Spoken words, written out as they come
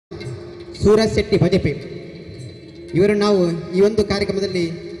ಸೂರಜ್ ಶೆಟ್ಟಿ ಬಜಪೆ ಇವರನ್ನು ನಾವು ಈ ಒಂದು ಕಾರ್ಯಕ್ರಮದಲ್ಲಿ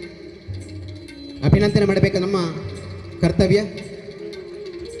ಅಭಿನಂದನೆ ಮಾಡಬೇಕು, ನಮ್ಮ ಕರ್ತವ್ಯ.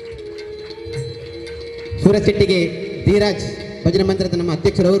 ಸೂರಜ್ ಶೆಟ್ಟಿಗೆ ಧೀರಾಜ್ ಭಜನಾ ಮಂದಿರದ ನಮ್ಮ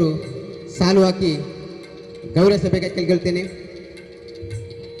ಅಧ್ಯಕ್ಷರವರು ಸಾಲು ಹಾಕಿ ಗೌರವಿಸಬೇಕಾಗಿ ಕೇಳಿಕೊಳ್ತೇನೆ.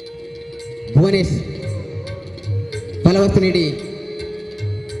 ಭುವನೇಶ್ ಫಲವಸ್ತು ನೀಡಿ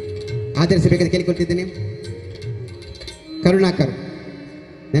ಆಧರಿಸಬೇಕಾದ ಕೇಳಿಕೊಳ್ತಿದ್ದೇನೆ. ಕರುಣಾಕರ್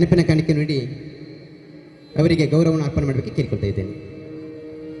ನೆನಪಿನ ಕಾಣಿಕೆ ನೀಡಿ ಅವರಿಗೆ ಗೌರವವನ್ನು ಅರ್ಪಣೆ ಮಾಡಬೇಕು ಕೇಳಿಕೊಳ್ತಾ ಇದ್ದೇನೆ.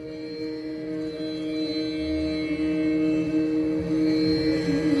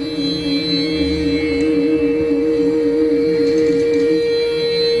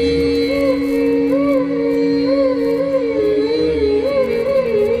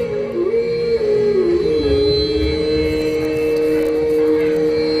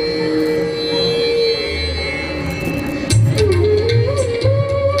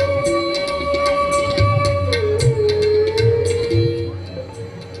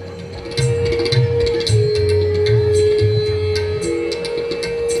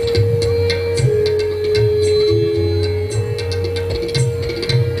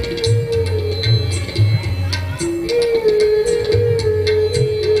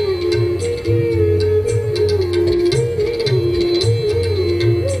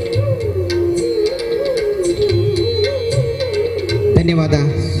 ಧನ್ಯವಾದ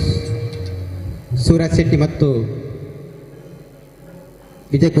ಸೂರಜ್ ಶೆಟ್ಟಿ ಮತ್ತು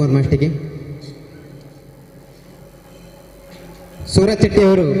ವಿಜಯ್ ಕುಮಾರ್ ಮಾಸ್ಟಿಗೆ. ಸೂರಜ್ ಶೆಟ್ಟಿ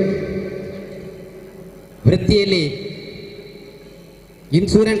ಅವರು ವೃತ್ತಿಯಲ್ಲಿ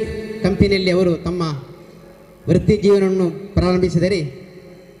ಇನ್ಶೂರೆನ್ಸ್ ಕಂಪನಿಯಲ್ಲಿ ಅವರು ತಮ್ಮ ವೃತ್ತಿ ಜೀವನವನ್ನು ಪ್ರಾರಂಭಿಸಿದರೆ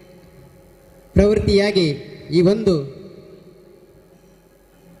ಪ್ರವೃತ್ತಿಯಾಗಿ ಈ ಒಂದು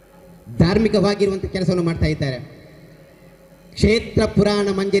ಧಾರ್ಮಿಕವಾಗಿರುವಂಥ ಕೆಲಸವನ್ನು ಮಾಡ್ತಾ ಇದ್ದಾರೆ. ಕ್ಷೇತ್ರ ಪುರಾಣ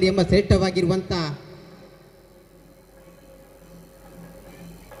ಮಂಜರಿ ಎಂಬ ಶ್ರೇಷ್ಠವಾಗಿರುವಂಥ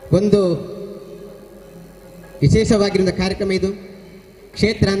ಒಂದು ವಿಶೇಷವಾಗಿರುವಂಥ ಕಾರ್ಯಕ್ರಮ ಇದು.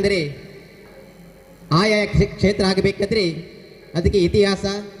 ಕ್ಷೇತ್ರ ಅಂದರೆ ಆಯಾ ಕ್ಷೇತ್ರ ಆಗಬೇಕಾದ್ರೆ ಅದಕ್ಕೆ ಇತಿಹಾಸ,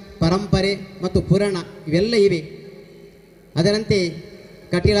 ಪರಂಪರೆ ಮತ್ತು ಪುರಾಣ ಇವೆಲ್ಲ ಇವೆ. ಅದರಂತೆ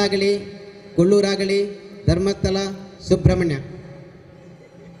ಕಟೀಲಾಗಲಿ, ಕೊಲ್ಲೂರಾಗಲಿ, ಧರ್ಮಸ್ಥಳ, ಸುಬ್ರಹ್ಮಣ್ಯ,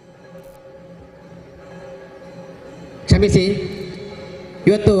 ಕ್ಷಮಿಸಿ,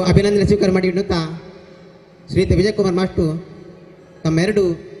 ಇವತ್ತು ಅಭಿನಂದನೆ ಸ್ವೀಕಾರ ಮಾಡಿರುವಂಥ ಶ್ರೀಯುತ ವಿಜಯ್ ಕುಮಾರ್ ಮಾಸ್ಟು ತಮ್ಮ 2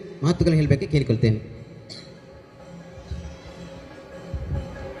 ಮಾತುಗಳನ್ನು ಹೇಳಬೇಕು ಕೇಳಿಕೊಳ್ತೇನೆ.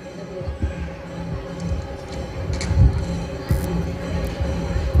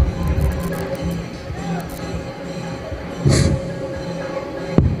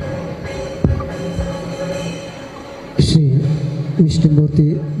 ಶ್ರೀ ವಿಷ್ಣುಮೂರ್ತಿ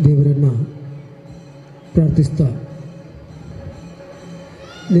ದೇವರನ್ನು ಪ್ರಾರ್ಥಿಸ್ತಾ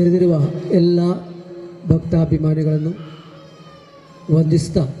ನೆರೆದಿರುವ ಎಲ್ಲ ಭಕ್ತಾಭಿಮಾನಿಗಳನ್ನು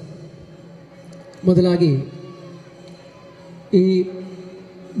ವಂದಿಸ್ತಾ, ಮೊದಲಾಗಿ ಈ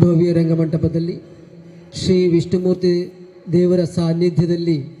ಭವ್ಯ ರಂಗಮಂಟಪದಲ್ಲಿ ಶ್ರೀ ವಿಷ್ಣುಮೂರ್ತಿ ದೇವರ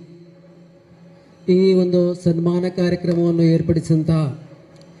ಸಾನ್ನಿಧ್ಯದಲ್ಲಿ ಈ ಒಂದು ಸನ್ಮಾನ ಕಾರ್ಯಕ್ರಮವನ್ನು ಏರ್ಪಡಿಸಿದಂತಹ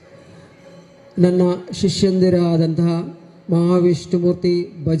ನನ್ನ ಶಿಷ್ಯಂದಿರಾದಂತಹ ಮಹಾವಿಷ್ಣುಮೂರ್ತಿ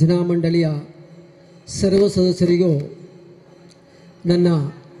ಭಜನಾ ಮಂಡಳಿಯ ಸರ್ವ ಸದಸ್ಯರಿಗೂ ನನ್ನ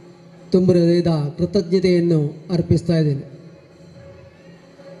ತುಂಬ ಹೃದಯದ ಕೃತಜ್ಞತೆಯನ್ನು ಅರ್ಪಿಸ್ತಾ ಇದ್ದೇನೆ.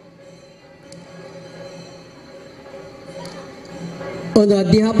 ಒಂದು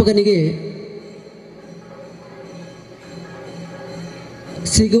ಅಧ್ಯಾಪಕನಿಗೆ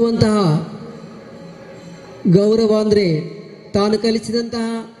ಸಿಗುವಂತಹ ಗೌರವ ಅಂದರೆ ತಾನು ಕಲಿಸಿದಂತಹ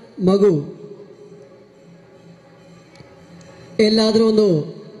ಮಗು ಎಲ್ಲಾದರೂ ಒಂದು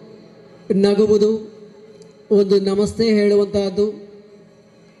ನಗುವುದು, ಒಂದು ನಮಸ್ತೆ ಹೇಳುವಂತಹದ್ದು,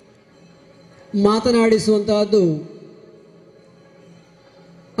 ಮಾತನಾಡಿಸುವಂತಹದ್ದು,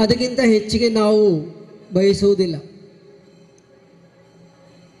 ಅದಕ್ಕಿಂತ ಹೆಚ್ಚಿಗೆ ನಾವು ಬಯಸುವುದಿಲ್ಲ.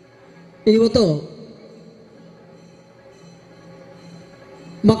 ಇವತ್ತು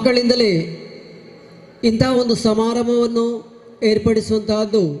ಮಕ್ಕಳಿಂದಲೇ ಇಂಥ ಒಂದು ಸಮಾರಂಭವನ್ನು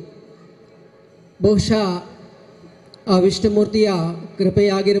ಏರ್ಪಡಿಸುವಂತಹದ್ದು ಬಹುಶಃ ಆ ವಿಷ್ಣುಮೂರ್ತಿಯ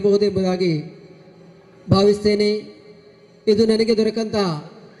ಕೃಪೆಯಾಗಿರಬಹುದೆಂಬುದಾಗಿ ಭಾವಿಸ್ತೇನೆ. ಇದು ನನಗೆ ದೊರಕಂಥ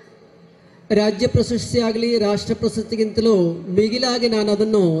ರಾಜ್ಯ ಪ್ರಶಸ್ತಿ ಆಗಲಿ ರಾಷ್ಟ್ರ ಪ್ರಶಸ್ತಿಗಿಂತಲೂ ಮಿಗಿಲಾಗಿ ನಾನು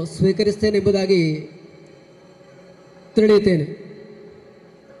ಅದನ್ನು ಸ್ವೀಕರಿಸ್ತೇನೆ ಎಂಬುದಾಗಿ ತಿಳಿಯುತ್ತೇನೆ.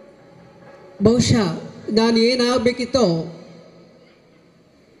 ಬಹುಶಃ ನಾನು ಏನಾಗಬೇಕಿತ್ತೋ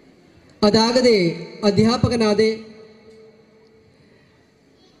ಅದಾಗದೆ ಅಧ್ಯಾಪಕನಾದೆ.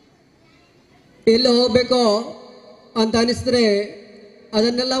 ಎಲ್ಲೋ ಹೋಗಬೇಕೋ ಅಂತ ಅನಿಸಿದ್ರೆ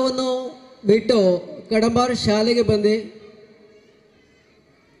ಅದನ್ನೆಲ್ಲವನ್ನು ಬಿಟ್ಟು ಕಡಂಬಾರು ಶಾಲೆಗೆ ಬಂದೆ.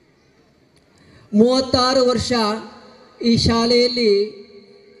 36 ವರ್ಷ ಈ ಶಾಲೆಯಲ್ಲಿ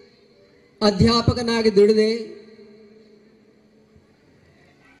ಅಧ್ಯಾಪಕನಾಗಿ ದುಡಿದೆ.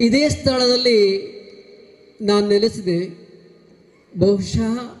 ಇದೇ ಸ್ಥಳದಲ್ಲಿ ನಾನು ನೆಲೆಸಿದೆ.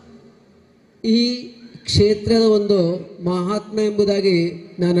 ಬಹುಶಃ ಈ ಕ್ಷೇತ್ರದ ಒಂದು ಮಹಾತ್ಮ ಎಂಬುದಾಗಿ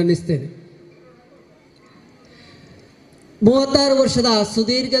ನಾನು ಅನ್ನಿಸ್ತೇನೆ. 36 ವರ್ಷದ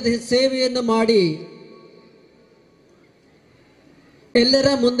ಸುದೀರ್ಘ ಸೇವೆಯನ್ನು ಮಾಡಿ ಎಲ್ಲರ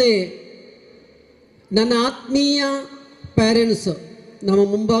ಮುಂದೆ ನನ್ನ ಆತ್ಮೀಯ ಪೇರೆಂಟ್ಸ್, ನಮ್ಮ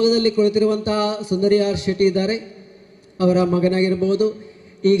ಮುಂಭಾಗದಲ್ಲಿ ಕುಳಿತಿರುವಂತಹ ಸುಂದರಿ ಆರ್ ಶೆಟ್ಟಿ ಇದ್ದಾರೆ, ಅವರ ಮಗನಾಗಿರ್ಬೋದು,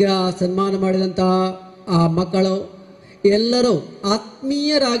 ಈಗ ಸನ್ಮಾನ ಮಾಡಿದಂತಹ ಆ ಮಕ್ಕಳು ಎಲ್ಲರೂ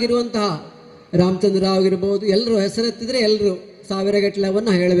ಆತ್ಮೀಯರಾಗಿರುವಂತಹ ರಾಮಚಂದ್ರ ಆಗಿರ್ಬೋದು, ಎಲ್ಲರೂ ಹೆಸರೆತ್ತಿದ್ರೆ ಎಲ್ಲರೂ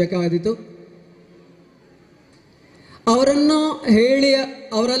ಸಾವಿರಗಟ್ಟಲೆವನ್ನು ಹೇಳಬೇಕಾದಿತ್ತು. ಅವರನ್ನು ಹೇಳಿ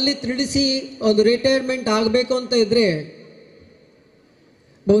ಅವರಲ್ಲಿ ತಿಳಿಸಿ ಒಂದು ರಿಟೈರ್ಮೆಂಟ್ ಆಗಬೇಕು ಅಂತ ಇದ್ದರೆ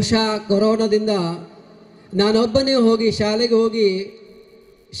ಬಹುಶಃ ಕೊರೋನಾದಿಂದ ನಾನೊಬ್ಬನೇ ಹೋಗಿ ಶಾಲೆಗೆ ಹೋಗಿ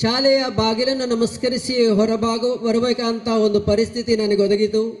ಶಾಲೆಯ ಬಾಗಿಲನ್ನು ನಮಸ್ಕರಿಸಿ ಬರಬೇಕಂತ ಒಂದು ಪರಿಸ್ಥಿತಿ ನನಗೆ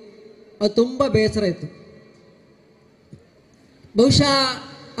ಒದಗಿತು. ಅದು ತುಂಬ ಬೇಸರ ಇತ್ತು. ಬಹುಶಃ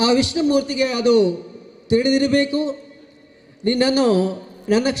ಆ ವಿಷ್ಣುಮೂರ್ತಿಗೆ ಅದು ತಿಳಿದಿರಬೇಕು, ನಿನ್ನನ್ನು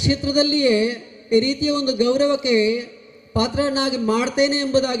ನನ್ನ ಕ್ಷೇತ್ರದಲ್ಲಿಯೇ ಈ ರೀತಿಯ ಒಂದು ಗೌರವಕ್ಕೆ ಪಾತ್ರನಾಗಿ ಮಾಡ್ತೇನೆ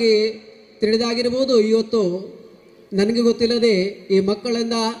ಎಂಬುದಾಗಿ ತಿಳಿದಾಗಿರ್ಬೋದು. ಇವತ್ತು ನನಗೆ ಗೊತ್ತಿಲ್ಲದೆ ಈ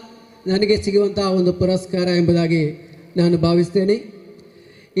ಮಕ್ಕಳಿಂದ ನನಗೆ ಸಿಗುವಂತಹ ಒಂದು ಪುರಸ್ಕಾರ ಎಂಬುದಾಗಿ ನಾನು ಭಾವಿಸ್ತೇನೆ.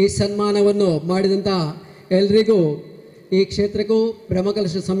 ಈ ಸನ್ಮಾನವನ್ನು ಮಾಡಿದಂಥ ಎಲ್ರಿಗೂ, ಈ ಕ್ಷೇತ್ರಕ್ಕೂ,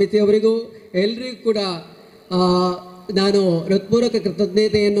 ಬ್ರಹ್ಮಕಲಶ ಸಮಿತಿಯವರಿಗೂ ಎಲ್ರಿಗೂ ಕೂಡ ನಾನು ಹೃತ್ಪೂರ್ವಕ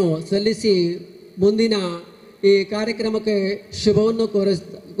ಕೃತಜ್ಞತೆಯನ್ನು ಸಲ್ಲಿಸಿ ಮುಂದಿನ ಈ ಕಾರ್ಯಕ್ರಮಕ್ಕೆ ಶುಭವನ್ನು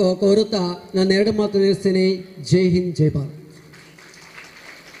ಕೋರುತ್ತಾ ನಾನು 2 ಮಾತು ನಿಲ್ಲಿಸ್ತೇನೆ. ಜೈ ಹಿಂದ್, ಜೈ ಭಾರತ್.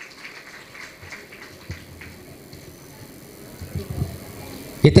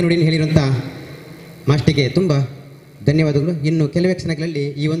 ನುಡಿಯನ್ನು ಹೇಳಿರುವಂಥ ಮಾಸ್ಟಿಗೆ ತುಂಬ ಧನ್ಯವಾದಗಳು. ಇನ್ನು ಕೆಲವೇ ಕ್ಷಣಗಳಲ್ಲಿ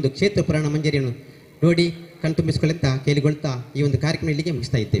ಈ ಒಂದು ಕ್ಷೇತ್ರ ಪುರಾಣ ಮಂಜರಿಯನ್ನು ನೋಡಿ ಕಣ್ತುಂಬಿಸಿಕೊಳ್ಳುತ್ತಾ ಕೇಳಿಕೊಳ್ತಾ ಈ ಒಂದು ಕಾರ್ಯಕ್ರಮ ಇಲ್ಲಿಗೆ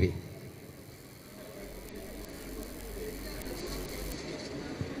ಮುಗಿಸ್ತಾ ಇದ್ದೇವೆ.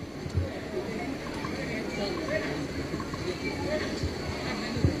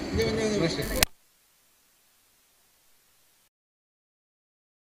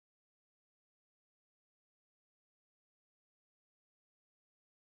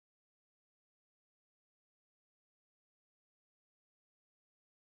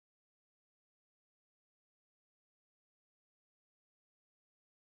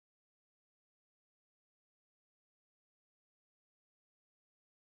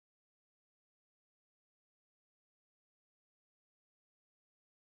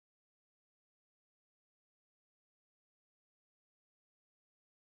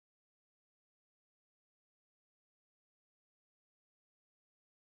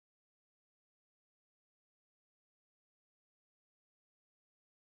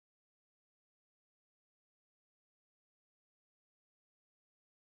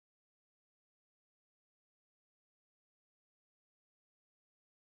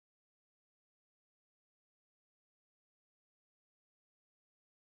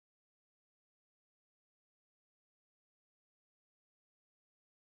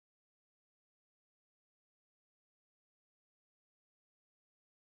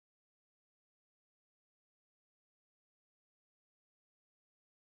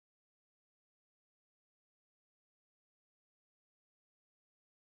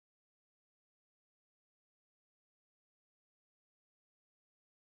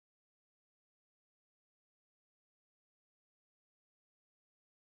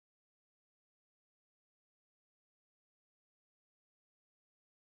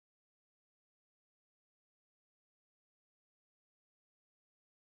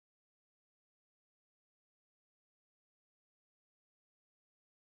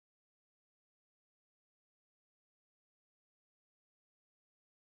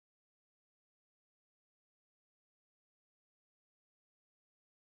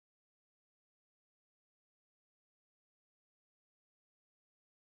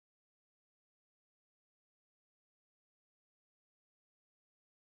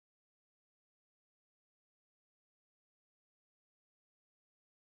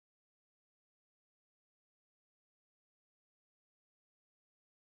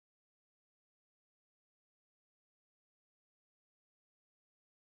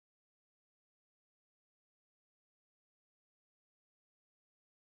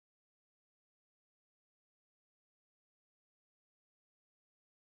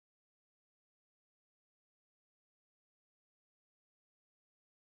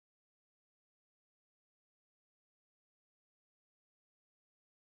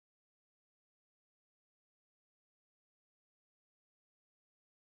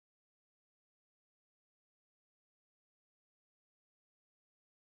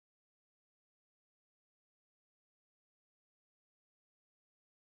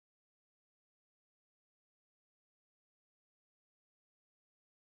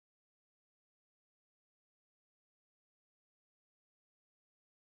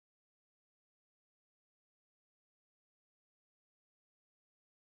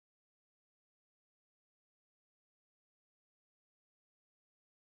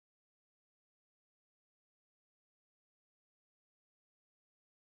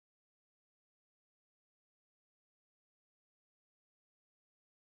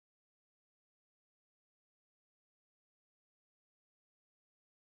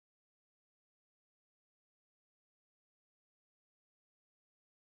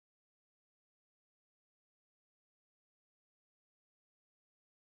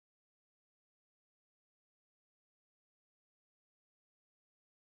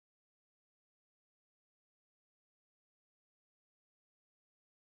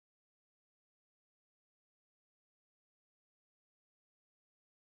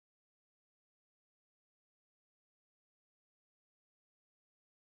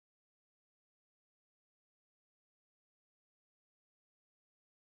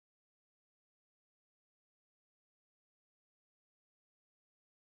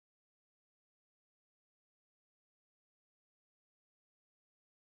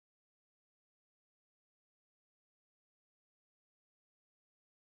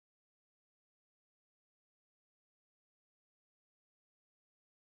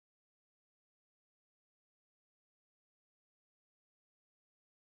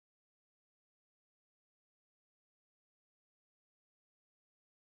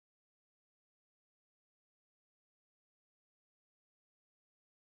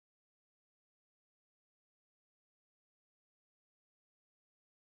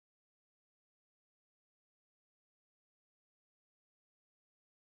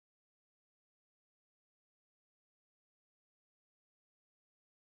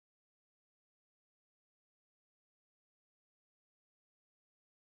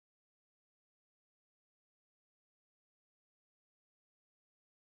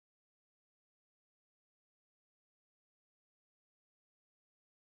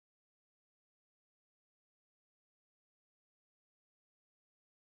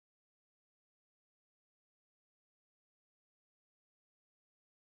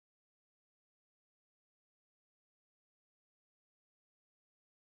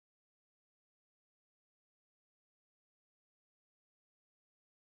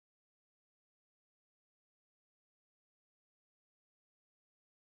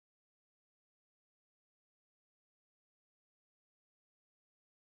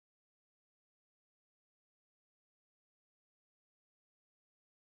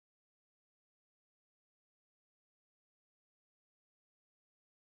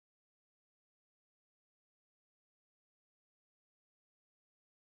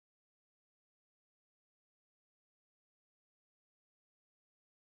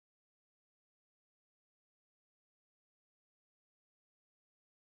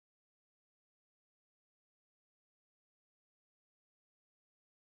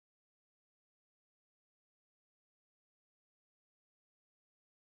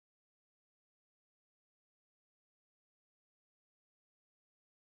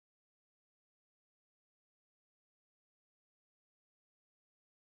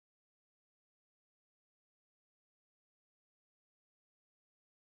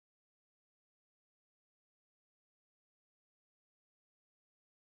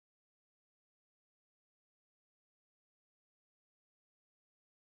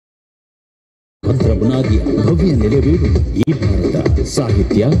 ಭದ್ರ ಬುನಾದಿಯ ಭವ್ಯ ನೆಲೆವೀಡು ಈ ಭಾರತ.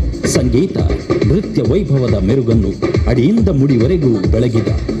 ಸಾಹಿತ್ಯ, ಸಂಗೀತ, ನೃತ್ಯ ವೈಭವದ ಮೆರುಗನ್ನು ಅಡಿಯಿಂದ ಮುಡಿವರೆಗೂ ಬೆಳಗಿದ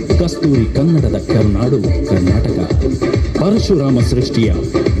ಕಸ್ತೂರಿ ಕನ್ನಡದ ಕರುನಾಡು ಕರ್ನಾಟಕ. ಪರಶುರಾಮ ಸೃಷ್ಟಿಯ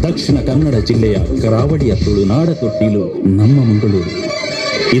ದಕ್ಷಿಣ ಕನ್ನಡ ಜಿಲ್ಲೆಯ ಕರಾವಳಿಯ ತುಳುನಾಡ ತೊಟ್ಟಿಲು ನಮ್ಮ ಮಂಗಳೂರು.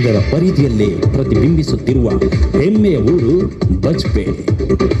 ಇದರ ಪರಿಧಿಯಲ್ಲೇ ಪ್ರತಿಬಿಂಬಿಸುತ್ತಿರುವ ಹೆಮ್ಮೆಯ ಊರು ಬಜ್ಪೆ.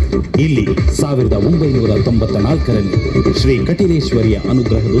 ಇಲ್ಲಿ 1994ರಲ್ಲಿ ಶ್ರೀ ಕಟಿಲೇಶ್ವರಿಯ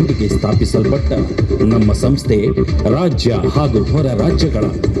ಅನುಗ್ರಹದೊಂದಿಗೆ ಸ್ಥಾಪಿಸಲ್ಪಟ್ಟ ನಮ್ಮ ಸಂಸ್ಥೆ ರಾಜ್ಯ ಹಾಗೂ ಹೊರ ರಾಜ್ಯಗಳ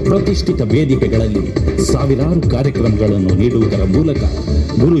ಪ್ರತಿಷ್ಠಿತ ವೇದಿಕೆಗಳಲ್ಲಿ ಸಾವಿರಾರು ಕಾರ್ಯಕ್ರಮಗಳನ್ನು ನೀಡುವುದರ ಮೂಲಕ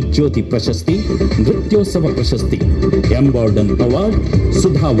ಗುರುಜ್ಯೋತಿ ಪ್ರಶಸ್ತಿ, ನೃತ್ಯೋತ್ಸವ ಪ್ರಶಸ್ತಿ, ಎಂಬಾರ್ಡನ್ ಅವಾರ್ಡ್,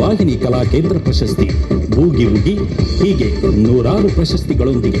 ಸುಧಾ ವಾಹಿನಿ ಕಲಾಕೇಂದ್ರ ಪ್ರಶಸ್ತಿ, ಬೂಗಿ ಉಗಿ ಹೀಗೆ ನೂರಾರು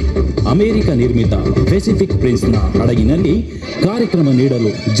ಪ್ರಶಸ್ತಿಗಳೊಂದಿಗೆ ಅಮೆರಿಕ ನಿರ್ಮಿತ ಪೆಸಿಫಿಕ್ ಪ್ರಿನ್ಸ್ನ ಹಡಗಿನಲ್ಲಿ ಕಾರ್ಯಕ್ರಮ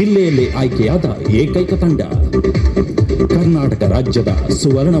ನೀಡಲು ಜಿಲ್ಲೆಯಲ್ಲಿ ಆಯ್ಕೆಯಾದ ಏಕೈಕ ತಂಡ. ಕರ್ನಾಟಕ ರಾಜ್ಯದ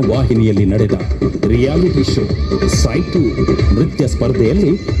ಸುವರ್ಣ ವಾಹಿನಿಯಲ್ಲಿ ನಡೆದ ರಿಯಾಲಿಟಿ ಶೋ ಸೈಟು ನೃತ್ಯ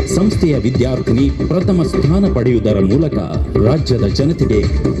ಸ್ಪರ್ಧೆಯಲ್ಲಿ ಸಂಸ್ಥೆಯ ವಿದ್ಯಾರ್ಥಿನಿ ಪ್ರಥಮ ಸ್ಥಾನ ಪಡೆಯುವುದರ ಮೂಲಕ ರಾಜ್ಯದ ಜನತೆಗೆ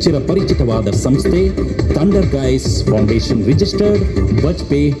ಚಿರಪರಿಚಿತವಾದ ಸಂಸ್ಥೆ thunder guys foundation registered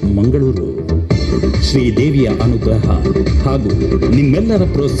Bajpe Mangaluru. ಶ್ರೀದೇವಿಯ ಅನುಗ್ರಹ ಹಾಗೂ ನಿಮ್ಮೆಲ್ಲರ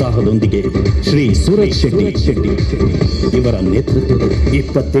ಪ್ರೋತ್ಸಾಹದೊಂದಿಗೆ ಶ್ರೀ ಸುರೇಶ್ ಶೆಟ್ಟಿ ಇವರ ನೇತೃತ್ವದಲ್ಲಿ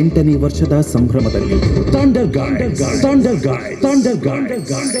 28ನೇ ವರ್ಷದ ಸಂಭ್ರಮದಲ್ಲಿ ಥಂಡರ್ ಗೈಸ್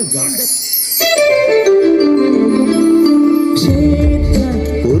ಕ್ಷೇತ್ರ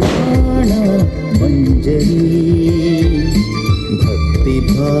ಪುರಾಣ ಮಂಜರಿ ಭಕ್ತಿ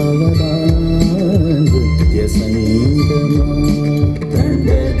ಭಾವದ ನೃತ್ಯ ಸಂಗಮ.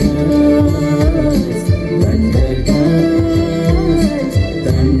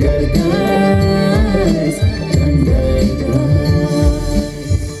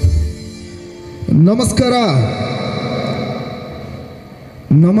 ನಮಸ್ಕಾರ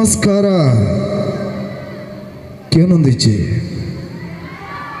ನಮಸ್ಕಾರ. ಕೇನೊಂದಿಚ್ಚಿ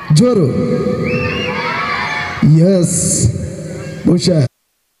ಜೋರು ಎಸ್ ಬಹುಶಃ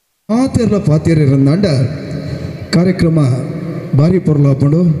ಮಾತೆಲ್ಲ ಪಾತಿಯರಂದಾಂಡ ಕಾರ್ಯಕ್ರಮ ಭಾರಿ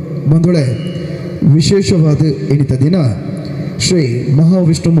ಪೊರ್ಲಾಪಂಡು ಬಂದೊಳೆ ವಿಶೇಷವಾದ ಎಣಿತ ದಿನ ಶ್ರೀ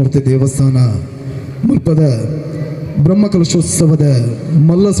ಮಹಾವಿಷ್ಣುಮೂರ್ತಿ ದೇವಸ್ಥಾನ ಮುಲ್ಪದ ಬ್ರಹ್ಮಕಲಶೋತ್ಸವದ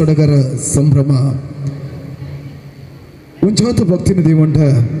ಮಲ್ಲ ಸಡಗರ ಸಂಭ್ರಮ. ಒಂಚಾತ ಭಕ್ತಿನ ದೇವಂಡ,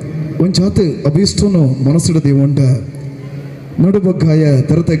 ಒಂಚಾತ ಅಭೀಷ್ಟನು ಮನಸ್ಸಿಡ ದೇವಂಡ, ನಡುಬಗ್ಗಾಯ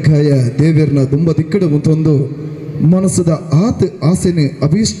ತರತೆಗ್ಗಾಯ ದೇವೇರ್ನ ದುಂಬ ದಿಕ್ಕಡ ಮುಂತೊಂದು ಮನಸ್ಸದ ಆತ ಆಸೆನ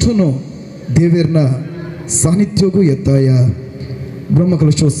ಅಭೀಷ್ಟನು ದೇವೇರ್ನ ಸಾನ್ನಿಧ್ಯಗೂ ಎತ್ತಾಯ.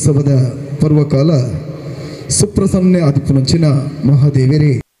 ಬ್ರಹ್ಮಕಲಶೋತ್ಸವದ ಪರ್ವಕಾಲ ಸುಪ್ರಸನ್ನೆ ಆದಿಪುನಂಚಿನ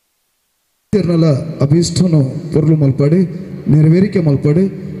ಮಹಾದೇವೇರಿ ನಲ ಅಭೀಷ್ಟನು ಪೊರ್ಲು ಮಲ್ಪಡೆ ನೆರವೇರಿಕೆ ಮಲ್ಪಡೆ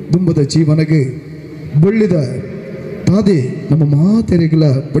ದುಂಬದ ಜೀವನಗೆ ಬಳ್ಳಿದ ತಾದೆ ನಮ್ಮ ಮಾತೆರೆಗಳ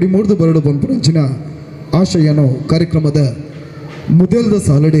ಪಡಿಮೂಡ್ದು ಬರಡು ಬಂದ್ಪುರಂಚಿನ ಆಶಯನು ಕಾರ್ಯಕ್ರಮದ ಮುದಲ್ದ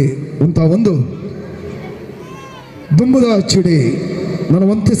ಸಾಲಡೆ ಉಂತ ಒಂದು ದುಂಬದ ಚಿಡಿ ನನ್ನ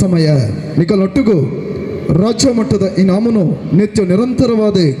ಒಂತೆ ಸಮಯ ನಿಕಲೊಟ್ಟಿಗೂ ರಾಜ್ಯ ಮಟ್ಟದ ಈ ನಾಮನು ನಿತ್ಯ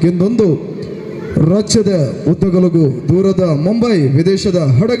ನಿರಂತರವಾದ ಗೆಂದೊಂದು ರಾಜ್ಯದ ಉದ್ದಗಲಗೂ ದೂರದ ಮುಂಬೈ ವಿದೇಶದ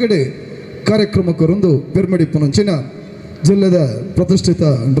ಹಡಗಡೆ ಕಾರ್ಯಕ್ರಮಕ್ಕರೊಂದು ಪೆರ್ಮಡಿ ಪುನಂಚಿನ ಜಿಲ್ಲೆದ ಪ್ರತಿಷ್ಠಿತ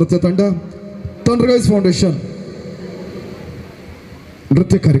ನೃತ್ಯ ತಂಡ ಥಂಡರ್ ಗೈಸ್ ಫೌಂಡೇಶನ್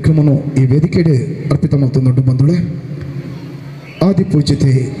ನೃತ್ಯ ಕಾರ್ಯಕ್ರಮವನ್ನು ಈ ವೇದಿಕೆಗೆ ಅರ್ಪಿತ ಮಾಡ್ತೊಂದು ಬಂದೊಳೆ. ಆದಿ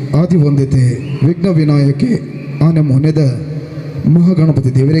ಪೂಜಿತೆ ಆದಿ ವಂದಿತೆ ವಿಘ್ನ ವಿನಾಯಕೆ ಆನೆ ಮೊನೆದ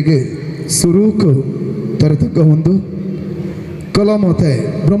ಮಹಾಗಣಪತಿ ದೇವರಿಗೆ ಸುರೂಕು ತರತಕ್ಕ ಒಂದು ಕಲಾಮಾತೆ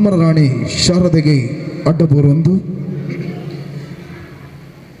ಬ್ರಹ್ಮರ ರಾಣಿ ಶಾರದೆಗೆ ಅಡ್ಡಬೋರೊಂದು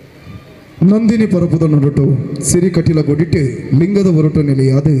ನಂದಿನಿ ಪರಪದ ನೊರಟು ಸಿರಿ ಕಟಿಲ ಗೊಡಿಟ್ಟು ಲಿಂಗದ ಹೊರಟು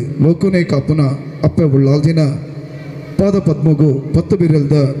ನೆಲೆಯಾದ ಲೋಕನೇ ಕಾಪುನ ಅಪ್ಪೆ ಉಳ್ಳಾಲ್ದಿನ ಪಾದ ಪದ್ಮಗು ಪತ್ತು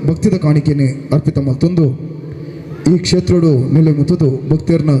ಬಿರಲ್ದ ಭಕ್ತಿದ ಕಾಣಿಕೆನೆ ಅರ್ಪಿತ ಮತ್ತೊಂದು ಈ ಕ್ಷೇತ್ರಡು ನೆಲೆ ಮುತ್ತದು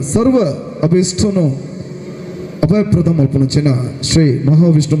ಭಕ್ತಿಯರ್ನ ಸರ್ವ ಅಭೀಷ್ಟನು ಅಭಯಪ್ರದ ಮಲ್ಪುನಂಚಿನ ಶ್ರೀ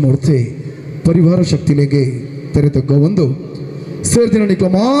ಮಹಾವಿಷ್ಣುಮೂರ್ತಿ ಪರಿವಾರ ಶಕ್ತಿಲೆಗೆ ತೆರೆತಗ್ಗ ಒಂದು ಸೇರ್ದಿನ ನಿಕ್ಲ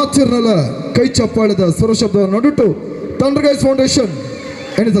ಮಾಚರ್ನಲ ಕೈ ಚಪ್ಪಾಳದ ಸ್ವರಶಬ್ದ ನಡುಟು ಥಂಡರ್ ಗೈಸ್ ಫೌಂಡೇಶನ್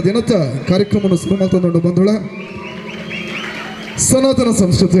ಎಣಿತ ದಿನತ್ತ ಕಾರ್ಯಕ್ರಮವನ್ನು ಶುರು ಮಾಡ್ಕೊಂಡು ಬಂದೊಳ. ಸನಾತನ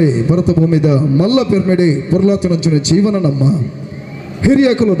ಸಂಸ್ಕೃತಿ ಭರತ ಭೂಮಿದ ಮಲ್ಲ ಪೆರ್ಮೆಡಿ ಪೊರ್ಲಾತನಂಚಿನ ಜೀವನ ನಮ್ಮ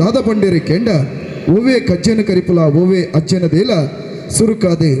ಹಿರಿಯಕಲು ದಾದ ಪಂಡೇರಿ ಕೆಂಡ ಓವೇ ಕಜ್ಜನ ಕರಿಪುಲ ಓವೇ ಅಜ್ಜನ ದೇಲ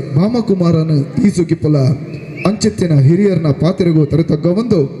ಸುರುಕಾದೆ ಭಾಮಕುಮಾರನ ಈಸುಕಿಪುಲ ಅಂಚಿತ್ತಿನ ಹಿರಿಯರ್ನ ಪಾತ್ರೆಗೂ ತರೆತಗ್ಗ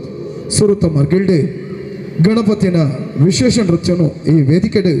ಒಂದು ಸುರುತ ಮರ್ಗಿಲ್ಡೆ ಗಣಪತಿನ ವಿಶೇಷ ನೃತ್ಯನು ಈ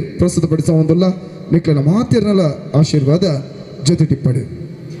ವೇದಿಕೆಡೆ ಪ್ರಸ್ತುತಪಡಿಸುವ ಒಂದಲ್ಲ ನಿಕ್ಲಿನ ಮಾತಿರ್ನಲ ಆಶೀರ್ವಾದ ಜೊತೆ ಟಿಪ್ಪಡಿ.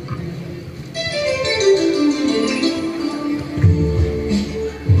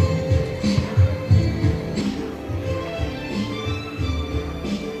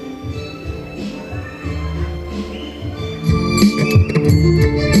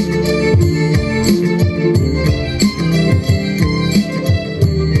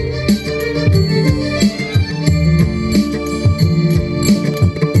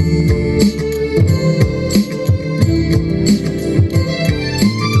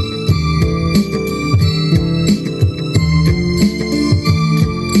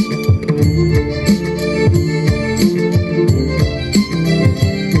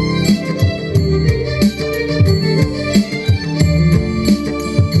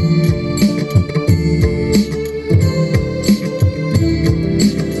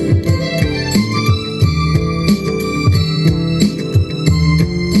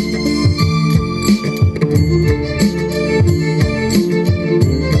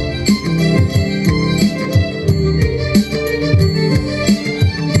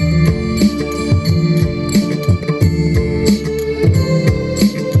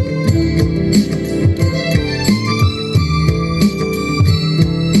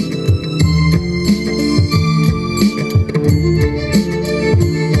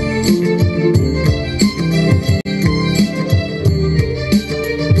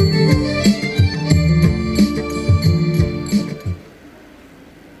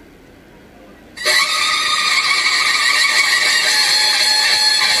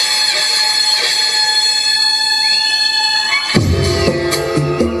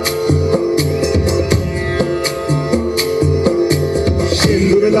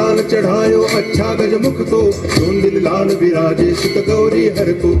 चढ़ायो अच्छा गजमुख को दिल लाल विराजे सुत गौरी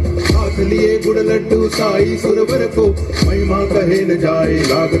हर को हाथ लिए गुड़ लड्डू साई सुरवर को महिमा कहे न जाए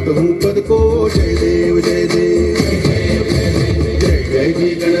लागत हूँ पद को जय देव जय देव जय जय जी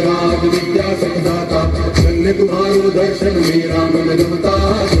गणराज विद्या सकदाता धन्य तुम्हारो दर्शन मेरा मन रमता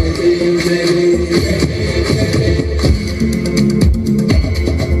जय देव जय देव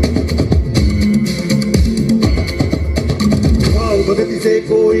भक्ति से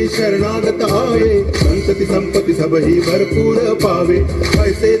कोई शरणागत आवे संतति संपत्ति सब ही भरपूर पावे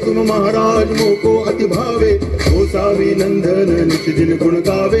ऐसे तुम महाराज मोको अति भावे हो सावी नंदन निच दिन गुण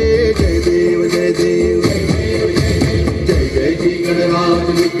गावे जय देव जय देव जय जय जी गणराज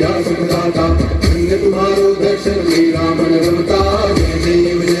विद्या सुखदाता धन्य तुम्हारो दर्शन मेरा मन रमता जय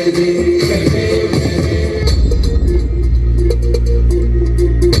देव जय देव जय देव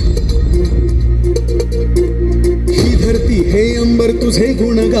धरती हे अंबर तुझे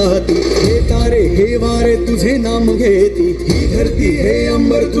गुण गाती हे तारे हे वारे तुझे नाम घेती ही धरती हे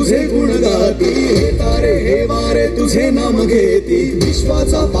अंबर तुझे गुण गाती हे तारे हे वारे तुझे नाम घेती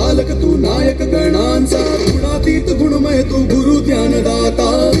विश्वाचा पालक तू नायक गणांचा गुणातीत गुणमय तू गुरु ज्ञानदाता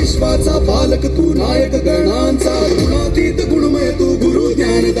विश्वाचा पालक तू नायक गणांचा गुणातीत गुणमय तू गुरु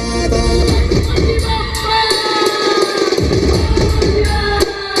ज्ञानदाता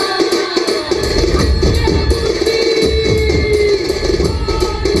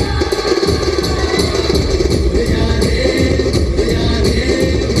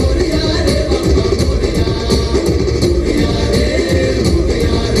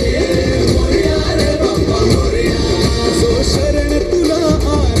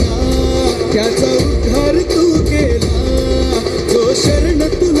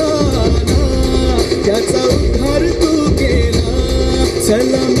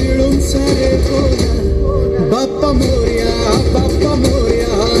बाप्पा मोरया बाप्पा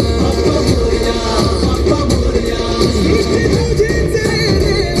मोरया बाप्पा मोरया बाप्पा मोरया सृष्टी तुझीच रे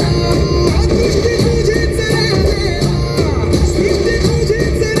देवा सृष्टी तुझीच रे देवा सृष्टी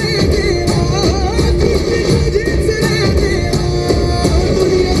तुझीच रे देवा सृष्टी तुझीच रे देवा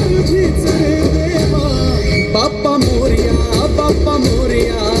दुनिया तुझीच रे देवा बाप्पा मोरया बाप्पा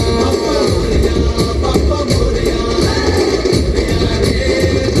मोरया बाप्पा मोरया बाप्पा मोरया मोरया रे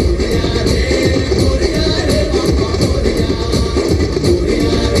मोरया रे मोरया रे बाप्पा मोरया मोरया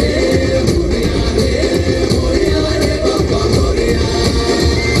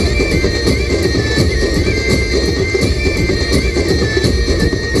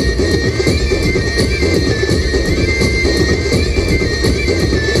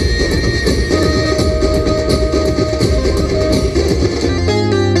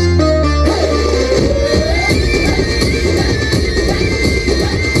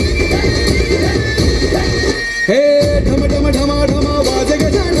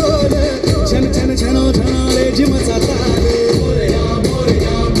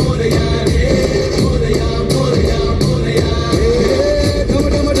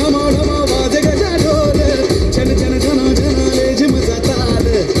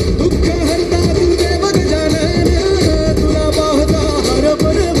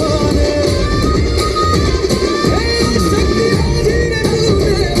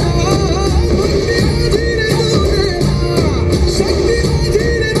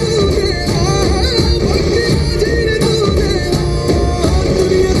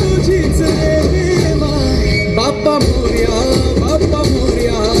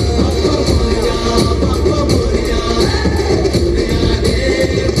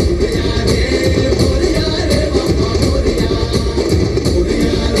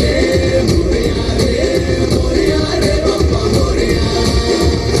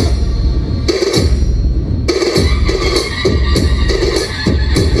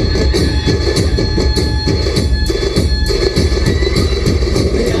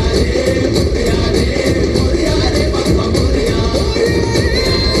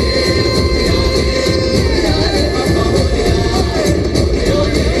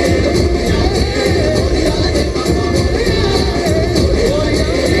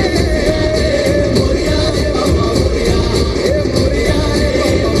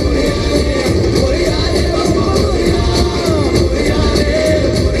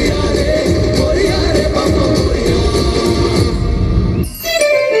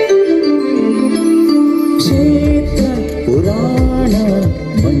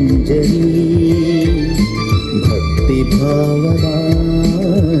ಮಂಜರಿ ಭಕ್ತಿ ಭಾವದ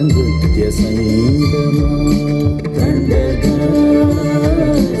ನೃತ್ಯ ಸಂಗಮ ಥಂಡರ್ಗಾಸ್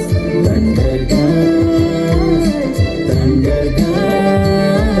ಥಂಡರ್ಗಾಸ್ ಥಂಡರ್ಗಾಸ್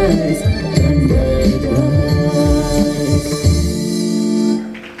ಥಂಡರ್ಗಾಸ್.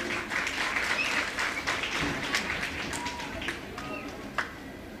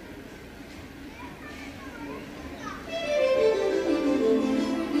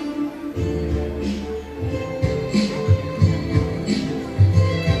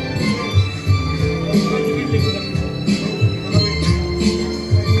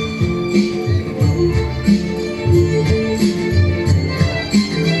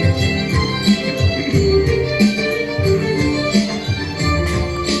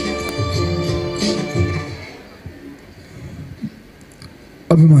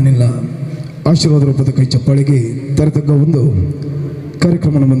 ಅಭಿಮಾನಿಲ್ಲ ಆಶೀರ್ವಾದ ರೂಪದ ಕೈ ಚಪ್ಪಾಳಿಗೆ ತೆರೆತಗ್ಗ ಒಂದು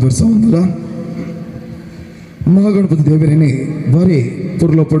ಕಾರ್ಯಕ್ರಮನ ಮುಂದುವರಿಸೋದಿಲ್ಲ. ಮಹಾಗಣಪತಿ ದೇವರೇನೆ ಬಾರಿ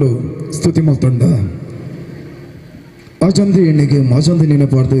ಪುರ್ಲಪಡು ಸ್ತುತಿ ಮಲ್ತೊಂಡ ಆಚಂದಿ ಎಣ್ಣೆಗೆ ಮಾಚಂದಿ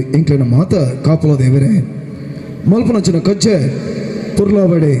ನೆನಪಾರ್ದು ಎಂಕ್ಲಿನ ಮಾತ ಕಾಪುಲ ದೇವರೇ ಮಲ್ಪನಂಚಿನ ಕಜ್ಜೆ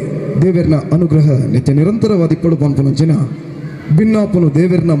ಪುರ್ಲಾವಡೆ ದೇವರಿನ ಅನುಗ್ರಹ ನಿತ್ಯ ನಿರಂತರವಾದ ಇಪ್ಪಡು ಪನ್ಪುನಂಚಿನ ಭಿನ್ನಾಪುನು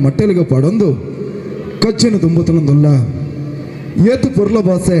ದೇವರಿನ ಮಟ್ಟೆಲಿಗೆ ಪಾಡೊಂದು ಕಜ್ಜೆನು ತುಂಬುತ್ತನೊಂದಲ್ಲ ಏತು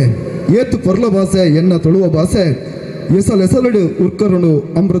ಪೊರ್ಲ ಭಾಷೆ ಎನ್ನ ತೊಳುವ ಭಾಷೆ ಎಸಲೆಸಲಡು ಉರ್ಕರುಣು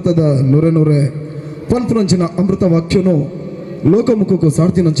ಅಮೃತದ ನೂರೆ ಪನ್ಪುನಂಚಿನ ಅಮೃತ ವಾಕ್ಯನು ಲೋಕಮುಖಕ್ಕೂ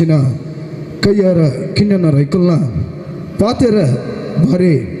ಸಾರ್ತಿನಂಚಿನ ಕೈಯಾರ ಕಿಣ್ಣನ ರೈಕಲ್ನ ಪಾತೆರ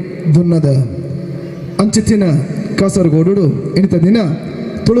ಭಾರಿ ದುನ್ನದ ಅಂಚಿತ್ತಿನ ಕಾಸರಗೋಡು ಇಣಿತ ದಿನ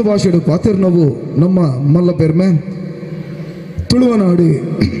ತುಳು ಭಾಷೆಡು ಪಾತೆರ್ ನೋವು ನಮ್ಮ ಮಲ್ಲ ಪೆರ್ಮೆ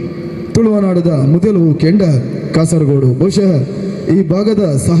ತುಳುವನಾಡದ ಮುದಲು ಕೆಂಡ ಕಾಸರಗೋಡು ಬಹುಶಃ ಈ ಭಾಗದ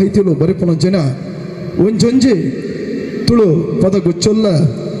ಸಾಹಿತ್ಯಲು ಬರಿಪುನಂಚಿನ ಒಂಜೊಂಜಿ ತುಳು ಪದಗುಚ್ಚೊಲ್ಲ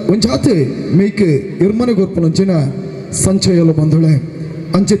ಒಂಜಾತಿ ಮೇಯ್ಕ್ ಇರ್ಮನೆಗೊರ್ಪುನಂಚಿನ ಸಂಚಯಲು ಬಂಧುಳೆ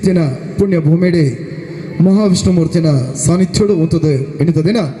ಅಂಚಿತ್ತಿನ ಪುಣ್ಯ ಭೂಮಿಡಿ ಮಹಾವಿಷ್ಣುಮೂರ್ತಿನ ಸಾನ್ನಿಧ್ಯಡು ಉಂಟದೆ ಎಣಿತ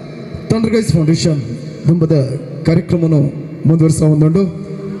ದಿನ ಥಂಡರ್ಗೈಸ್ ಫೌಂಡೇಶನ್ ದುಂಬದ ಕಾರ್ಯಕ್ರಮವನ್ನು ಮುಂದುವರಿಸ ಒಂದುಂಡು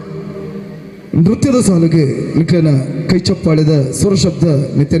ನೃತ್ಯದ ಸಾಲಿಗೆ ನಿಕ್ಲಿನ ಕೈಚಪ್ಪಾಳಿದ ಸ್ವರಶಬ್ದ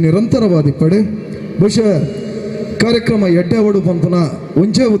ನಿತ್ಯ ನಿರಂತರವಾದಿ ಪಡೆ ಬಹುಶಃ ಕಾರ್ಯಕ್ರಮ ಎಡ್ಡಾವಡು ಪಂಪನ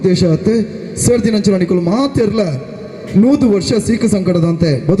ಒಂಜೇ ಉದ್ದೇಶ ಅತ್ತೆ ಸೇರ್ದಿನಂಚಿನ ನಿಕಲು ಮಾತಿರ್ಲ 100 ವರ್ಷ ಸೀಖ ಸಂಕಟದಂತೆ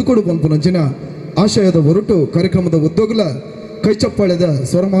ಬದುಕೋಡು ಪಂಪನಂಚಿನ ಆಶಯದ ಹೊರಟು ಕಾರ್ಯಕ್ರಮದ ಉದ್ದೋಗಲ ಕೈಚಪ್ಪಾಳಿದ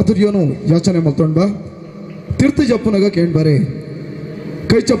ಸ್ವರ ಮಾಧುರ್ಯನು ಯಾಚನೆ ಮಲ್ತೊಂಡ್ ಬಾ ತೀರ್ಥ ಜಪ್ಪನಾಗ ಕೇಳ್ಬಾರೆ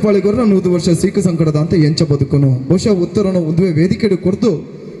ಕೈಚಪ್ಪಾಳಿಗೋರ್ನ 100 ವರ್ಷ ಸೀಖ ಸಂಕಟದಂತೆ ಎಂಚ ಬದುಕನು ಬಹುಶಃ ಉತ್ತರನು ಒಂದುವೆ ವೇದಿಕೆಡು ಕೊರ್ದು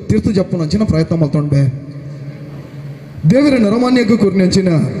ತೀರ್ಥ ಜಪ್ಪನಂಚಿನ ಪ್ರಯತ್ನ ಮಲ್ತೊಂಡ್ಬೆ ದೇವರ ನರಮಾನ್ಯಕ್ಕೂ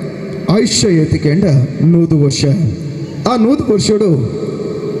ಕುರ್ನಂಚಿನ ಆಯುಷ್ಯ ಏತಿಕೆಂಡ 100 ವರ್ಷ ಆ 100 ವರ್ಷಡು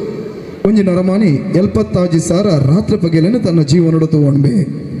ಒಂಜಿ ನರಮಾನಿ 76,000 ರಾತ್ರಿ ಪಗೆಲನ್ನು ತನ್ನ ಜೀವನಡು ತಗೊಂಡ್ಬೆ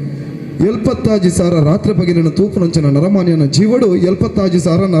 76,000 ರಾತ್ರಿ ಪಗೆಲನ್ನು ತೂಪುನಂಚಿನ ನರಮಾನಿಯನ ಜೀವಡು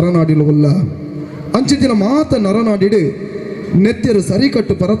 76,000 ನರನಾಡಿಲುವಲ್ಲ ಅಂಚಿನ ಮಾತ ನರನಾಡಿಡು ನೆತ್ಯರು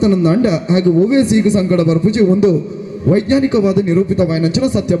ಸರಿಕಟ್ಟು ಪರತನಂದ ಹಾಗೆ ಒವೇ ಸೀಗ ಸಂಕಟ ಬರ್ಪುಜಿ ಒಂದು ವೈಜ್ಞಾನಿಕವಾದ ನಿರೂಪಿತವಾಯಿನಂಚಿನ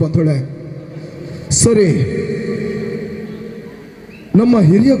ಸತ್ಯ ಬಂಧುಳೆ ಸರಿ ನಮ್ಮ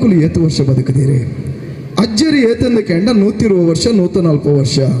ಹಿರಿಯ ಕುಲು ಏತು ವರ್ಷ ಬದುಕಿದೀರಿ ಅಜ್ಜರಿ ಏತೆಂದ ಕೆಂಡ 120 ವರ್ಷ 140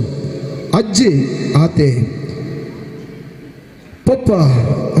 ವರ್ಷ ಅಜ್ಜಿ ಆತೆ ಪಪ್ಪ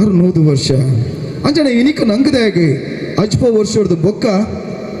ಅವ್ರು 100 ವರ್ಷ ಅಂಜನ ಇನಿಕ ನಂಗದಾಗಿ ಅಜ್ಪ ವರ್ಷದ ಬೊಕ್ಕ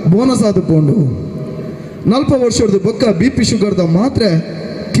ಬೋನಸ್ ಆದ ಪೋಂಡು 40 ವರ್ಷದ ಬೊಕ್ಕ BP ಶುಗರ್ದ ಮಾತ್ರ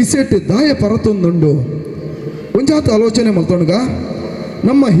ಕಿಸೆಟ್ ದಾಯ ಪರತೊಂದುಂಡು ಒಂಜಾತ ಆಲೋಚನೆ ಮಲ್ತೊಣಗ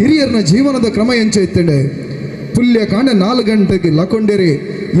ನಮ್ಮ ಹಿರಿಯರನ ಜೀವನದ ಕ್ರಮ ಎಂಚ ಇತ್ತಂಡೆ ಪುಲ್ಯ ಕಾಂಡ 4 ಗಂಟೆಗೆ ಲಕೊಂಡೇರಿ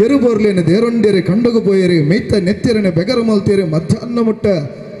ಎರುಬೋರ್ಲೇನೆ ದೇರೊಂಡೇರಿ ಕಂಡಗು ಪೋಯೇರಿ ಮೈತ ನೆತ್ತೆರನೆ ಬೆಗರು ಮಲ್ತೇರಿ ಮಧ್ಯಾಹ್ನ ಮುಟ್ಟ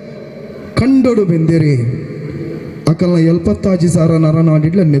ಕಂಡೊಡು ಬೆಂದೇರಿ ಅಕಲ್ನ 76,000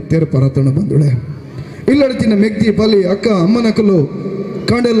 ನರನಾಡಿಡ್ಲ ನೆತ್ತೇರು ಪರತಣ ಬಂದುಳೆ ಇಲ್ಲಡ್ತಿನ ಮೆಗ್ದಿ ಬಲಿ ಅಕ್ಕ ಅಮ್ಮನಕಲು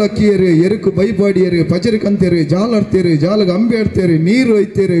ಕಾಂಡೆಲ್ಲಕ್ಕಿಯರಿ ಎರುಕು ಬೈಪಾಡಿಯರಿ ಪಚರಿ ಕಂತೇರಿ ಜಾಲರ್ತೀರಿ ಜಾಲಗ ಅಂಬೆ ಆಡ್ತೇರಿ ನೀರು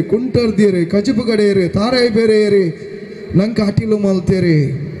ಒಯ್ತೇರಿ ಕುಂಟರ್ದಿಯರಿ ಕಚುಪು ಕಡೆಯರಿ ತಾರಾಯಿ ಬೇರೆಯರಿ ನಂಗೆ ಅಟಿಲು ಮಲ್ತೇರಿ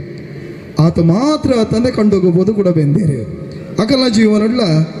ಆತ ಮಾತ್ರ ತಂದೆ ಕಂಡೋಗಬಹುದು ಕೂಡ ಬೆಂದೇರಿ ಅಕಲ್ನ ಜೀವನಡ್ಲ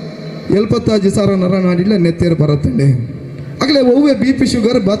 76,000 ನರನಾಡಿಡ್ಲ ನೆತ್ತೇರು ಬರತ್ತಂಡೆ ಅಗಲೇ ಒವ್ವೆ BP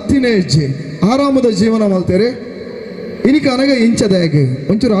ಶುಗರ್ ಬತ್ತಿನೇ ಹೆಜ್ಜೆ ಆರಾಮದ ಜೀವನ ಮಲ್ತೇರಿ ಇನಿಕ ಅನಗ ಇಂಚದ ಹೇಗೆ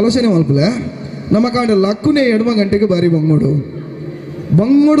ಒಂಚೂರು ಆಲೋಚನೆ ಮಲ್ಪಲೆ ನಮ್ಮ ಕಾಂಡ ಲಕ್ಕುನೇ 2 ಗಂಟೆಗೆ ಬಾರಿ ಬಂಗೋಡು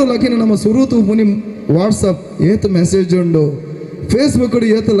ಲಕ್ಕಿನ ನಮ್ಮ ಸುರುತು ಮುನಿ ವಾಟ್ಸಪ್ ಏತು ಮೆಸೇಜ್ ಉಂಡು ಫೇಸ್ಬುಕ್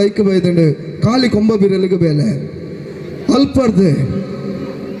ಏತು ಲೈಕ್ ಬೈದಂಡು ಖಾಲಿ ಕೊಂಬ ಬಿರಲಿಗೆ ಬೇಲೆ ಅಲ್ಪರ್ದೆ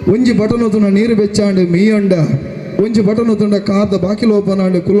ಒಂಜಿ ಬಟನ್ ಹೊತ್ತುಂಡ ನೀರು ಬೆಚ್ಚಾಂಡು ಮೀಯೊಂಡ ಒಂಜಿ ಬಟನ್ ಹೊತ್ತುಂಡ ಕಾರ್ದ ಬಾಕಿಲು ಓಪನ್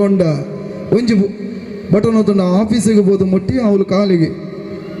ಆಂಡು ಕುಲೊಂಡ ಒಂಜಿ ಬಟನ್ ಹೊತ್ತುಂಡ ಆಫೀಸಿಗೆ ಬೋದು ಮುಟ್ಟಿ ಅವಳು ಕಾಲಿಗೆ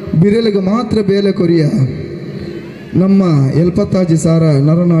ಬಿರಲಿಗೆ ಮಾತ್ರ ಬೇಲೆ ಕೊರಿಯ ನಮ್ಮ ಎಲ್ಪತ್ತಾಜಿ ಸಾರ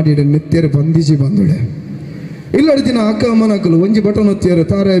ನರನಾಡಿಡ ನಿತ್ಯರು ಬಂದಿಸಿ ಬಂದುಳೆ ಇಲ್ಲಡಿ ದಿನ ಅಕ್ಕ ಅಮ್ಮನಕ್ಕಲು ಒಂಜಿ ಬಟನ್ ಹೊತ್ತಿಯರು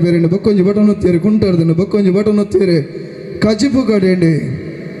ತಾರಾಯ ಬೇರೆ ಬಕ್ಕೊಂಜಿ ಬಟನ್ ಹೊತ್ತಿಯರು ಕುಂಟರ್ದನು ಬಕ್ಕೊಂಜಿ ಬಟನ್ ಹೊತ್ತಿಯರು ಕಜಿಪು ಕಡೆಂಡಿ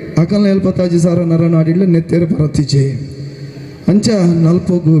ಅಕಲ್ನ ಎಲ್ಪತ್ತಾಜಿ ಸಾರ ನರನಾಡಿಡ್ಲ ನೆತ್ತೆರು ಬರತ್ತೀಚೆ ಅಂಚ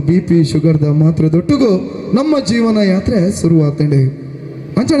ನಲ್ಪಗು BP ಶುಗರ್ದ ಮಾತ್ರ ದೊಟ್ಟುಗು ನಮ್ಮ ಜೀವನ ಯಾತ್ರೆ ಶುರುವಾತಂಡೆ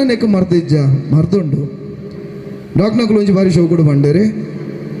ಅಂಚನ ನೆಕ್ಕ ಮರ್ದಿಜ್ಜ ಮರ್ದುಂಡು ಡಾಕ್ನಕಲು ಒಂಜಿ ಬಾರಿ ಶೋ ಕೂಡ ಬಂಡೇರಿ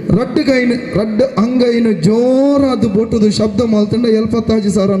ರಡ್ಡ್ ಅಂಗೈನು ಜೋರಾದು ಬೊಟ್ಟುದು ಶಬ್ದ ಮಾಲ್ತಂಡ ಎಲ್ಪತ್ತಾಜಿ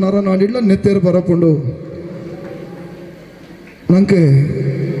ಸಾರ ನರನಾಡಿಡ್ಲ ನೆತ್ತೆರು ಬರಪುಂಡು ನಂಗೆ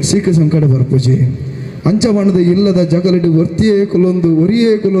ಸೀಕ ಸಂಕಟ ಬರ್ಪುಜಿ ಅಂಚ ಬಣ್ಣದ ಇಲ್ಲದ ಜಗಲಿಡು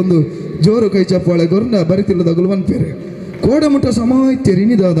ಒರಿಯೇ ಕುಲೊಂದು ಜೋರು ಕೈ ಚಪ್ಪಾಳೆ ಗೊರ್ನ ಬರಿತಿಲ್ಲದ ಗುಲ್ವನ್ಪೇರೆ ಕೋಡೆಮುಟ್ಟ ಸಮಾಹಿತ್ಯರು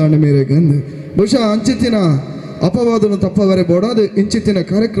ಇನಿದಾದಾಂಡ ಮೇರೆ ಗಂದು ಬಹುಶಃ ಅಂಚಿತ್ತಿನ ಅಪವಾದನು ತಪ್ಪವರೆ ಬೋಡಾದು ಇಂಚಿತ್ತಿನ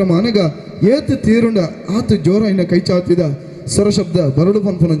ಕಾರ್ಯಕ್ರಮ ಅನಗ ಏತು ತೀರುಂಡ ಆತು ಜೋರ ಇನ್ನ ಕೈ ಚಾತಿದ ಸ್ವರಶಬ್ದ ಬರಡು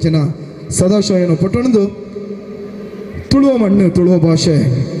ಪನ್ಪುನಂಚಿನ ಸದಾಶಯನು ಪಟ್ಟಣದು ತುಳುವ ಮಣ್ಣು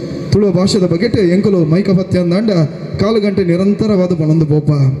ತುಳುವ ಭಾಷೆದ ಬಗೆಟ್ ಎಂಕಲು ಮೈಕಪತ್ಯ ಅಂದಾಂಡ ಕಾಲು ಗಂಟೆ ನಿರಂತರವಾದ ಪಣಂದು ಪೋಪ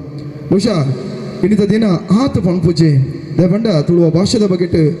ಬಹುಶಃ ಇನಿದ ದಿನ ಆತು ಪಣಪೂಜೆ ದೇವಂಡ ತುಳುವ ಭಾಷೆದ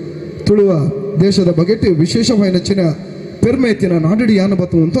ಬಗೆಟ್ ತುಳುವ ದೇಶದ ಬಗೆಟ್ ವಿಶೇಷವಾಯಿನಚ್ಚಿನ ಪೆರ್ಮೆತ್ತಿನ ನಾಡಡಿ ಯಾನ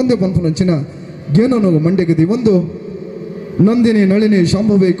ಬತ್ತು ಅಂತಂದೆ ಪನ್ಪುನಂಚಿನ ಗೇನನು ಮಂಡೆಗದಿ ಒಂದು ನಂದಿನಿ ನಳಿನಿ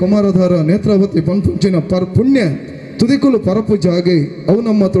ಶಾಂಭವಿ ಕುಮಾರಧಾರ ನೇತ್ರಾವತಿ ಪನ್ಪುಂಚಿನ ಪುಣ್ಯ ತುದಿಕುಲು ಪರಪೂಜೆ ಆಗಿ ಅವು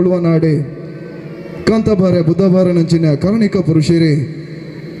ನಮ್ಮ ತುಳುವ ನಾಡೆ ಕಾಂತಬಾರೆ ಬುಧಬಾರ ನಂಚಿನ ಕಾರಣಿಕ ಪುರುಷರೇ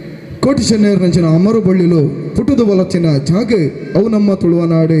ಕೋಟಿ ಶೆನ್ನೇರ್ ನಂಚಿನ ಅಮರು ಬಳ್ಳಿಲು ಪುಟುದು ಬಲಚಿನ ಜಾಗ ಅವು ನಮ್ಮ ತುಳುವ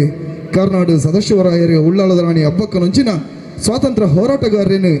ನಾಡೆ ಕಾರ್ನಾಡು ಸದಾಶಿವರಾಯರೇ ಉಳ್ಳಾಳದ ರಾಣಿ ಅಬ್ಬಕ್ಕ ನಂಚಿನ ಸ್ವಾತಂತ್ರ್ಯ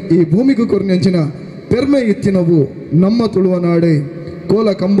ಹೋರಾಟಗಾರರೇನು ಈ ಭೂಮಿಗೂ ಕೊರ್ನಂಚಿನ ಪೆರ್ಮೆ ಇತ್ತಿನವು ನಮ್ಮ ತುಳುವ ನಾಡೆ ಕೋಲ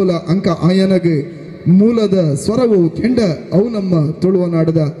ಕಂಬುಲ ಅಂಕ ಆಯನಗೆ ಮೂಲದ ಸ್ವರವು ಕೆಂಡ ಅವು ನಮ್ಮ ತುಳುವ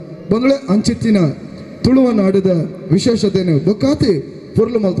ನಾಡದ ಬಂದುಳೆ ಅಂಚಿತ್ತಿನ ತುಳುವ ನಾಡದ ವಿಶೇಷತೆಯನ್ನು ಬೊಕ್ಕಾತಿ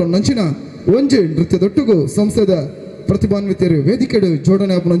ಪುರ್ಲು ಮಲ್ಕೊಂಡು ನಂಚಿನ ಒಂಜಿ ನೃತ್ಯದೊಟ್ಟಿಗೂ ಸಂಸ್ಥೆದ ಪ್ರತಿಭಾನ್ವಿತರು ವೇದಿಕೆಡು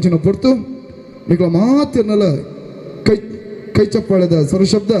ಜೋಡಣೆ ನಂಚಿನ ಪೊರ್ತು ನಿಗಳ ಮಾತಿರ್ನಲ ಕೈ ಚಪ್ಪಾಳದ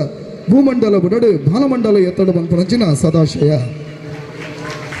ಸ್ವರಶಬ್ದ ಭೂಮಂಡಲ ಬುಡಡು ಬಾಲಮಂಡಲ ಎತ್ತಡ ಬಂಪನಂಚಿನ ಸದಾಶಯ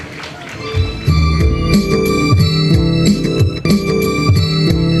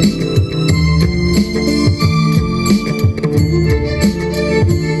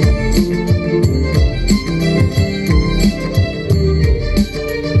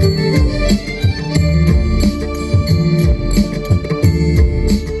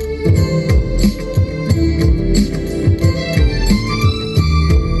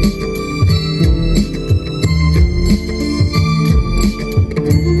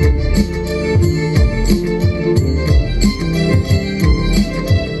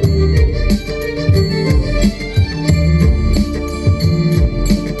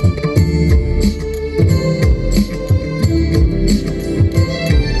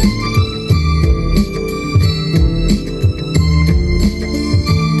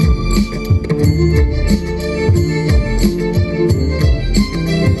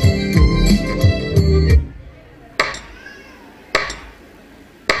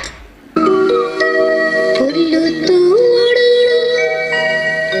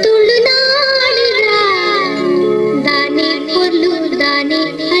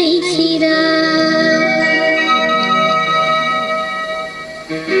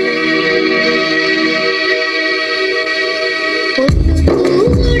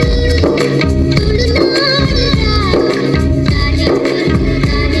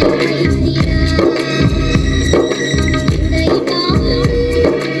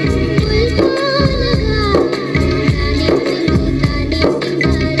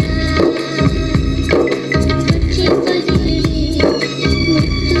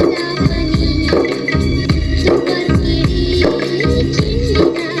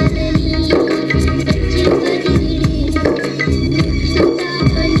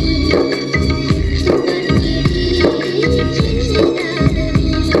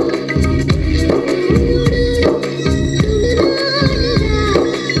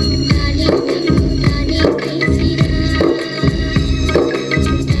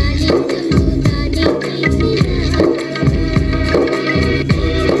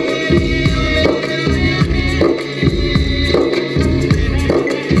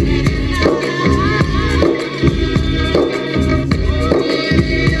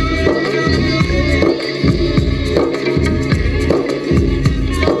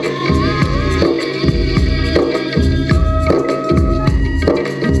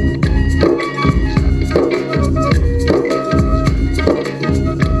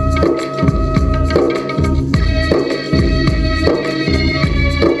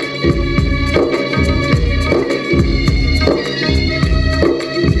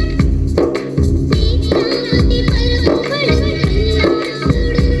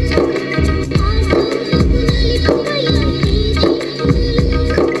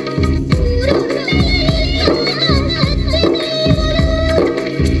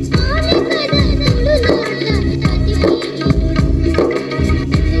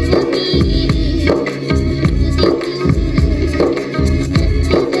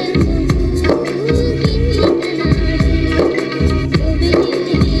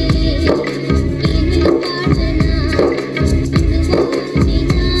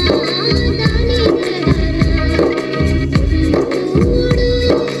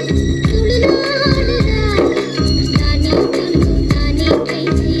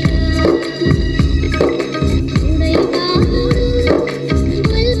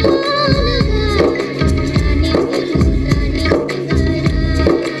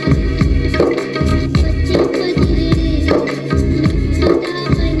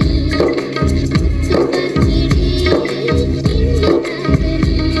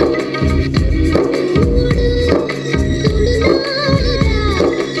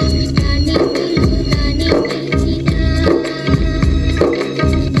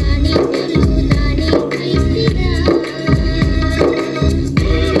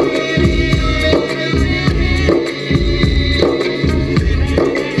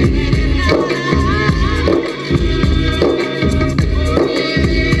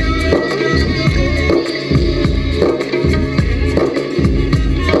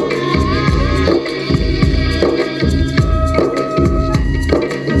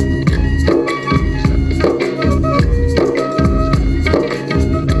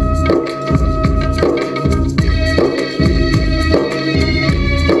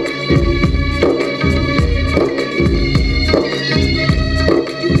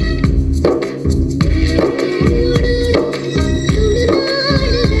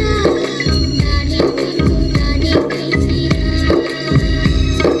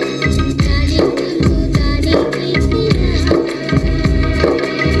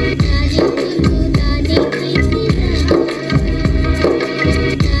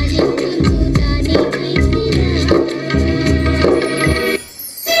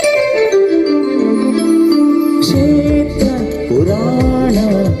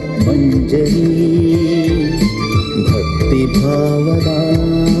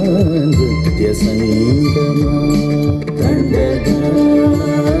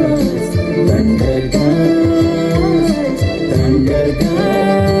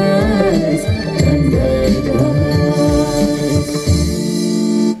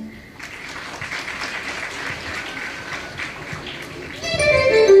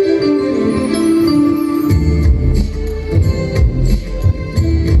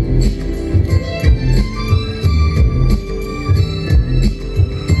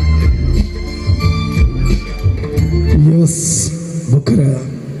ಸಾವುಕಾರ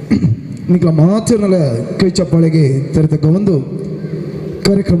ನಿಖಲ ಮಾತಿರಲ ಕೈ ಚಪ್ಪಾಳೆಗೆ ತೆರೆತಕ್ಕ ಒಂದು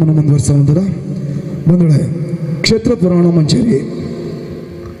ಕಾರ್ಯಕ್ರಮನ ಮುಂದುವರಿಸೋದರ ಬಂದಳೆ ಕ್ಷೇತ್ರ ಪುರಾಣ ಮಂಚೇರಿ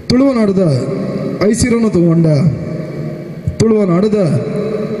ತುಳುವನಾಡದ ಐಸಿರನ್ನು ತಗೊಂಡ ತುಳುವನಾಡದ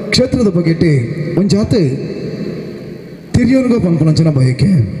ಕ್ಷೇತ್ರದ ಬಗೆಟ್ಟಿ ಒಂದು ಜಾತೆ ತಿರಿಯೋರ್ಗ ಪಂಪನಂಚನ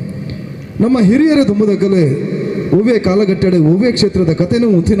ಬಯಕೆ ನಮ್ಮ ಹಿರಿಯರ ತುಂಬದಕ್ಕಲೆ ಒವ್ವೇ ಕಾಲಘಟ್ಟಡೆ ಒವ್ವೇ ಕ್ಷೇತ್ರದ ಕಥೆನೂ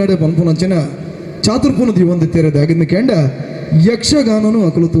ಉಂತಿನಡೆ ಪಂಪನಂಚನ ಚಾತುರ್ಪುನದ ಒಂದೆತ್ತೇರೆ ಆಗಿಂದ ಕೆಂಡ ಯಕ್ಷಗಾನನು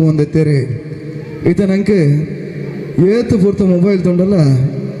ಅಕಲು ಒಂದೆತ್ತೇರೆ ಈತ ನಂಗೆ ಏತು ಪೂರ್ತ ಮೊಬೈಲ್ ತೊಂಡಲ್ಲ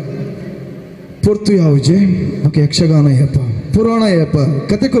ಪೊರ್ತು ಯಾವುಜೆ ಓಕೆ ಯಕ್ಷಗಾನ ಏಪ ಪುರಾಣ ಏಪ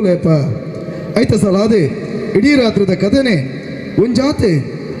ಕತೆ ಕೊಲ ಏಪ ಐತ ಸಲ ಅದೇ ಇಡೀ ರಾತ್ರಿದ ಕಥೆನೆ ಒಂದು ಜಾತೆ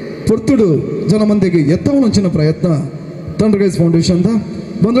ಪೊರ್ತುಡು ಜನ ಮಂದಿಗೆ ಎತ್ತವನಂಚಿನ ಪ್ರಯತ್ನ ತಂಡ್ರಗೈಸ್ ಫೌಂಡೇಶನ್ದ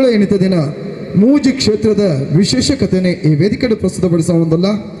ಬಂದಳೆ ಏನಿತ ದಿನ ಮೂಜಿ ಕ್ಷೇತ್ರದ ವಿಶೇಷ ಕಥೆನೆ ಈ ವೇದಿಕೆಡೆ ಪ್ರಸ್ತುತಪಡಿಸೋ ಒಂದಲ್ಲ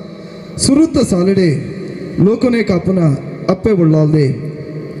ಸುರುತ್ತ ಸಾಲಡೆ ಲೋಕನೇ ಕಾಪುನ ಅಪ್ಪೆ ಉಳ್ಳಾಲ್ದೆ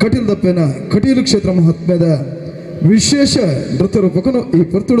ಕಟೀಲ್ ದಪ್ಪೆನ ಕಟೀಲು ಕ್ಷೇತ್ರ ಮಹಾತ್ಮ್ಯದ ವಿಶೇಷ ನೃತ್ಯ ರೂಪಕನು ಈ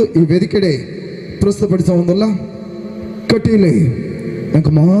ಪೊರ್ತುಡು ಈ ವೇದಿಕೆಡೆ ಪ್ರಸ್ತುತಪಡಿಸೋ ಒಂದಲ್ಲ ಕಟೀಲೆ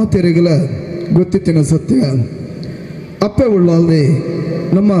ನಂಗೆ ಮಾತೆರೆಗಲ ಗೊತ್ತಿತ್ತಿನ ಸತ್ಯ ಅಪ್ಪೆ ಉಳ್ಳಾಲ್ದೆ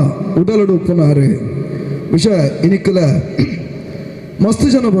ನಮ್ಮ ಉಡಲಡು ಉಪ್ಪುನಾರೆ ವಿಷಯ ಇನಿಕ್ಕಲ ಮಸ್ತ್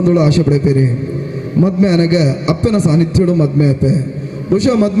ಜನ ಬಂದಳು ಆಶೆ ಪಡೆಪೇರಿ ಮದ್ಮೆ ಅನಗ ಅಪ್ಪನ ಸಾನ್ನಿಧ್ಯಡು ಮದ್ಮೆ ಅಪ್ಪೆ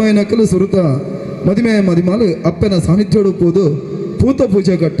ವಿಷಯ ಮದ್ಮೆ ನಕ್ಕಲು ಸುರುತ ಮದಿಮೆ ಮದಿಮಾಲು ಅಪ್ಪನ ಸಾನ್ನಿಧ್ಯಡು ಪೋದು ಪೂತ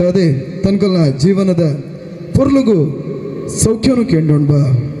ಪೂಜೆ ಕಟ್ಟಾದೆ ತನ್ಕಲ್ನ ಜೀವನದ ಪೊರ್ಲುಗು ಸೌಖ್ಯನು ಕೇಂಡೊಂಡ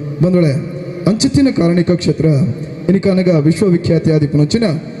ಬಂದಳೆ ಅಂಚಿತ್ತಿನ ಕಾರಣಿಕ ಕ್ಷೇತ್ರ ಇನಿಕನಗ ವಿಶ್ವವಿಖ್ಯಾತಿಯಾದಿ ಪುನಂಚಿನ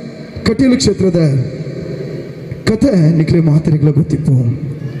ಕಟೀಲು ಕ್ಷೇತ್ರದ ಕಥೆ ನಿಕ್ಲೆ ಮಾತರಿಗಳ ಗೊತ್ತಿಪ್ಪು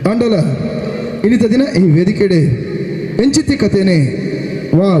ಆಂಡಲ ಇನಿತ ದಿನ ಈ ವೇದಿಕೆಡೆ ಎಂಚಿತ್ತಿ ಕಥೆನೆ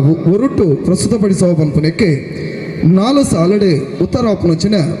ವಾ ಹೊರಟು ಪ್ರಸ್ತುತಪಡಿಸುವ ಪಂಪನಕ್ಕೆ 4 ಸಾಲಡೆ ಉತ್ತರ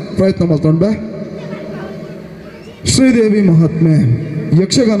ಪುನಂಚಿನ ಪ್ರಯತ್ನ ಮಾಡ್ಕೊಂಡ ಶ್ರೀದೇವಿ ಮಹಾತ್ಮೆ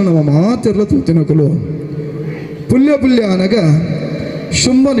ಯಕ್ಷಗಾನ ನಮ್ಮ ಮಾತೆರ್ಲ ತೂತಿನಕಲು ಪುಲ್ಯ ಪುಲ್ಯ ಅನಗ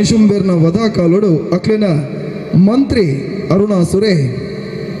ಶುಂಭ ನಿಶುಂಬೇರ್ನ ವಧಾ ಕಾಲೋಡು ಅಕ್ಲಿನ ಮಂತ್ರಿ ಅರುಣಾಸುರೆ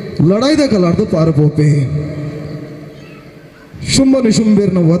ಲಡಾಯ್ದ ಕಲಾರ್ದು ಪಾರಪೋಪೆ ಶುಂಭ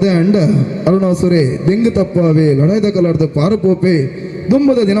ನಿಶುಂಬೇರ್ನ ವಧೆ ಅಂಡ ಅರುಣಾಸುರೆ ದೆಂಗು ತಪ್ಪಾವೆ ಲಡಾಯ್ದ ಕಲಾರ್ದು ಪಾರಪೋಪೆ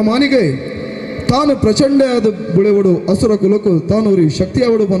ದುಂಬದ ದಿನಮಾನಿಗೆ ತಾನು ಪ್ರಚಂಡವಾದ ಬುಳೆವಡು ಅಸುರ ಕುಲಕು ತಾನೂರಿ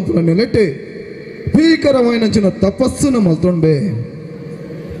ಶಕ್ತಿಯಾವಡು ಪಂಪನ ನೆಲೆಟ್ಟೆ ಭೀಕರವಾಯಿ ನಂಚಿನ ತಪಸ್ಸನ್ನು ಮಲ್ತೊಂಡ್ಬೆ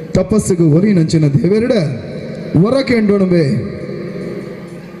ತಪಸ್ಸಿಗೂ ಒರಿ ನಂಚಿನ ದೇವೆರಡ ವರ ಕೇಂಡೊಣಬೆ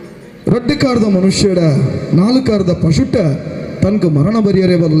ರಡ್ಡಿಕಾರದ ಮನುಷ್ಯಡ ನಾಲ್ಕಾರದ ಪಶುಟ್ಟ ತನಕ ಮರಣ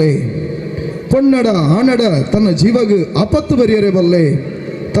ಬರಿಯರೆ ಬಲ್ಲೆ ಪೊನ್ನಡ ಆನಡ ತನ್ನ ಜೀವಗ ಆಪತ್ತು ಬರಿಯರೆ ಬಲ್ಲೆ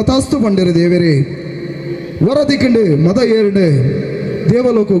ತಥಾಸ್ತು ಬಂಡರೆ ದೇವರೇ ವರದಿಕಂಡು ಮದ ಏರ್ಡೆ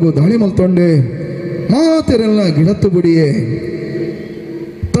ದೇವಲೋಕಗೂ ದಾಳಿ ಮಲ್ತೊಂಡೆ ಮಾತೆರೆಲ್ಲ ಗಿಡತ್ತು ಬಿಡಿಯೇ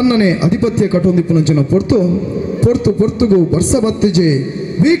ತನ್ನನೆ ಅಧಿಪತ್ಯ ಕಟೊಂದಿಪ್ಪುನಂಚಿನ ಪೊರ್ತುಗೂ ಬರ್ಸ ಬತ್ತಿಜೆ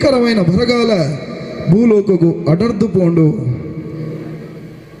ಭೀಕರವೈನ ಬರಗಾಲ ಭೂಲೋಕಗೂ ಅಡರ್ದು ಪೋಂಡು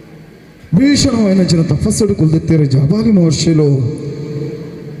ಭೀಷಣವೈನಂಚಿನ ತಪಸ್ಸಡು ಕುಲ್ದಿತ್ತೇರೆ ಜಾಬಾಲಿ ಮಹರ್ಷಿಲು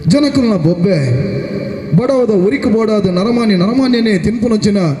ಜನಕಲ್ನ ಬೊಬ್ಬೆ ಬಡವದ ಉರಿಕು ಬೋಡಾದ ನರಮಾನ್ಯನೇ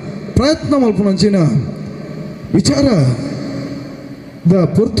ತಿನ್ಪುನಂಚಿನ ಪ್ರಯತ್ನ ಮಲ್ಪುನಂಚಿನ ವಿಚಾರ ದ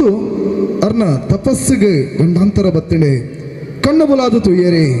ಪೊರ್ತು ಅರ್ನ ತಪಸ್ಸಿಗೆ ಗಂಡಾಂತರ ಬತ್ತಿಳೆ ಕಣ್ಣು ಬಲಾದು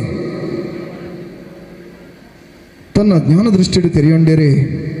ತುಯ್ಯರೆ ತನ್ನ ಜ್ಞಾನ ದೃಷ್ಟಿಡು ತೆರೆಯೊಂಡೆರೆ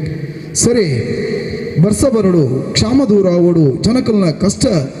ಸರಿ ಬರ್ಸ ಬರಡು ಕ್ಷಾಮ ದೂರ ಆವಡು ಜನಕಲ್ನ ಕಷ್ಟ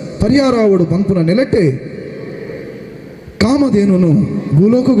ಪರಿಹಾರ ಆವಡು ಪಂಪುನ ನೆಲೆಟ್ಟೆ ಕಾಮಧೇನು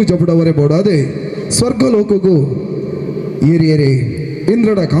ಭೂಲೋಕಗೂ ಜಬಡವರೆ ಬೋಡಾದೆ ಸ್ವರ್ಗಲೋಕಗೂ ಏರಿಯರೆ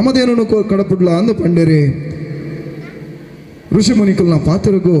ಇಂದ್ರಡ ಕಾಮಧೇನು ಕಡಪುಡ್ಲ ಅಂದು ಪಂಡೆರೆ ಋಷಿ ಮುನಿಕಲ್ನ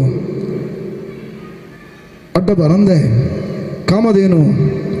ಪಾತ್ರಗೂ ಅಡ್ಡ ಬರಂದೆ ಕಾಮಧೇನು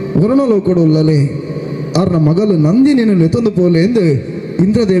ವರುಣಲೋಕಡು ಉಲ್ಲಲೆ ಆರ್ನ ಮಗಲು ನಂದಿನೇನು ಲೆತೊಂದು ಪೋಲೆ ಎಂದು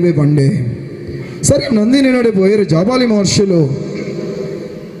ಇಂದ್ರದೇವೆ ಬಂಡೆ ಸರಿ ನಂದಿನಿ ನಡೆ ಪೋಯರು ಜಾಬಾಲಿ ಮಹರ್ಷಿಲು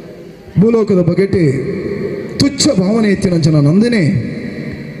ಭೂಲೋಕದ ಬಗೆಟಿ ತುಚ್ಛ ಭಾವನೆ ಎತ್ತಿನಂಚನ ನಂದಿನಿ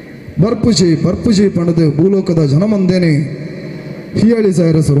ಬರ್ಪುಜಿ ಪಣದು ಭೂಲೋಕದ ಜನಮಂದೇನೆ ಹಿಯಾಳಿ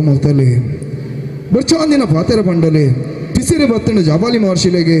ಸಾಯರ ಸುರುಮಲ್ತಲ್ಲಿ ಬರ್ಚಾಂದಿನ ಪಾತೆರ ಬಂಡಲೆ ಪಿಸಿರಿ ಬತ್ತಣ ಜಾಬಾಲಿ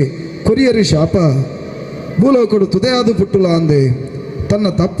ಮಹರ್ಷಿಲೆಗೆ ಕೊರಿಯರಿ ಶಾಪ ಭೂಲೋಕಡು ತುದೆಯಾದು ಪುಟ್ಟುಲ ಅಂದೆ ತನ್ನ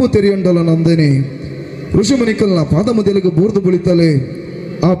ತಪ್ಪು ತೆರೆಯೊಂಡಲ ನಂದಿನಿ ಋಷಿಮುನಿಕಲ್ನ ಪಾದ ಮುದಲಿಗೆ ಬೂರ್ದು ಬುಳಿತಲೆ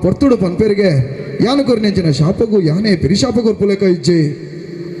ಆ ಪೊರ್ತುಡು ಪನ್ಪೇರಿಗೆ ಯಾನು ಕೊರಿನೆಂಚಿನ ಶಾಪಗೂ ಯಾನೇ ಪಿರಿಶಾಪಗೊರ್ ಪುಲೆಕ ಇಜ್ಜೆ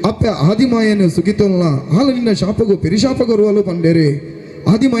ಅಪ್ಪೆ ಆದಿಮಾಯನು ಸುಗಿತಲ್ನ ಹಾಲು ನಿನ್ನ ಶಾಪಗೂ ಪಿರಿಶಾಪಗೊರುವಲು ಪಂಡೇರೆ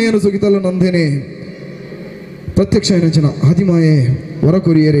ಆದಿಮಾಯನು ಸುಗಿತಲು ನಂದೇನೆ ಪ್ರತ್ಯಕ್ಷ ಎನಂಚಿನ ಆದಿಮಾಯೆ ವರ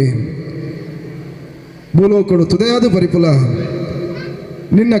ಕೊರಿಯರೆ ಭೂಲೋಕಡು ತುದೆಯಾದ ಪರಿಪುಲ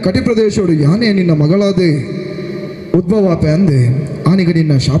ನಿನ್ನ ಕಟಿ ಪ್ರದೇಶೋಡು ಯಾನೇ ನಿನ್ನ ಮಗಳಾದೆ ಉದ್ಭವಾಪೆ ಅಂದೆ ಆನಿಗೆ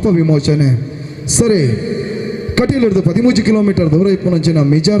ನಿನ್ನ ಶಾಪ ವಿಮೋಚನೆ ಸರಿ ಕಟೀಲಿಡ್ದು 13 ಕಿಲೋಮೀಟರ್ ದೂರ ಇಪ್ಪುನಂಚಿನ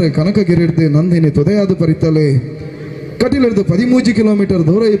ಮಿಜಾರೆ ಕನಕಗಿರಿಡ್ದು ನಂದಿನಿ ತೊದೆಯಾದ ಪರಿತಲೆ ಕಟೀಲಿಡ್ದು 13 ಕಿಲೋಮೀಟರ್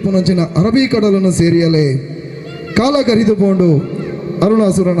ದೂರ ಇಪ್ಪುನಂಚಿನ ಅರಬ್ಬಿ ಕಡಲನ್ನು ಸೇರಿಯಲೆ ಕಾಲ ಕರಿದು ಪೋಂಡು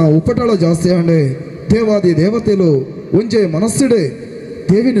ಅರುಣಾಸುರನ ಉಪಟಳ ಜಾಸ್ತಿ ಆಂಡೆ ದೇವಾದಿ ದೇವತೆಲು ಒಂಜೆ ಮನಸ್ಸಿಡೆ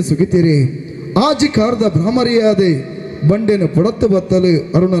ದೇವಿನ ಸುಗಿತೀರಿ ಆಜಿ ಕಾರ್ದ ಭ್ರಾಮರಿಯಾದೆ ಬಂಡೆನ ಪೊಡತ್ತು ಬತ್ತಲು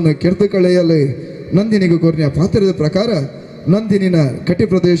ಅರುಣನ ಕೆರೆದು ಕಳೆಯಲೆ ನಂದಿನಿಗೆ ಕೊರ್ನಿಯ ಪಾತ್ರದ ಪ್ರಕಾರ ನಂದಿನಿನ ಕಟಿ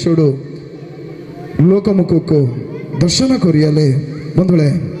ಪ್ರದೇಶಡು ಲೋಕಮುಖಕ್ಕೂ ದರ್ಶನ ಕೊರಿಯಲೆ ಬಂಧುಳೆ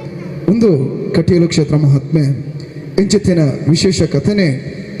ಒಂದು ಕಟೀಲು ಕ್ಷೇತ್ರ ಮಹಾತ್ಮೆ ಇಂಚಿತ್ತಿನ ವಿಶೇಷ ಕಥನೆ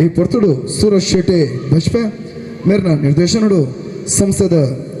ಈ ಪೊರ್ತುಡು ಸೂರಜ್ ಶೆಟ್ಟಿ ಬಜ್ಪ ಮೇರ್ನ ನಿರ್ದೇಶನಡು ಸಂಸದ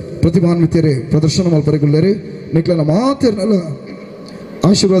ಪ್ರತಿಭಾನ್ವಿತರೆ ಪ್ರದರ್ಶನ ಮಲ್ಪರಿಗೊಳ್ಳೇರಿ ನಿಕ್ಲನ ಮಾತಿರ್ನಲ್ಲ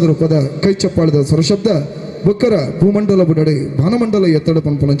ಆಶೀರ್ವಾದ ರೂಪದ ಕೈ ಚಪ್ಪಾಳದ ಸ್ವರಶಬ್ದ ಬೊಕ್ಕರ ಭೂಮಂಡಲ ಬುಡಡೆ ಭಾನಮಂಡಲ ಎತ್ತಡ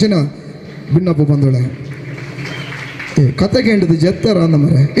ಪಂಪನಂಚಿನ ಭಿನ್ನಪ್ಪು ಬಂದಳೆ ಕತೆಗೆ ಹಿಂಡಿದ ಜತ್ತರ ಅಂದ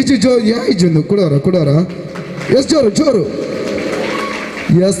ಮರೆ ಇಜು ಜೋ ಯಾ ಇಜೊಂದು ಕೊಡೋರ ಎಸ್ ಜೋರು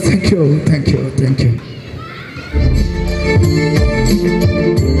ಎಸ್ ಥ್ಯಾಂಕ್ ಯು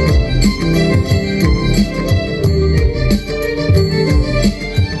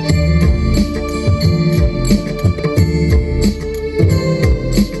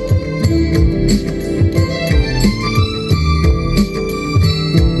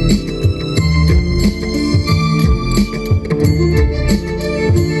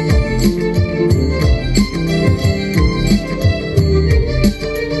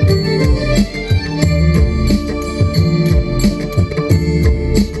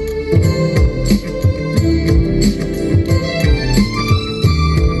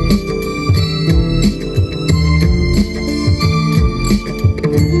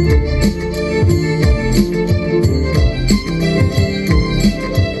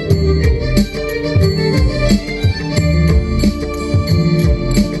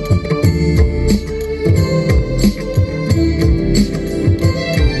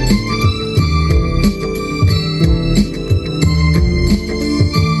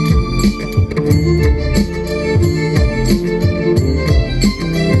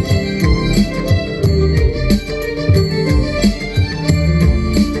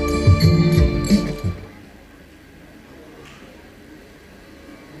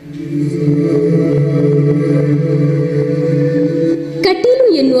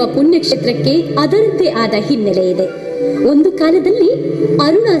ಪುಣ್ಯಕ್ಷೇತ್ರಕ್ಕೆ ಅದರದ್ದೇ ಆದ ಹಿನ್ನೆಲೆ ಇದೆ. ಒಂದು ಕಾಲದಲ್ಲಿ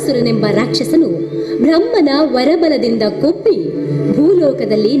ಅರುಣಾಸುರನೆಂಬ ರಾಕ್ಷಸನು ಬ್ರಹ್ಮನ ವರಬಲದಿಂದ ಕೊಬ್ಬಿ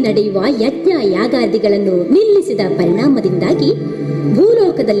ಭೂಲೋಕದಲ್ಲಿ ನಡೆಯುವ ಯಜ್ಞ ಯಾಗಾದಿಗಳನ್ನು ನಿಲ್ಲಿಸಿದ ಪರಿಣಾಮದಿಂದಾಗಿ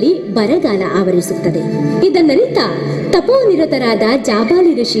ಭೂಲೋಕದಲ್ಲಿ ಬರಗಾಲ ಆವರಿಸುತ್ತದೆ. ಇದನ್ನರಿತ ತಪೋನಿರತರಾದ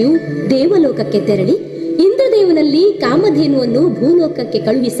ಜಾಬಾಲಿ ಋಷಿಯು ದೇವಲೋಕಕ್ಕೆ ತೆರಳಿ ಇಂದ್ರದೇವನಲ್ಲಿ ಕಾಮಧೇನುವನ್ನು ಭೂಲೋಕಕ್ಕೆ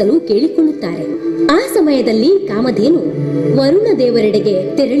ಕಳುಹಿಸಲು ಕೇಳಿಕೊಳ್ಳುತ್ತಾರೆ. ಆ ಸಮಯದಲ್ಲಿ ಕಾಮಧೇನು ವರುಣ ದೇವರೆಡೆಗೆ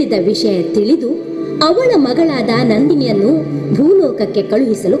ತೆರಳಿದ ವಿಷಯ ತಿಳಿದು ಅವಳ ಮಗಳಾದ ನಂದಿನಿಯನ್ನು ಭೂಲೋಕಕ್ಕೆ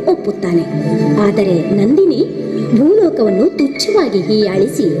ಕಳುಹಿಸಲು ಒಪ್ಪುತ್ತಾನೆ. ಆದರೆ ನಂದಿನಿ ಭೂಲೋಕವನ್ನು ತುಚ್ಛವಾಗಿ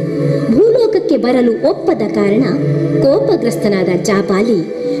ಹೀಯಾಳಿಸಿ ಭೂಲೋಕಕ್ಕೆ ಬರಲು ಒಪ್ಪದ ಕಾರಣ ಕೋಪಗ್ರಸ್ತನಾದ ಜಾಬಾಲಿ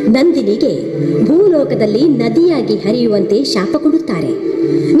ನಂದಿನಿಗೆ ಭೂಲೋಕದಲ್ಲಿ ನದಿಯಾಗಿ ಹರಿಯುವಂತೆ ಶಾಪ ಕೊಡುತ್ತಾರೆ.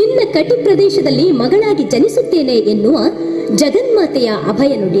 ನಿನ್ನ ಕಟಿ ಪ್ರದೇಶದಲ್ಲಿ ಮಗಳಾಗಿ ಜನಿಸುತ್ತೇನೆ ಎನ್ನುವ ಜಗನ್ಮಾತೆಯ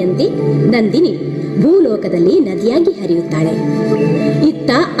ಅಭಯ ನುಡಿಯಂತೆ ನಂದಿನಿ ಭೂಲೋಕದಲ್ಲಿ ನದಿಯಾಗಿ ಹರಿಯುತ್ತಾಳೆ.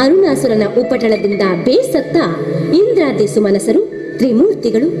 ಇತ್ತ ಅರುಣಾಸುರನ ಉಪಟಳದಿಂದ ಬೇಸತ್ತ ಇಂದ್ರಾದಿ ಸುಮನಸರು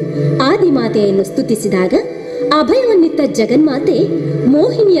ತ್ರಿಮೂರ್ತಿಗಳು ಆದಿಮಾತೆಯನ್ನು ಸ್ತುತಿಸಿದಾಗ ಅಭಯವನ್ನಿತ್ತ ಜಗನ್ಮಾತೆ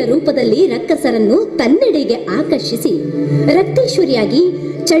ಮೋಹಿನಿಯ ರೂಪದಲ್ಲಿ ರಕ್ಕಸರನ್ನು ತನ್ನೆಡೆಗೆ ಆಕರ್ಷಿಸಿ ರಕ್ತೇಶ್ವರಿಯಾಗಿ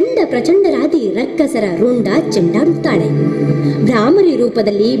ಚಂಡ ಪ್ರಚಂಡರಾದಿ ರಕ್ಕಸರ ರುಂಡ ಚೆಂಡಾಡುತ್ತಾಳೆ. ಭ್ರಾಮರಿ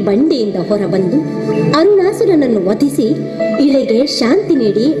ರೂಪದಲ್ಲಿ ಬಂಡೆಯಿಂದ ಹೊರಬಂದು ಅರುಣಾಸುರನನ್ನು ವಧಿಸಿ ಇಳೆಗೆ ಶಾಂತಿ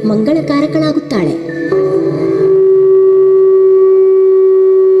ನೀಡಿ ಮಂಗಳಕಾರಕಳಾಗುತ್ತಾಳೆ.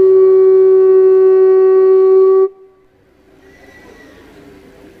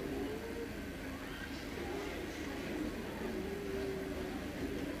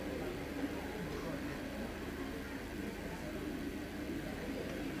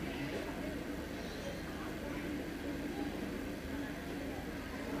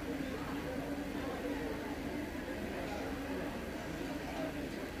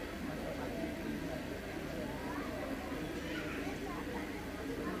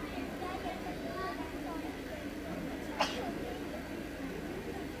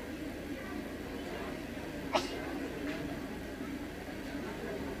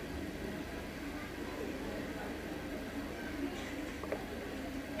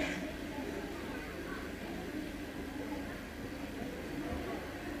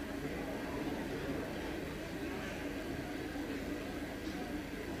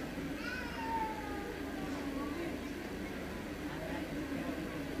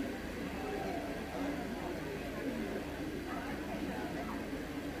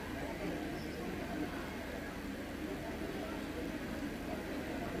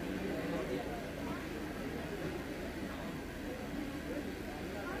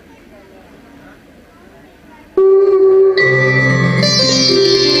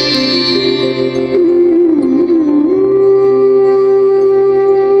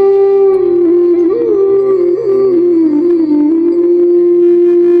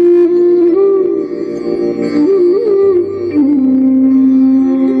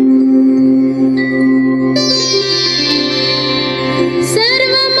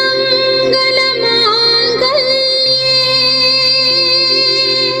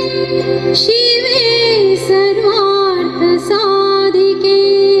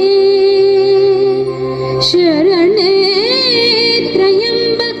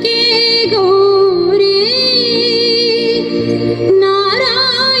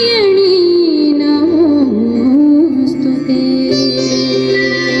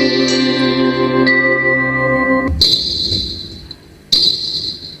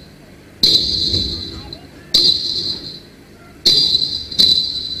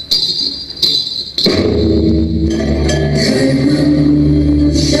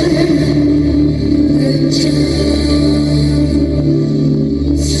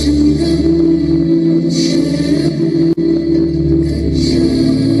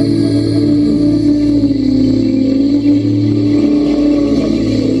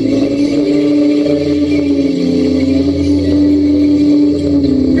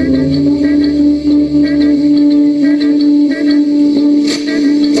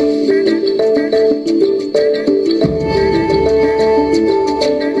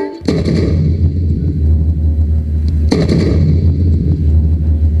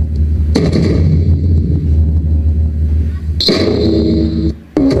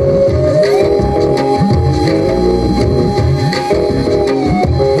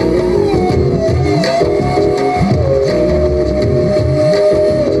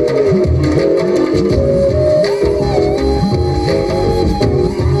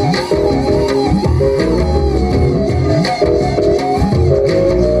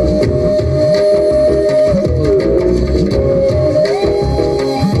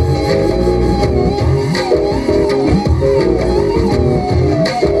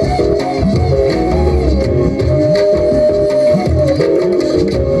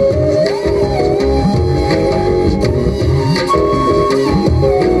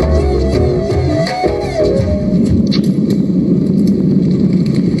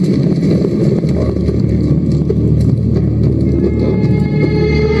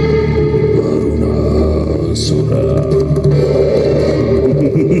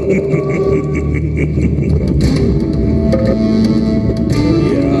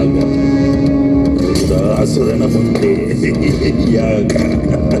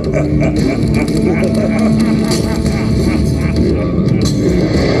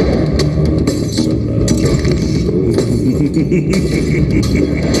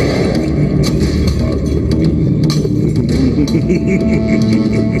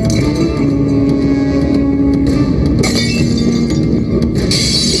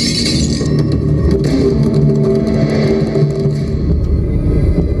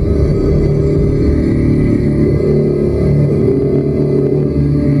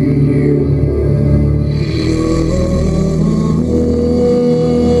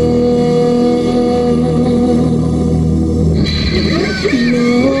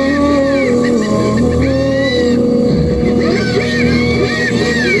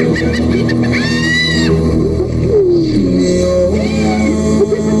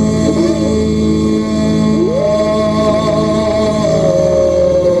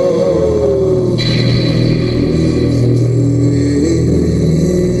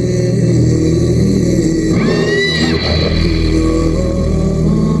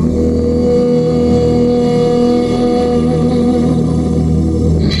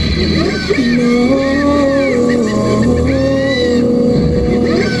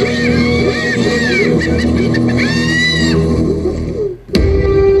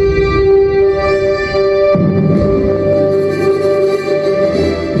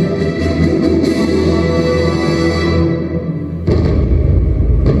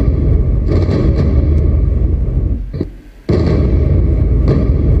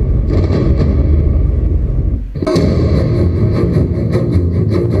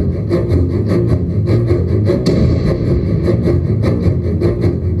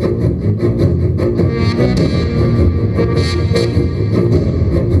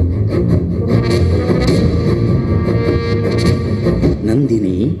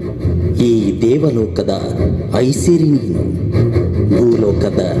 ನಂದಿನಿ, ಈ ದೇವಲೋಕದ ಐಸಿರಿ ನೀನು.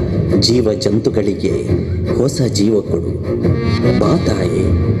 ಭೂಲೋಕದ ಜೀವ ಜಂತುಗಳಿಗೆ ಹೊಸ ಜೀವ ಕೊಡು. ಬಾ ತಾಯಿ,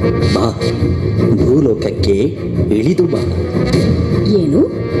 ಬಾ, ಭೂಲೋಕಕ್ಕೆ ಇಳಿದು ಬಾ. ಏನು?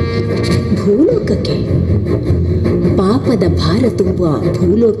 ಭೂಲೋಕಕ್ಕೆ? ಪಾಪದ ಭಾರ ತುಂಬುವ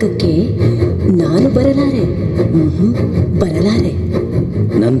ಭೂಲೋಕಕ್ಕೆ ನಾನು ಬರಲಾರೆ. ಬರಲಾರೆ.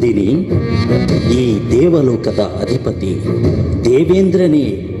 ನಂದಿನಿ, ಈ ದೇವಲೋಕದ ಅಧಿಪತಿ ದೇವೇಂದ್ರನೇ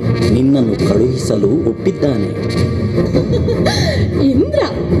ನಿನ್ನನ್ನು ಕಳುಹಿಸಲು ಒಪ್ಪಿದ್ದಾನೆ. ಇಂದ್ರ?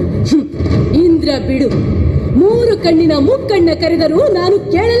 ಇಂದ್ರ ಬಿಡು. 3 ಕಣ್ಣಿನ ಮುಕ್ಕಣ್ಣ ಕರೆದರೂ ನಾನು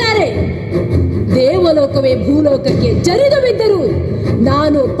ಕೇಳಲಾರೆ. ದೇವಲೋಕವೇ ಭೂಲೋಕಕ್ಕೆ ಜರಿದು ಬಿದ್ದರು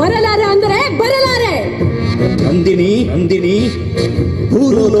ನಾನು ಬರಲಾರೆ ಅಂದರೆ ಬರಲಾರೆ. ನಂದಿನಿ, ನಂದಿನಿ,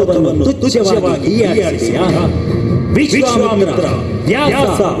 ಭೂಲೋಕವನ್ನು ತುಚ್ಛವಾಗಿ ಹೀಯಾಳಿಸಿ ವಿಶ್ವಾಮಿತ್ರ,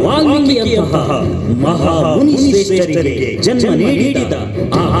 ವ್ಯಾಸ, ವಾಲ್ಮೀಕಿಯಂತಹ ಮಹಾ ಮುನಿ ಶ್ರೇಷ್ಠರಿಗೆ ಜನ್ಮ ನೀಡಿದ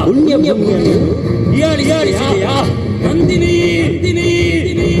ಆ ಪುಣ್ಯ ಭೂಮಿಯನ್ನು ನಂದಿನಿ,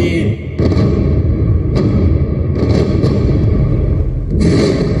 ನಂದಿನಿ.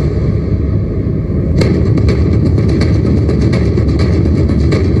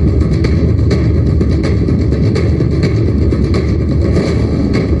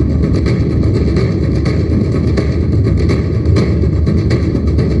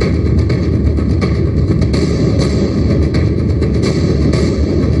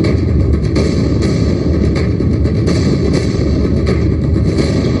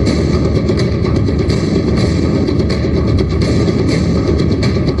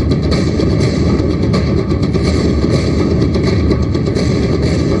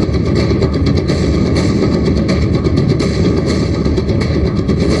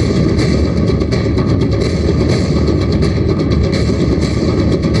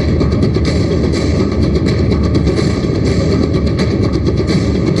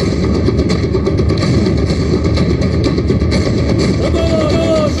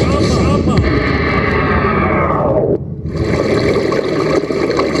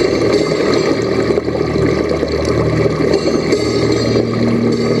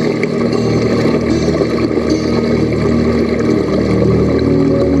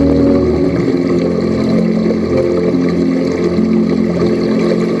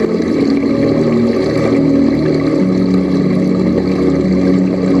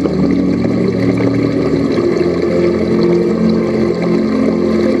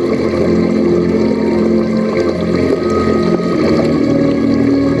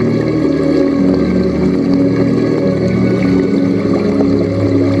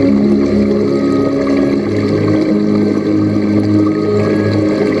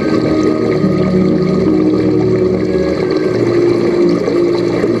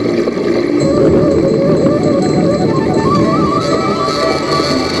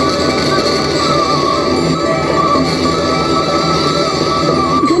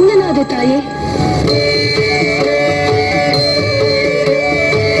 ತಾಯೇ.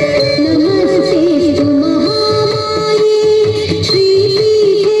 ನಮಸ್ತೆಸ್ತು ಮಹಾಮಾಯೇ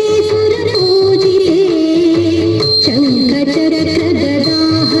ಶ್ರೀಪೀಠೆ ಸುರಪೂಜಿತೆ ಶಂಖಚಕ್ರಗದಾಹಸ್ತೆ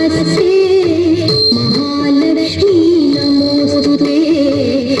ಮಹಾಲಕ್ಷ್ಮೀ ನಮೋಸ್ತುತೆ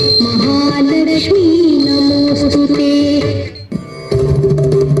ಮಹಾಲಕ್ಷ್ಮೀ ನಮೋಸ್ತುತೆ.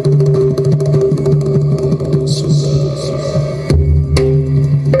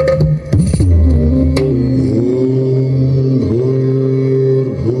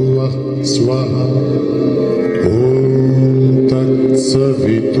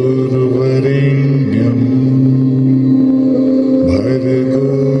 सवितुर्वरेण्यं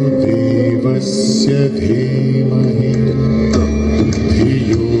भर्गो देवस्य धीमहि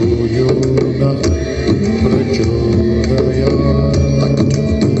धियो यो नः प्रचोदयात्.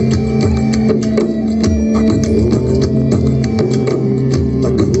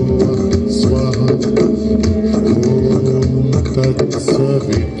 स्वाहा तत्सवितुर्वरेण्यं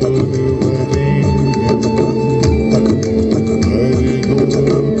भर्गो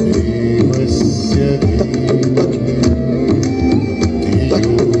देवस्य धीमहि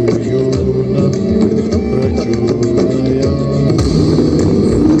धियो यो नः प्रचोदयात्.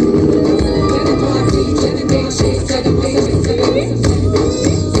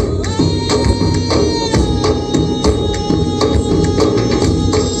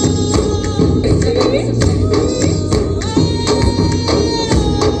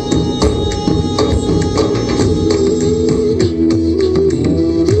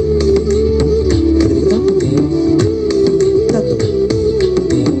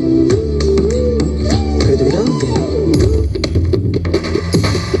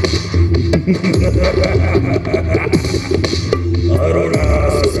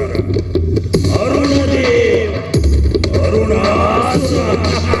 ಅರುಣಾಸುರ ಅರುಣದೇವ ಅರುಣಾಸುರ.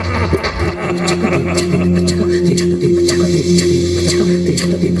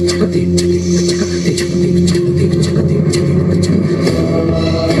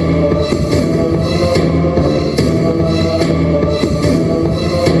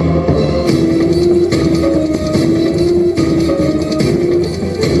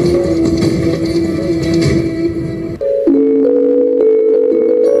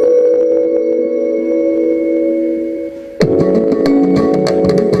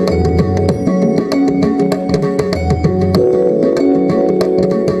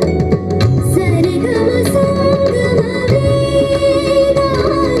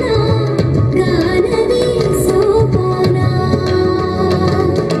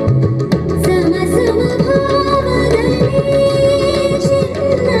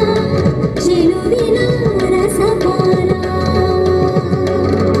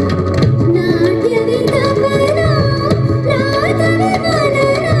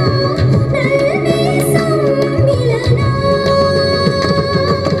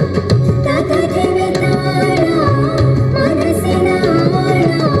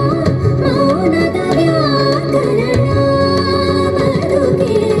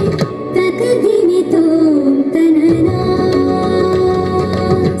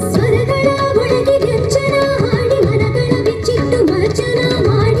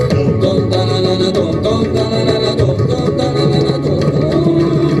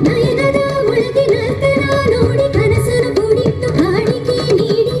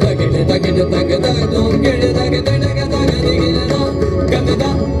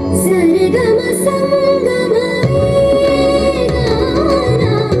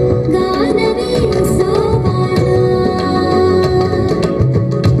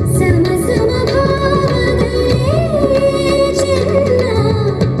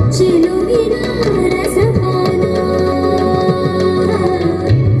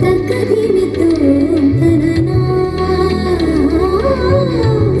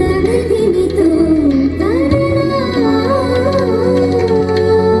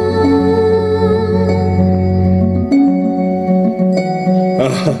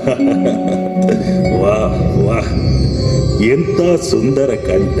 ವಾಹ್ ವಾಹ್, ಎಂಥ ಸುಂದರ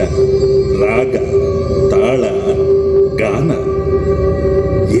ಕಂಠ, ರಾಗ, ತಾಳ, ಗಾನ,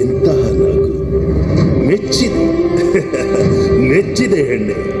 ಎಂತಹ ನಗು. ಮೆಚ್ಚಿದೆ ಮೆಚ್ಚಿದೆ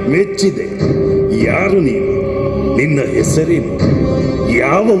ಹೆಣ್ಣೆ, ಮೆಚ್ಚಿದೆ. ಯಾರು ನೀನು? ನಿನ್ನ ಹೆಸರೇನು?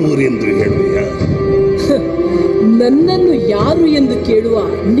 ಯಾವ ಊರೆಂದು ಹೇಳುವೆಯ? ನನ್ನನ್ನು ಯಾರು ಎಂದು ಕೇಳುವ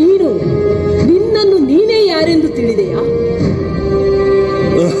ನೀನು ನಿನ್ನನ್ನು ನೀನೇ ಯಾರೆಂದು ತಿಳಿದೆಯಾ?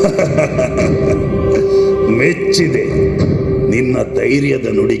 ಮೆಚ್ಚಿದೆ, ನಿನ್ನ ಧೈರ್ಯದ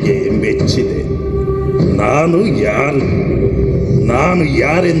ನುಡಿಗೆ ಮೆಚ್ಚಿದೆ. ನಾನು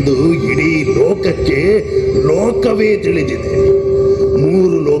ಯಾರೆಂದು ಇಡೀ ಲೋಕವೇ ತಿಳಿದಿದೆ.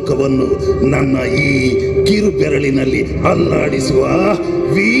 3 ಲೋಕವ ಸಮುದ್ರವನ್ನು ನನ್ನ ಈ ಕಿರು ಬೆರಳಿನಲ್ಲಿ ಅಲ್ಲಾಡಿಸುವ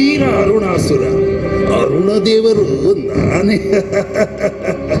ವೀರ ಅರುಣಾಸುರ. ಅರುಣ ದೇವರು ನಾನೇ.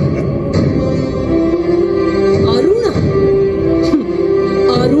 ಅರುಣ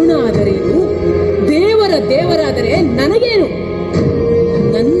ಅರುಣ ಆದರೇನು, ದೇವರಾದರೆ ನನಗೇನು?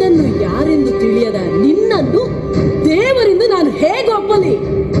 ನನ್ನನ್ನು ಯಾರೆಂದು ತಿಳಿಯದ ನಿನ್ನನ್ನು ದೇವರೆಂದು ನಾನು ಹೇಗೆ ಒಪ್ಪಲಿ?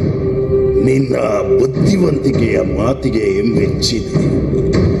 ನಿನ್ನ ಬುದ್ಧಿವಂತಿಕೆಯ ಮಾತಿಗೆ ಮೆಚ್ಚಿದೆ.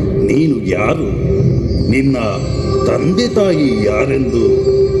 ನೀನು ಯಾರು? ನಿನ್ನ ತಂದೆ ತಾಯಿ ಯಾರೆಂದು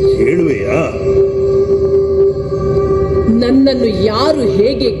ಹೇಳುವೆಯಾ? ನನ್ನನ್ನು ಯಾರು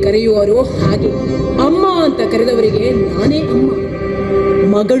ಹೇಗೆ ಕರೆಯುವರೋ ಹಾಗೆ. ಅಮ್ಮ ಅಂತ ಕರೆದವರಿಗೆ ನಾನೇ ಅಮ್ಮ,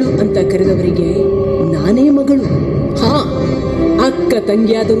 ಮಗಳು ಅಂತ ಕರೆದವರಿಗೆ ನಾನೇ ಮಗಳು. ಹಾ, ಅಕ್ಕ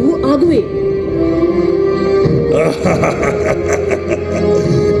ತಂಗಿಯಾದರೂ ಆಗುವೆ.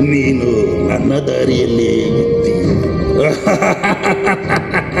 ನೀನು ನನ್ನ ದಾರಿಯಲ್ಲೇ ಇದ್ದಿ.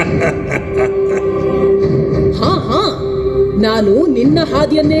 ಹಾ ಹಾ, ನಾನು ನಿನ್ನ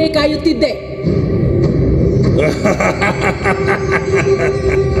ಹಾದಿಯನ್ನೇ ಕಾಯುತ್ತಿದ್ದೆ.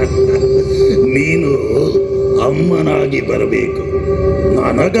 ನೀನು ಅಮ್ಮನಾಗಿ ಬರಬೇಕು,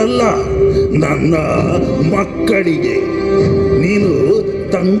 ನನಗಲ್ಲ, ನನ್ನ ಮಕ್ಕಳಿಗೆ. ನೀನು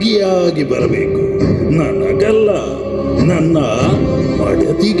ತಂಗಿಯಾಗಿ ಬರಬೇಕು, ನನಗಲ್ಲ, ನನ್ನ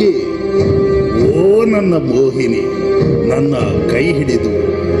ಮಡದಿಗೆ. ಓ ನನ್ನ ಮೋಹಿನಿ, ನನ್ನ ಕೈ ಹಿಡಿದು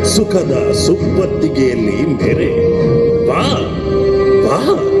ಸುಖದ ಸುಪ್ಪತ್ತಿಗೆಯಲ್ಲಿ ಮೇರೆ ಬಾ ಬಾ,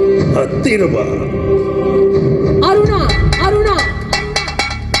 ಹತ್ತಿರ ಬಾ. ಅರುಣ ಅರುಣ,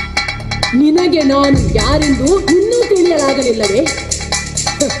 ನಿನಗೆ ನಾನು ಯಾರೆಂದು ಇನ್ನೂ ತಿಳಿಯಲಾಗಲಿಲ್ಲವೇ?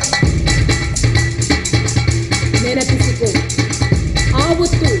 ನೆನಪಿಸಿಕೊ,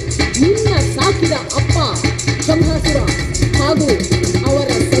 ಆವತ್ತು ನಿನ್ನ ಸಾಕಿದ ಅಪ್ಪ ಶಂಭಾಸುರ ಹಾಗೂ ಅವರ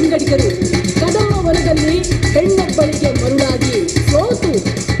ಸಂಗಡಿಗರು ಕದಮ್ಮ ವನದಲ್ಲಿ ಹೆಣ್ಣೊಬ್ಬಳಿಗೆ ಮರುಳಾಗಿ ಸೋತು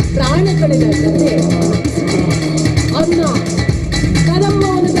ಪ್ರಾಣ ಕಳೆದ ಕಥೆ. ಅರುಣ, ಕದಮ್ಮ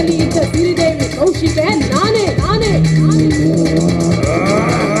ವನದಲ್ಲಿ ಇದ್ದ ಸಿರಿದೇವಿ ಕೌಶಿಕೆ ನಾನೇ ನಾನೇ ನಾನೇ.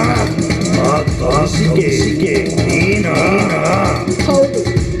 ಹೌದು,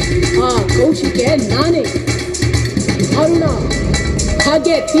 ಆ ಕೌಶಿಕೆ ನಾನೇ. ಅರುಣ,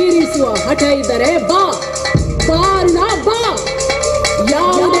 ಹಾಗೆ ತೀರಿಸುವ ಹಠ ಇದ್ದರೆ ಬಾ ಬಾ ಅರುಣ, ಬಾ.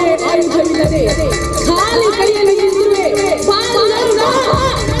 ಯಾವುದೇ ಆಯುಧವಿಲ್ಲದೆ ಖಾಲಿ ಕೈಯಲ್ಲಿ ನಿಂತಿರುವೆ. ಬಾ ಅರುಣ, ಬಾ.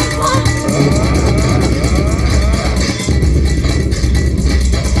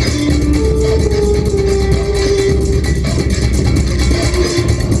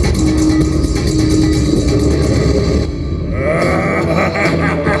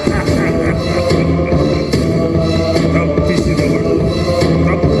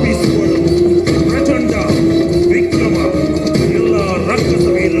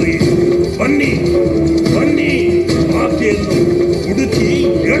 ಬನ್ನಿ ಬನ್ನಿ, ಆಕೆಯನ್ನು ಹುಡುಕಿ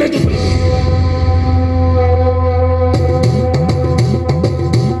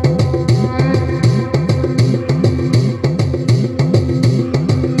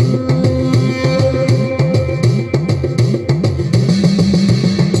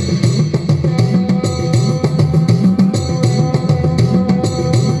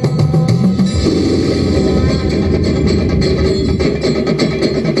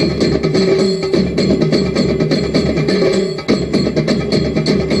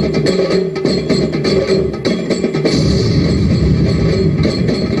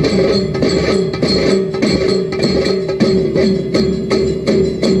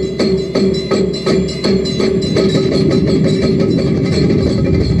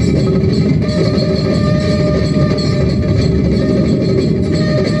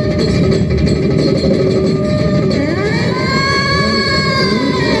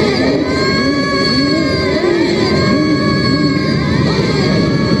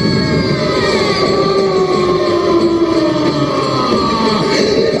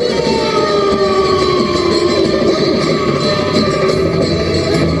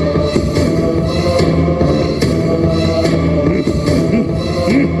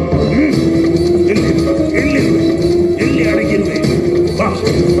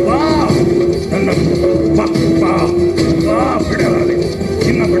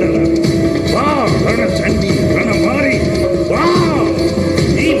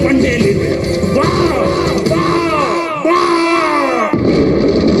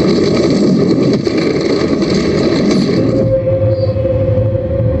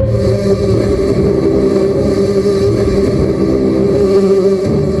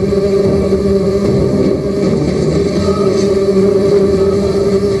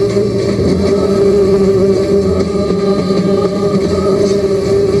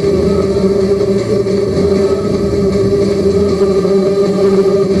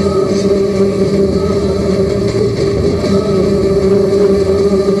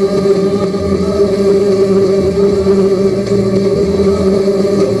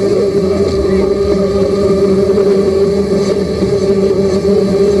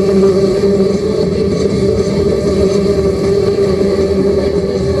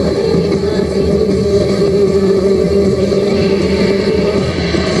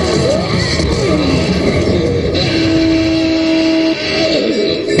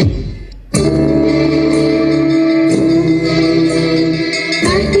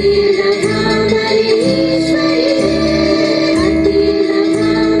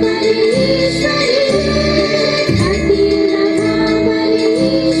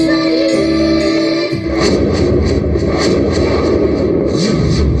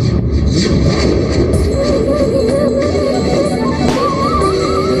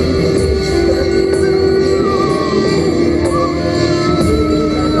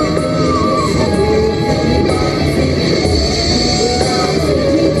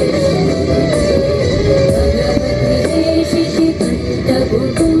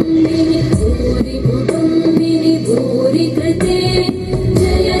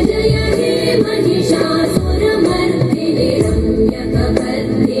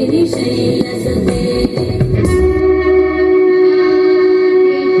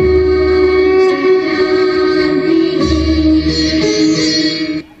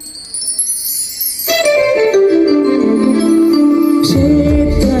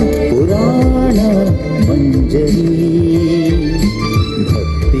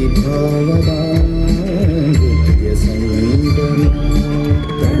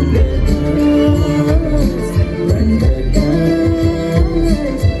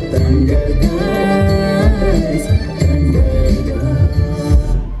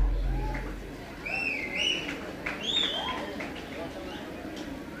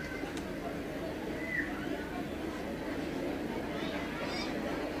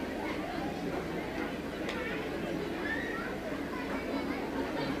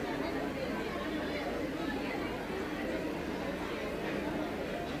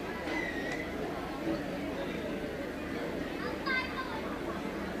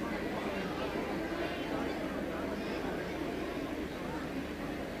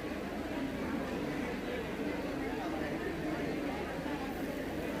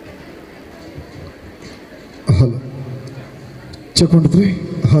ಹಲೋ ಚೆಕ್ ಮಾಡಿದ್ರಿ.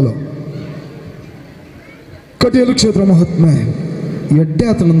 ಹಲೋ ಕಟಿಯಲು ಕ್ಷೇತ್ರ ಮಹಾತ್ಮೆ ಎಡ್ಡೆ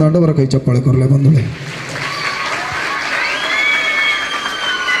ಆತನ ಅಂಡವರ ಕೈ ಚಪ್ಪಾಳೆ ಕೊರಲೆ ಬಂದಳೆ.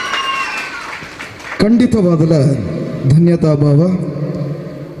 ಖಂಡಿತವಾದಲ ಧನ್ಯತಾ ಭಾವ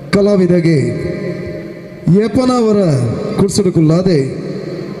ಕಲಾವಿದಗೆ ಏಪನವರ ಕುರ್ಸುಡುಕುಲ್ಲಾದೆ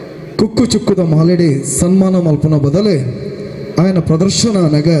ಕುಕ್ಕು ಚುಕ್ಕುದ ಮಾಲೆಡೆ ಸನ್ಮಾನ ಮಲ್ಪನ ಬದಲೆ ఆయన ಪ್ರದರ್ಶನ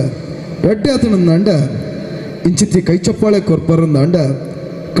ನಗ ಎಡ್ಡೆ ಆತನಂದ ಇಂಚಿತ್ತಿ ಕೈ ಚಪ್ಪಾಳೆ ಕೊರ್ಪರಂದ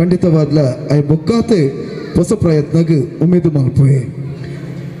ಖಂಡಿತವಾದ್ಲ ಐ ಬೊಕ್ಕಾತೆ ಹೊಸ ಪ್ರಯತ್ನಗೆ ಉಮೇದು ಮಲ್ಪುವೆ.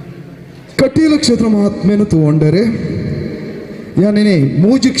 ಕಟೀಲ ಕ್ಷೇತ್ರ ಮಹಾತ್ಮೆಯನ್ನು ತಗೊಂಡರೆ ಯಾನೇನೆ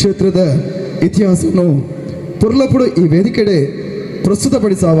ಮೂಜಿ ಕ್ಷೇತ್ರದ ಇತಿಹಾಸನು ಪುರ್ಲಪುಡು ಈ ವೇದಿಕೆಡೆ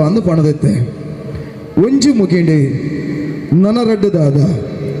ಪ್ರಸ್ತುತಪಡಿಸಾವ ಅಂದು ಪಣದೈತೆ. ಒಂಜಿ ಮುಗಿಂಡಿ ನನರಡ್ಡದಾದ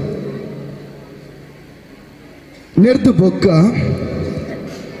ನೆರ್ದು ಬೊಕ್ಕ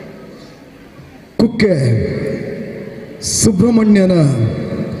ಕುಕ್ಕೆ ಸುಬ್ರಹ್ಮಣ್ಯನ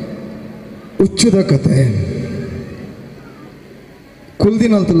ಉಚ್ಚುದ ಕತೆ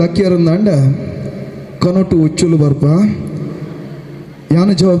ಕುಲ್ದಿನಲ್ತು ಲಕ್ಕಿಯರಂದಾಂಡ ಕನೊಟ್ಟು ಉಚ್ಚುಲು ಬರ್ಪ ಯಾನ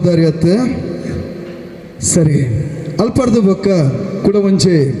ಜವಾಬ್ದಾರಿ ಅತ್ತ ಸರಿ ಅಲ್ಪರ್ದು ಬೊಕ್ಕ ಕೂಡ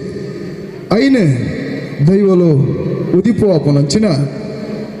ಮುಂಚೆ ಐನೆ ದೈವಲು ಉದಿಪು ಅಪ್ಪನಂಚಿನ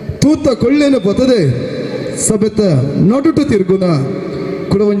ತೂತ ಕೊಳ್ಳೇನ ಬತ್ತದೆ ಸಬೆತ್ತ ನಡುಟು ತಿರ್ಗುನ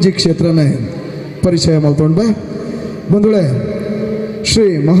ಕುಡವಂಜಿ ಕ್ಷೇತ್ರನೇ ಪರಿಚಯ ಮಾಡ್ಕೊಂಡ ಬಂದುಳೆ. ಶ್ರೀ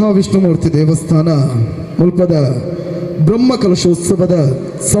ಮಹಾವಿಷ್ಣುಮೂರ್ತಿ ದೇವಸ್ಥಾನ ಮುಲ್ಪದ ಬ್ರಹ್ಮಕಲಶೋತ್ಸವದ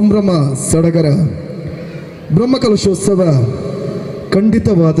ಸಂಭ್ರಮ ಸಡಗರ. ಬ್ರಹ್ಮಕಲಶೋತ್ಸವ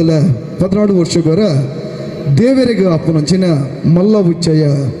ಖಂಡಿತವಾದಲ 14 ವರ್ಷಗರ ದೇವರಿಗೆ ಅಪ್ಪನಂಚಿನ ಮಲ್ಲ ಉಚ್ಚಯ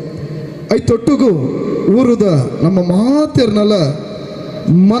ಐ ತೊಟ್ಟುಗು ಊರುದ ನಮ್ಮ ಮಾತೆರ್ನಲ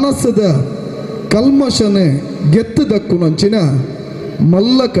ಮನಸ್ಸದ ಕಲ್ಮಶನೆ ಗೆತ್ತದಕ್ಕು ನಂಚಿನ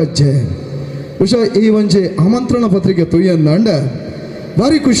ಮಲ್ಲ ಕಜ್ಜೆ ಉಷ ಈ ಒಂಜೆ ಆಮಂತ್ರಣ ಪತ್ರಿಕೆ ತುಯ್ಯಂದಾಂಡ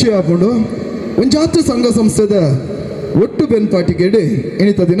ಭಾರಿ ಖುಷಿ ಆಪುಂಡು. ಒಂಜಾತು ಸಂಘ ಸಂಸ್ಥೆದ ಒಟ್ಟು ಬೆನ್ಪಾಟಿಗೆಡೆ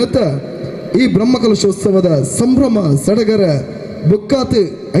ಎಣಿತ ದಿನತ್ತ ಈ ಬ್ರಹ್ಮಕಲಶೋತ್ಸವದ ಸಂಭ್ರಮ ಸಡಗರ ಬೊಕ್ಕಾತು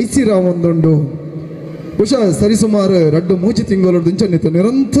ಐಸಿರಾವೊಂದುಂಡು ಉಷ ಸರಿಸುಮಾರು 2-3 ತಿಂಗಳೊಂದು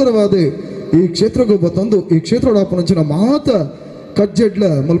ನಿರಂತರವಾದ ಈ ಕ್ಷೇತ್ರಗೂ ಬತ್ತೊಂದು ಈ ಕ್ಷೇತ್ರಡಾಪನಂಚಿನ ಮಾತ ಕಜ್ಜೆಡ್ಲ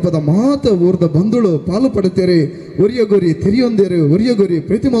ಮುಲ್ಪದ ಮಾತ ಊರ್ದ ಬಂಧುಳು ಪಾಲು ಪಡೆತೇರೆ ಒರಿಯಗೊರಿ ತೆರಿಯೊಂದೇರೆ ಒರಿಯಗೊರಿ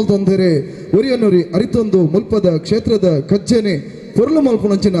ಪ್ರೀತಿ ಮಲ್ತೊಂದೇರೆ ಒರಿಯನೊರಿ ಅರಿತೊಂದು ಮುಲ್ಪದ ಕ್ಷೇತ್ರದ ಕಜ್ಜೆನೆ ಪೊರ್ಲು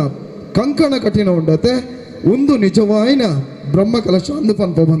ಮಲ್ಪನಂಚಿನ ಕಂಕಣ ಕಠಿಣ ಉಂಡತೆ ಒಂದು ನಿಜವಾಯಿನ ಬ್ರಹ್ಮಕಲಶ ಅಂದು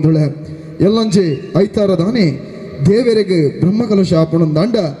ಪನ್ಪ ಬಂಧುಳೆ ಎಲ್ಲಂಚೆ ಐತಾರದಾನೆ ದೇವರಿಗೆ ಬ್ರಹ್ಮಕಲಶ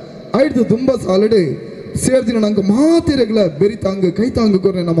ಆಪಣಂದಾಂಡ ಐದು ತುಂಬ ಸಾಲಡೆ ಸೇರ್ದಿನ ನಂಗೆ ಮಾತೆರೆಗಳ ಬೆರಿತಾಂಗ ಕೈತಾಂಗ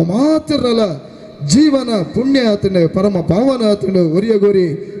ಕೊರ್ರೆ ನಮ್ಮ ಮಾತೆರಲ್ಲ ಜೀವನ ಪುಣ್ಯ ಆತಂಡೆ ಪರಮ ಪಾವನ ಆತಂಡೆ ಒರಿಯಗೋರಿ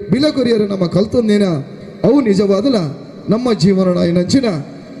ಬಿಲಗೊರಿಯರ ನಮ್ಮ ಕಲ್ತೊಂದಿನ ಅವು ನಿಜವಾದಲ್ಲ ನಮ್ಮ ಜೀವನ ನಂಚಿನ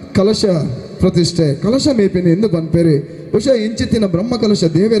ಕಲಶ ಪ್ರತಿಷ್ಠೆ ಕಲಶ ಮೇಪಿನ ಎಂದು ಬಂದ್ಪೇರಿ ವಿಷ ಇಂಚಿತ್ತಿನ ಬ್ರಹ್ಮ ಕಲಶ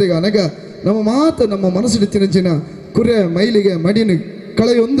ದೇವರಿಗೆ ಅನಗ ನಮ್ಮ ಮಾತ ನಮ್ಮ ಮನಸ್ಸಿಡಿತ್ತಿನಂಚಿನ ಕುರೆ ಮೈಲಿಗೆ ಮಡಿನ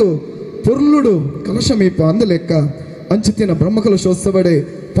ಕಳೆಯೊಂದು ಪುರ್ಲುಡು ಕಲಶ ಮೇಪ ಅಂದ ಲೆಕ್ಕ ಅಂಚಿತ್ತಿನ ಬ್ರಹ್ಮಕಲಶೋತ್ಸವಡೆ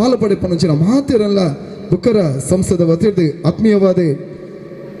ಪಾಲು ಪಡೆಪನಂಚಿನ ಮಾತಿರಲ್ಲ ಬುಕ್ಕರ ಸಂಸ್ಥದ ವತಿರ್ದು ಆತ್ಮೀಯವಾದ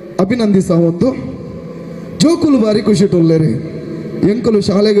ಅಭಿನಂದಿಸ ಒಂದು ಜೋಕುಲು ಬಾರಿ ಖುಷಿ ಟೊಲ್ಲೇರಿ ಎಂಕುಲು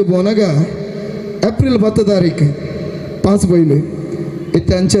ಶಾಲೆಗೆ ಹೋನಾಗ ಏಪ್ರಿಲ್ 10 ತಾರೀಕು ಪಾಸ್ ಬೈಲು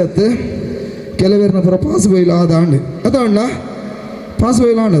ಇತ್ತೆ ಅಂಚೆ ಅತ್ತೆ ಕೆಲವೇರ್ನ ಪುರ ಪಾಸ್ ಬೈಲು ಅಣ್ಣ ಪಾಸ್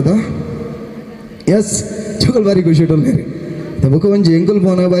ಬೈಲು ಅಣ್ಣದ ಎಸ್ ಜೋಕುಲು ಬಾರಿ ಖುಷಿ ಟೊಲ್ಲೇರಿ ಬುಕ್ಕ ಒಂಜಿ ಎಂಕುಲು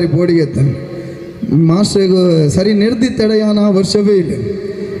ಹೋನಾಗ ಬಾರಿ ಬೋಡಿಗೆ ಎತ್ತಾನೆ ಮಾಸ್ಟ್ರಿಗೂ ಸರಿ ನಿರ್ದಿತ್ತಡೆಯ ನಾ ವರ್ಷವೇ ಇಲ್ಲ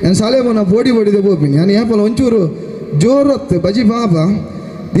ನಾನು ಶಾಲೆ ನಾ ಬೋಡಿ ಬೋಡಿದೆ ಹೋಗ್ತೀನಿ ನಾನು ಯಾಪಲ್ಲ ಒಂಚೂರು ಜೋರತ್ತು ಬಜಿ ಬಾಬ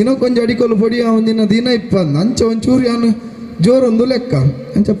ದಿನಕ್ಕೊಂದು ಅಡಿಕೊಲು ಪೊಡಿಯ ಒಂದಿನ ದಿನ 20 ಅಂಚ ಒಂಚೂರು ಯಾನು ಜೋರೊಂದು ಲೆಕ್ಕ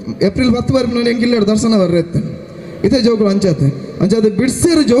ಅಂಚ ಏಪ್ರಿಲ್ 10 ಬರ್ಬೇಕು ನಾನು ಹೆಂಗಿಲ್ಲ ದರ್ಶನ ಬರ್ರೆತ್ತೆ ಇದೇ ಜೋಕುಲು ಅಂಚತೆ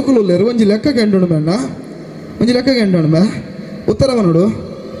ಬಿಡ್ಸೇರು ಜೋಕುಲು ಉಲ್ಲೇರು ಒಂಜಿ ಲೆಕ್ಕ ಕೆಂಡೋಣ ಬೇಡ ಒಂಜಿ ಲೆಕ್ಕ ಕೆಂಡೋಣ ಬೇ ಉತ್ತರ ನೋಡು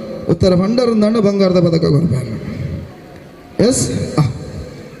ಉತ್ತರ ಭಂಡಾರಂದಂಡ ಬಂಗಾರದ ಪದಕ ಕೊರ್ಬೇಡ ಎಸ್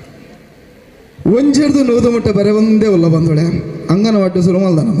ಒಂಜೆರ್ದು ನೂದು ಮುಟ್ಟ ಬರೆ ಒಂದೇ ಉಲ್ಲ ಬಂದೊಳೆ ಅಂಗನವಾಡಿ ಶುರು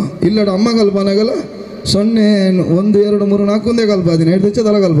ಮಾಡ್ದ ನಮ್ಮ ಇಲ್ಲಡ ಅಮ್ಮ ಕಲ್ಪನಾಗಲ್ಲ 0 1 2 3 4 ಒಂದೇ ಕಲ್ಪಾದಿನ 2 ಹೆಚ್ಚು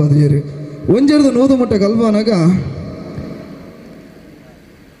ತಲ ಕಲ್ಪಾದಿರಿ ಒಂಜೆರ್ದು ನೂದು ಮುಟ್ಟ ಕಲ್ಪನಾಗ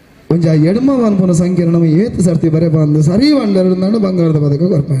ಒಂಜ ಎಡಮ ಅನ್ಪುನ ಸಂಖ್ಯೆ ನಮ್ಮ ಏತು ಸರ್ತಿ ಬರೆ ಬಂದು ಸರಿ ಬಂಡ ಬಂಗಾರದ ಪದಕ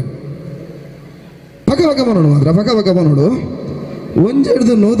ಕೊರ್ಪಾಯ ಪಕ್ಕ ಪಕ್ಕ ಬನೋಡು ಮಾತ್ರ ಪಕ್ಕ ಪಕ್ಕ ಬನೋಡು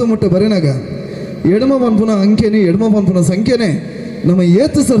ಒಂಜೆರ್ದು ನೂದು ಮುಟ್ಟ ಬರೆನಾಗ ಎಡಮ ಪನ್ಪುನ ಅಂಕೆನೆ ಎಡಮ ಪನ್ಪುನ ಸಂಖ್ಯೆನೆ ನಮ್ಮ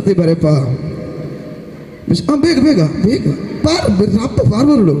ಏತು ಸರ್ತಿ ಬರೆಪ ಬೇಗ ಬೇಗ ಬೇಗ ಅಪ್ಪ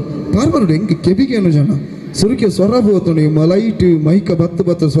ಪಾರ್ಬರುಡು ಹೆಂಗೆ ಕೆಬಿಗೇನು ಜನ ಸುರುಕೆ ಸ್ವರ ಬೋತುಂಡು ಲೈಟ್ ಮೈಕ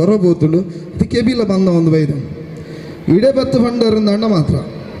ಬತ್ತು ಸ್ವರ ಬೋತುಂಡು ಅದು ಕೆಬಿಲ ಬಂದ ಒಂದು ಬೈದ ಇಡೆ ಬತ್ತು ಬಂಡರಿಂದ ಅಣ್ಣ ಮಾತ್ರ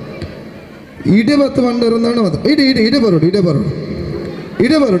ಇಡೆ ಬತ್ತು ಬಂಡರಿಂದ ಅಣ್ಣ ಮಾತ್ರ ಇಡೆ ಬರೋಡು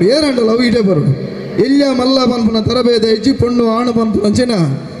ಏರಂಡಲ್ಲ ಅವು ಇಡೆ ಬರೋಡು ಇಲ್ಲ ಮಲ್ಲ ಪನ್ಪುನ ತರಬೇದ ಇಜ್ಜಿ ಪೊಣ್ಣು ಆಣು ಪನ್ಪುನ ಅಂಚಿನ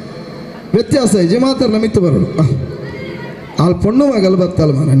ವ್ಯತ್ಯಾಸ ಇಜ್ಜಿ ಮಾತಾಡ ಮಿತ್ತು ಬರೋದು ಅಲ್ಲಿ ಪೊಣ್ಣು ಮಗಲ್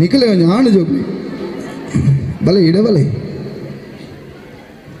ಬತ್ತಲ್ಲ ಮರ ನಿಖಲೆ ಒಂಜಿ ಆಣು ಜೋಗ್ಲಿ ಬಲೆ ಇಡ ಬಲೆ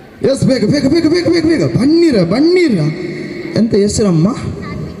ಎಸ್ ಬೇಗ ಬೇಗ ಬೇಗ ಬೇಗ ಬೇಗ ಬೇಗ ಬಣ್ಣೀರ ಬಣ್ಣೀರ ಎಂತ ಹೆಸರಮ್ಮ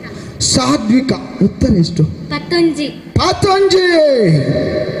ಸಾಧ್ವಿಕ ಉತ್ತರ ಎಷ್ಟು ಪಾತಂಜಿ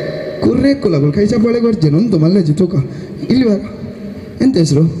ಕುರ್ರೆ ಕುಲಗಳು ಕೈ ಚಪ್ಪಾಳೆ ಬರ್ಜೇನು ಒಂದು ಮಲ್ಲೆಜಿ ತೂಕ ಇಲ್ಲಿ ಬಾರ ಎಂತ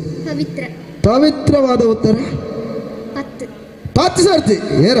ಹೆಸರು ಪವಿತ್ರವಾದ ಉತ್ತರ ಪಾತ್ ಸರ್ತಿ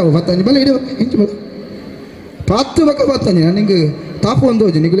ಏರವ ಪತ್ತಂಜಿ ಬಲ್ಲ ಇಡವ ಇಂಚು ಬಲ ಪಾತ್ತು ಬಕ್ಕ ಪತ್ತಂಜಿ ನಾನು ನಿಂಗೆ ತಾಪು ಒಂದು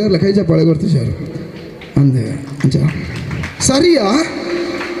ಹೋಜಿ ನಿಗುಲೇರ್ಲ ಕೈ ಚಪ್ಪಾಳೆ ಬರ್ತೀವಿ ಸರ್ ಅಂದೆ ಅಂಚ ಸರಿಯಾ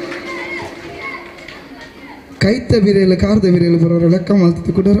ಕೈತ ಬಿರಿಯಲ್ಲ ಕಾರದ ಬಿರಿಯಲ್ಲ ಬರೋರು ಲೆಕ್ಕ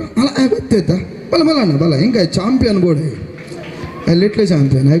ಮಾಡ್ತಿತ್ತು ಕೊಡೋರು ಅಲ್ಲ ಗೊತ್ತಾಯ್ತಾ ಬಲ ಬಲ ಅಣ್ಣ ಬಲ ಹಿಂಗೆ ಚಾಂಪಿಯನ್ ಬೋರ್ಡ್ ಲಿಟ್ಲೆ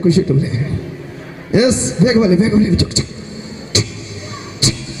ಚಾಂಪಿಯನ್ ಆಯ್ ಖುಷಿ ಇಟ್ಟು ಎಸ್ ಬೇಗ ಬಲಿ ಬೇಗ ಬಲಿ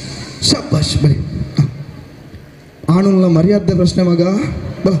ಶಬ್ಬಾಶ್ ಬಲಿ ಆಣುಲ್ಲ ಮರ್ಯಾದೆ ಪ್ರಶ್ನೆ ಮಗ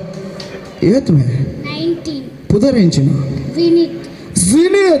ಬಲ ಏತ್ ಮೇ ಪುದರ್ ಎಂಚಿನ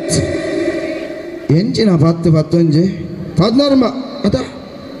ಜಿನಿಯತ್ ಎಂಚಿನ 10 16 ಅದ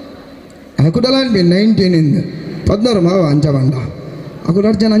aku dalam 19 ini 16 mawa anca banda aku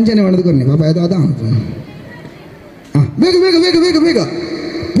darjan anca nih mana tuh nih bapak itu ada bega bega bega bega bega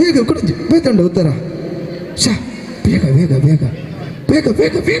bega kudu betul dah utara sah bega bega bega bega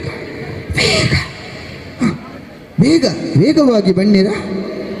bega bega bega bega bega bagi bandira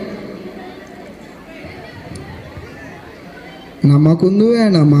nama kundu ya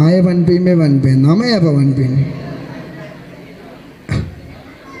nama ayah banpin me banpin nama ya apa banpin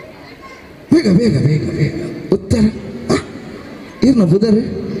ಬೇಗ ಬೇಗ ಬೇಗ ಬೇಗ ಉತ್ತರ ಇರ್ನ ಬುಧರು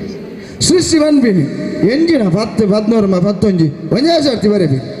ಸೃಷ್ಟಿ ಬಂದ್ಬಿನಿ ಎಂಜಿನ 10 16 11 ಒಂದೇ ಸರ್ತಿ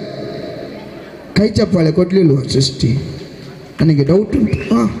ಬರಬೇಕು ಕೈ ಚಪ್ಪಾಳೆ ಕೊಡ್ಲಿಲ್ವ ಸೃಷ್ಟಿ ನನಗೆ ಡೌಟ್ ಉಂಟು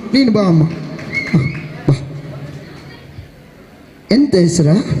ನೀನು ಬಾ ಅಮ್ಮ ಬಾ ಎಂತ ಹೆಸರ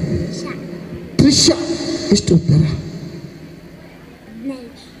ತ್ರಿಷಾ ಎಷ್ಟು ಉತ್ತರ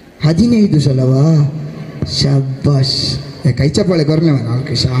 15 ಸಲವಾ ಶಬ್ಬಾಶ್ ಕೈ ಚಪ್ಪಾಳೆ ಕೊರಲೆ ಮರ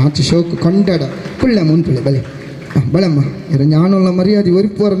ಆಚೆ ಶೋಕು ಕೊಂಡಾಡ ಪುಳ್ಳೆ ಮುನ್ಪುಳ್ಳೆ ಬಲೆ ಬಲಮ್ಮ ಇರ ஞானுள்ள ಮರ್ಯಾದೆ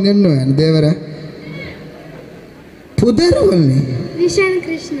ಒರಿಪೋರ ನೆನ್ನು ದೇವರ ಪುದರು ಬಲ್ಲಿ ನಿಶಾನ್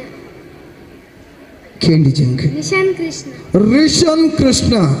ಕೃಷ್ಣ ಕೇಂಡಿ ಜಂಕ್ ರಿಶನ್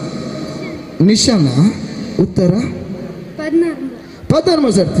ಕೃಷ್ಣ ನಿಶಾನ ಉತ್ತರ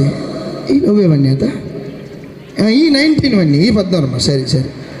 16 ಸರ್ತಿ ಈ ನವ್ವೆ ಬನ್ನಿ ಅಂತ ಈ 19 ಬನ್ನಿ ಈ 16 ಸರಿ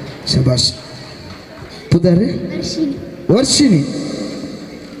ಸರಿ ಶಬಾಷ್ ಪುದರೆ ವರ್ಷಿಣಿ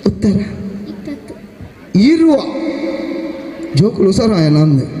ಉತ್ತರ ಇರುವ ಜೋಕುಲು ಸರ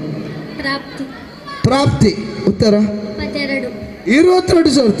ನಂದು ಪ್ರಾಪ್ತಿ ಉತ್ತರ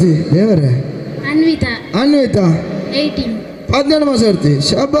 22 ಸರ್ತಿ ದೇವರೇ ಅನ್ವಿತಾ 17 ಸರ್ತಿ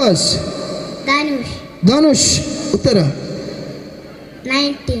ಶಬಾಷ್ ಧನುಷ್ ಉತ್ತರ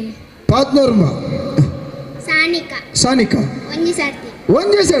 16 ಸಾನಿಕಾ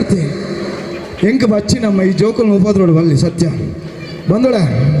ಒಂದೇ ಸರ್ತಿ ಹೆಂಗೆ ಬಚ್ಚಿ ನಮ್ಮ ಈ ಜೋಕುಲ್ ಮುಪಾದ್ರೋಡು ಬಲ್ಲಿ ಸತ್ಯ ಬಂದೋಳ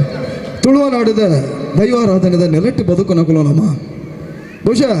ತುಳುವನಾಡಿದ ದೈವಾರಾಧನೆದ ನೆರಟ್ಟು ಬದುಕು ನಕಲು ನಮ್ಮ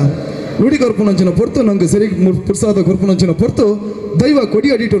ಬಹುಶಃ ನುಡಿ ಕೊರ್ಪುನಂಚಿನ ಪೊರ್ತು ನಂಗೆ ಸರಿ ಪುರ್ಸಾದ ಕೊರ್ಪುನಂಚಿನ ಪೊರ್ತು ದೈವ ಕೊಡಿ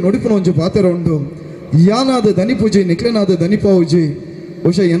ಅಡಿಟು ನೊಡಿಪುನಂಚು ಪಾತೆರ ಉಂಡು ಯಾನಾದ ದನಿಪೂಜಿ ನಿಕ್ಲೆನಾದ ದನಿಪಾವುಜಿ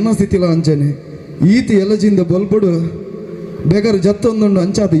ಬಹುಶಃ ಎನ್ನ ಸ್ಥಿತಿಲ ಅಂಚನೆ ಈತಿ ಎಲ್ಲಜಿಂದ ಬಲ್ಬಡು ಬೇಗಾರ ಜತ್ತೊಂದುಂಡು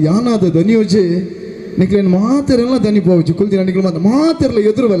ಅಂಚಾದ ಯಾನಾದ ದನಿಯೋಜಿ ನಿಕ್ಲೇನು ಮಾತೆರೆಲ್ಲ ದನಿಪಾವುಜಿ ಕುಲ್ದಿನ ನಿಕ್ಲು ಮಾತೆರಲ್ಲ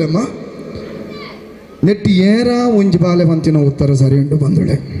ಎದುರು ಬಲೆಮ್ಮ ನೆಟ್ಟಿ ಏರ ಒಂಜಿ ಬಾಲೆ ಬಂತಿನ ಉತ್ತರ ಸರಿ ಉಂಟು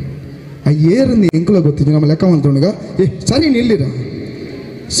ಬಂದೊಳೆ ಆ ಏರಿಂದ ಎಂಕುಲ ಗೊತ್ತಿದ್ದು ನಮ್ಮ ಲೆಕ್ಕ ಮಂತುಂಡಗ ಸರಿ ನಿಲ್ಲಿರ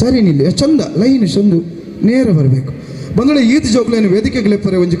ಸರಿ ನಿಲ್ಲಿ ಚಂದ ಲೈನ್ ಚಂದು ನೇರ ಬರಬೇಕು ಬಂದೊಳೆ ಈತ ಜೋಕ್ಲೇನು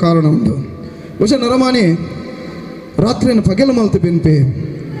ವೇದಿಕೆಗಳೆಪ್ಪರೆ ಒಂಜಿ ಕಾರಣ ಉಂಟು ಬಹುಶಃ ನರಮಾನಿ ರಾತ್ರಿಯನ್ನು ಪಗೆಲ ಮಲ್ತು ಬೆನ್ಪೆ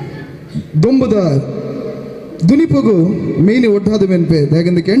ದೊಂಬದ ದುನಿಪಗು ಮೀನಿ ಒಡ್ಡಾದ ಬೆನ್ಪೆ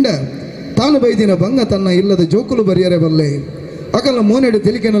ಹೇಗೆಂದು ಕೆಂಡ ತಾನು ಬೈದಿನ ಭಂಗ ತನ್ನ ಇಲ್ಲದ ಜೋಕುಲು ಬರಿಯರೆ ಬಲ್ಲೆ ಅಕಲ ಮೋನೆಡು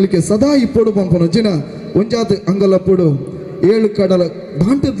ತೆಲಿಕೆನಲಿಕೆ ಸದಾ ಇಪ್ಪೋಡು ಪಂಪನ ಜಿನ ಒಂಜಾತ್ ಅಂಗಲಪ್ಪುಡು 7 ಕಡಲ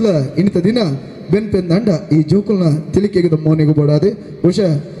ಬಾಂಟದ್ಲ ಇನಿತ ದಿನ ಬೆನ್ಪೆಂದಂಡ ಈ ಜೋಕುಲ್ನ ತಿಲಿಕೆಗದ ಮೋನೆಗೂ ಬೋಡಾದೆ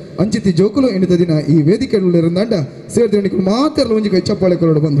ಬಹುಶಃ ಅಂಚಿತಿ ಜೋಕುಲು ಇನಿತ ದಿನ ಈ ವೇದಿಕೆಗಳಿರಂದಂಡ ಸೇರ್ದಣಿಗಳು ಮಾತೆಲ್ಲ ಒಂಜಿ ಕೈ ಚಪ್ಪಾಳೆ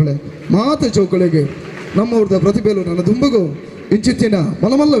ಕೊರಡು ಬಂದೊಳೆ ಮಾತ ಚೌಕಳೆಗೆ ನಮ್ಮವ್ರದ ಪ್ರತಿಭೆಲು ನನ್ನ ದುಂಬಗು ಇಂಚಿತ್ತಿನ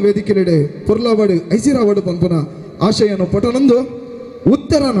ಮಲಮಲ್ಲ ವೇದಿಕೆಲೆಡೆ ಪೊರ್ಲಾವಾಡು ಐಸಿರಾವಾಡು ಪಂಪನ ಆಶಯನು ಪಟನಂದು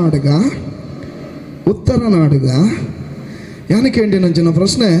ಉತ್ತರ ನಾಡುಗ ಯಾನಕ್ಕೆ ನಂಚಿನ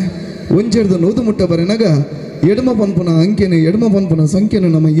ಪ್ರಶ್ನೆ ಒಂಜೆಡ್ದು ನೂದು ಮುಟ್ಟ ಬರೆನಾಗ ಎಡಮ ಪಂಪನ ಅಂಕೆನ ಎಡಮ ಪಂಪನ ಸಂಖ್ಯೆನ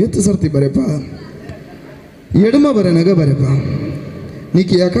ನಮ್ಮ ಏತು ಸರ್ತಿ ಬರೆಪ ಎಡಮ ಬರೆನಾಗ ಬರೆಪ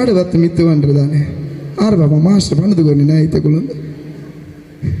ನೀಕಿ ಯಾಕಾಡು ಬತ್ತು ಮಿತ್ತು ಅಂದ್ರದಾನೆ ಆರು ಬಾಬಾ ಮಾಸ್ಟರ್ ಪಣ್ಣದು ನೀನು ಐತೆಗಳು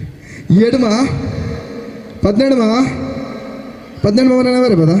ಎಡಮ 17 ಬರೆನ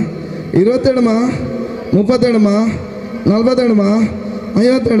ಬರೆಪದ 22 32 47 57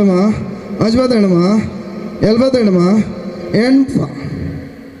 58 77 85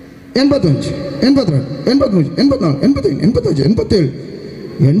 82 83 84 85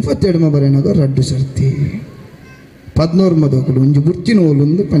 87 87 ಬರೇನಾಗ ರಡ್ಡು ಸರ್ತಿ 14 ಮದೊಕಲು ಒಂಜಿ ಬುರ್ಚಿನ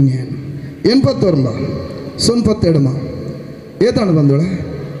ಓಲೊಂದು ಪನ್ಯಾನು 82 ಸೊನ್ಪತ್ತೆಡಮ ಏತಾಣ ಬಂದೋಳೆ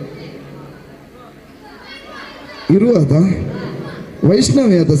ಇರುವದ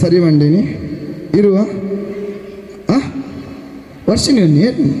ವೈಷ್ಣವಿ ಅದ ಸರಿ ಮಂಡಿನಿ ಇರುವ ವರ್ಷಿನಿ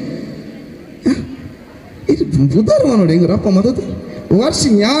ಏನು ಇದು ಉದಾರ ನೋಡಿ ಹೆಂಗ ರಪ್ಪ ಮದದು ವರ್ಷ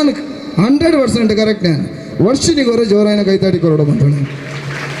ನಾನು 100% ಕರೆಕ್ಟ್ ನಾನು ವರ್ಷಿನಿಗೆ ಹೊರ ಜೋರಾಯನ ಕೈತಾಡಿ ಕೊರಡ ಬಂದೋಳೆ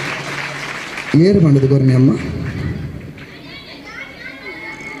ಏರು ಮಾಡಿದ ಗೊರ್ನಿ ಅಮ್ಮ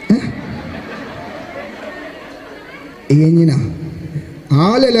ಏನಿನ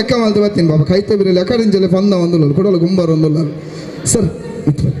ಆಲೆ ಲೆಕ್ಕ ಮಾಡ್ದು ಬರ್ತೀನಿ ಬಾಬಾ ಕೈತ ಬಿರಿ ಲೆಕ್ಕದಿಂಚಲೆ ಬಂದ ಒಂದಲ್ಲ ಕೊಡಲು ಗುಂಬಾರ ಒಂದಲ್ಲ ಸರ್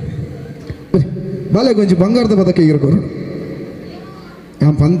ಬಾಲೆ ಕೊಂಚ ಬಂಗಾರದ ಪದಕ ಇರಕೋರು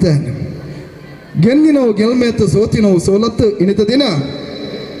ಯಾ ಪಂತ ಗೆನ್ನಿನವು ಗೆಲ್ಮೆತ್ತು ಸೋತಿನವು ಸೋಲತ್ತು ಇಣಿತ ದಿನ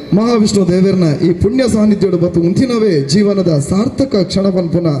ಮಹಾವಿಷ್ಣು ದೇವರನ ಈ ಪುಣ್ಯ ಸಾನ್ನಿಧ್ಯೋಡು ಬತ್ತು ಮುಂತಿನವೇ ಜೀವನದ ಸಾರ್ಥಕ ಕ್ಷಣ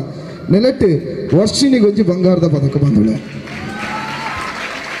ಪನ್ಪುನ ನೆಲೆಟ್ಟು ವರ್ಷಿನಿಗೊಂಜಿ ಬಂಗಾರದ ಪದಕ ಬಂದಳೆ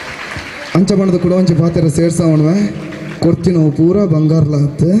ಅಂಚ ಬಣ್ಣದ ಕೂಡ ಒಂಚ ಪಾತ್ರ ಸೇರ್ಸವಣ್ವೆ ಕೊಡ್ತೀನಿ ನಾವು ಪೂರಾ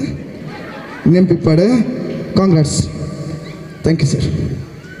ಬಂಗಾರ್ಲಾತ್ ನೆಂಪಿಪ್ಪಡೆ Congress thank you sir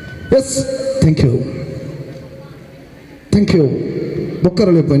yes thank you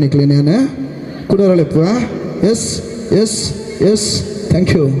ಬೊಕ್ಕರಳೆಪ್ಪ ನಿಕ್ಲೇನೇನೆ ಕುಡರಳೆಪ್ಪ S S yes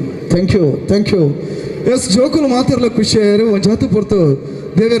thank U S ಜೋಕುಲು ಮಾತಿರಲ ಖುಷಿಯರು ಒಂದು ಜಾತು ಪೊರ್ತು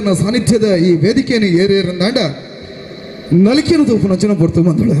ದೇವರನ ಸಾನ್ನಿಧ್ಯದ ಈ ವೇದಿಕೆಯನ್ನು ಏರಿಯರಂದಾಂಡ ನಲಿಕೆಯನ್ನು ತೂಪು ನಚನ ಪೊರ್ತು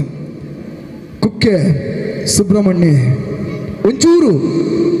ಬಂದಳು ಕುಕ್ಕೆ ಸುಬ್ರಹ್ಮಣ್ಯ ಒಂಚೂರು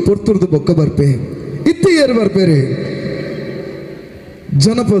ಪೊರ್ತುರ್ದು ಬೊಕ್ಕ ಬರ್ಪೆ ಏರು ಬರ್ಪೇರಿ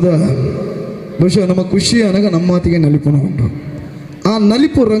ಜನಪದ ಬಹುಶಃ ನಮ್ಮ ಖುಷಿ ಅನಗ ನಮ್ಮ ಮಾತಿಗೆ ನಲಿಪುನ ಉಂಟು ಆ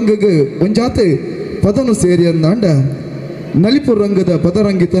ನಲಿಪು ರಂಗಗೆ ಒಂಜಾತೆ ಪದನು ಸೇರಿ ಅಂದಾಂಡ ನಲಿಪು ರಂಗದ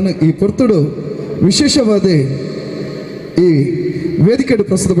ಪದರಂಗಿತನ ಈ ಪೊರ್ತುಡು ವಿಶೇಷವಾದ ಈ ವೇದಿಕೆಡು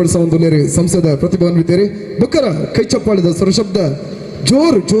ಪ್ರಸ್ತುತಪಡಿಸುವ ಒಂದು ಸಂಸದ ಪ್ರತಿಭಾನ್ವಿತೇರಿ ಬೊಕ್ಕರ ಕೈ ಚಪ್ಪಾಳಿದ ಸ್ವರಶಬ್ದ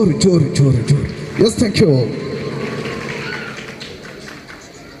ಜೋರು ಜೋರು ಜೋರು ಜೋರು ಜೋರು ಎಸ್ ಥ್ಯಾಂಕ್ ಯು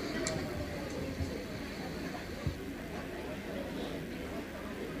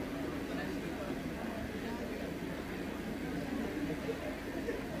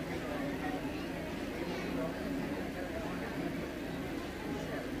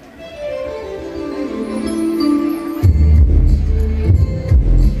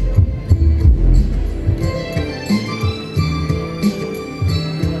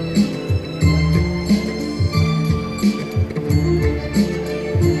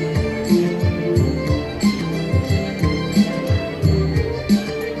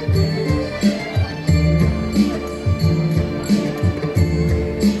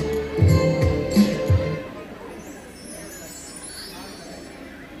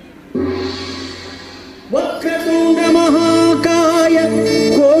वक्रतुंड महाकाय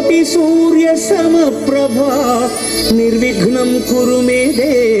कोटि सूर्य समप्रभा निर्विघ्नं कुरु मे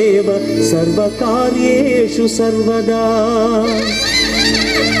देव सर्वकार्येषु सर्वदा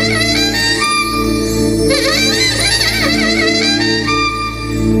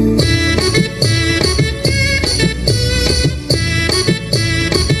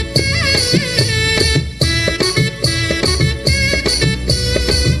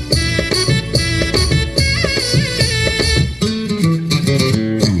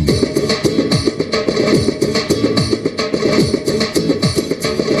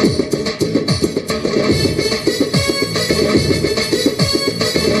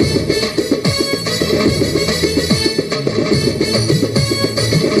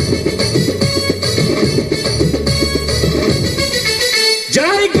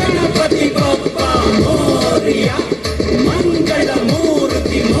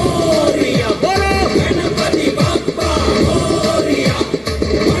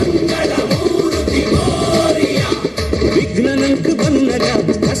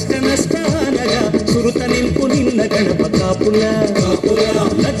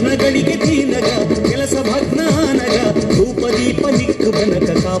ಲಗ್ನಗಳಿಗೆ ದೀನಗ ಕೆಲಸ ಭಗ್ನಾನಗ ಧೂಪ ದೀಪ ನಿಕ್ಕು ಬನಕ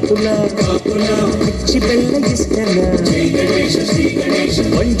ಕಾಪುಲ ಹಚ್ಚಿ ಬೆಲ್ಲ ಇಷ್ಟನ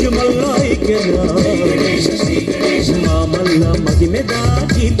ಮಂಜು ಮಲ್ಲಾಯ್ಕೆನ ಮಾಮಲ್ಲ ಮಹಿಮೆದ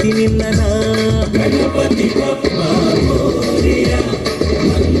ಕೀರ್ತಿ ನಿನ್ನನ ಗಣಪತಿ ಬಪ್ಪ ಮೋರಿಯ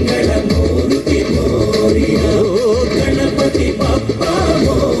ಮಂಗಳ ಮೂರ್ತಿ ಮೋರಿಯ ಗಣಪತಿ ಬಪ್ಪ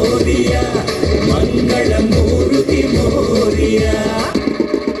ಮೋರಿಯ ಮಂಗಳ ಮೂರ್ತಿ ಮೋರಿಯ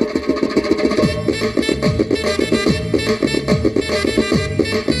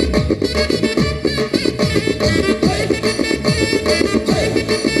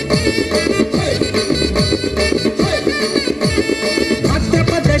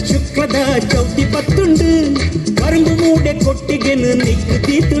ಚೌಟಿ ಪತ್ತುಂಡು ಕರುಂಬು ಮೂಡೆ ಕೊಟ್ಟಿಗೆನು ನಿಕ್ಕು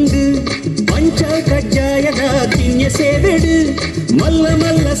ತೀತುಂಡು ಪಂಚ ಕಜ್ಜಾಯದ ತಿನ್ಯ ಸೇವೆಡು ಮಲ್ಲ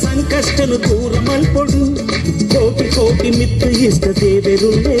ಮಲ್ಲ ಸಂಕಷ್ಟನು ದೂರ ಮಲ್ಪೊಡು ಕೋಟಿ ಕೋಟಿ ಮಿತ್ತು ಇಷ್ಟ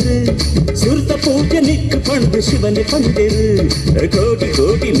ದೇವೆರುಂಡೆರು ಸುರ್ತ ಪೂಜೆ ನಿಕ್ಕು ಪಂಡು ಶಿವನೆ ಪಂಡೆರು ಕೋಟಿ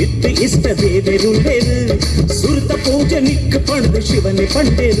ಕೋಟಿ ಮಿತ್ತು ಇಷ್ಟ ದೇವೆರುಂಡೆರು ಸುರ್ತ ಪೂಜೆ ನಿಕ್ಕು ಪಂಡು ಶಿವನೆ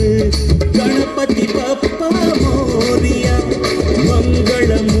ಪಂಡೆರು ಗಣಪತಿ ಬಪ್ಪ ಮೋರಿಯ ಮಂಗಳ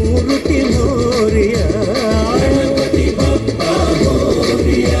ಮೂರ್ತಿ ಮೋರಿಯ ಗಣಪತಿ ಬಪ್ಪ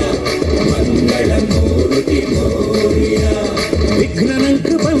ಮೋರಿಯ ಮಂಗಳ ಮೂರ್ತಿ ಮೋರಿಯ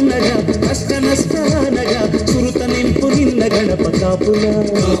ವಿಘ್ನನಂಕು ಬನ್ನಗ ಕಷ್ಟ ನಷ್ಟ ನಗ ಸುರುತ ನೆಂಪು ನಿನ್ನ ಗಣಪ ಕಾಪುಲ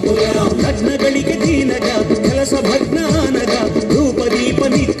ಲಗ್ನಗಳಿಗೆ ದೀನಗ ಕೆಲಸ ಭಗ್ನಾನಗ ಧೂಪ ದೀಪ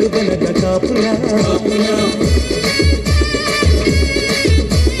ನಿಕ್ಕು ಗಣಕ ಕಾಪುಲ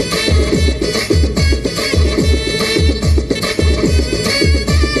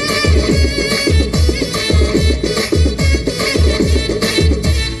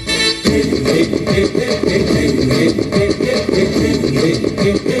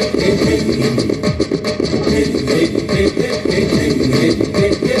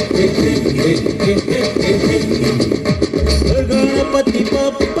ಗಣಪತಿ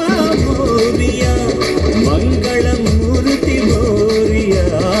ಬಪ್ಪ ಮೋರಿಯ ಮಂಗಳ ಮೂರ್ತಿ ಮೋರಿಯ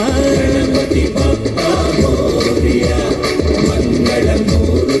ಗಣಪತಿ ಬಪ್ಪ ಮೋರಿಯ ಮಂಗಳ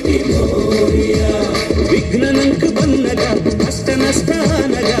ಮೂರ್ತಿ ಮೋರಿಯ ವಿಘ್ನನಂಕು ಬನ್ನಗ ಕಷ್ಟ ನಷ್ಟ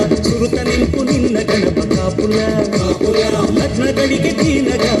ನಗ ಸುರುತ ನೆಂಪು ನಿನ್ನ ಗಣಪ ಕಾಪುಲ ಲಗ್ನಗಳಿಗೆ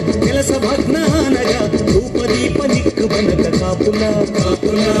ದೀನಗ ಕೆಲಸ ಭಗ್ನಾನಗ ಧೂಪ ದೀಪ ನಿಕ್ಕು ಬನಕ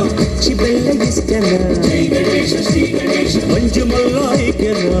ಕಾಪುಲ ಚಿಬೆಲ್ಲ ಇಷ್ಟನ ಮಂಜು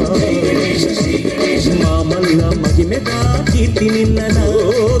ಮಲ್ಲಾಯಿಕೆನ ಮಾಮಲ್ಲ ಮಹಿಮೆದ ಕೀರ್ತಿ ನಿನ್ನನ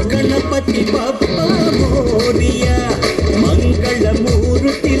ಗಣಪತಿ ಬಪ್ಪ ಮೋರಿಯ ಮಂಗಳ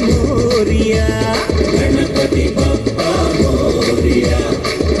ಮೂರ್ತಿ ಮೋರಿಯ ಗಣಪತಿ ಬಪ್ಪ ಮೋರಿಯ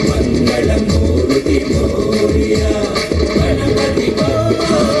ಮಂಗಳ ಮೂರ್ತಿ ಮೋರಿಯ ಗಣಪತಿ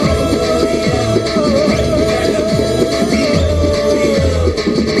ಬಪ್ಪ ಮೋರಿಯ ಮಂಗಳ ಮೂರ್ತಿ ಮೋರಿಯ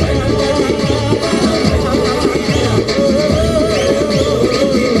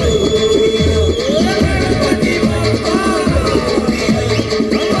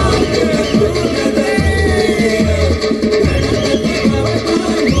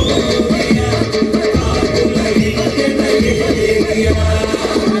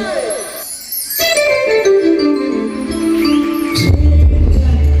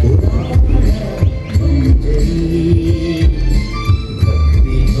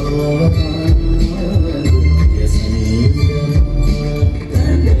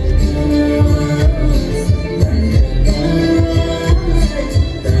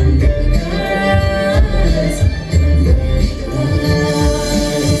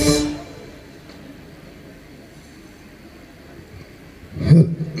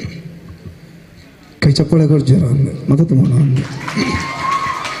ಕೈ ಚಪ್ಪಾಳೆ ಕೊಡ್ಜರ ಮತ್ತೆ ತುಂಬ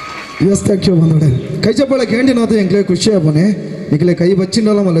ಇವಸ್ತಾಕ್ಷ ಬಂದೋಡೆ ಕೈ ಚಪ್ಪಾಳೆ ಕೇಂಡಿನಾಥ ಎಂಕ್ಲೆ ಖುಷಿ ಹಬ್ಬನೆ ನಿಕ್ಲೆ ಕೈ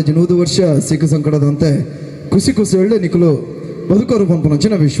ಬಚ್ಚಿನಲ್ಲ ಮಲ್ಲ 100 ವರ್ಷ ಸಿಕ್ಕ ಸಂಕಟದಂತೆ ಖುಷಿ ಖುಷಿ ಹೇಳಿ ನಿಕ್ಲು ಬದುಕೋರು ಪಂಪನ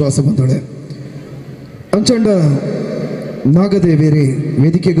ಚಿನ್ನ ವಿಶ್ವಾಸ ಬಂದೋಳೆ ಅಂಚಂಡ ನಾಗದೇವೇರಿ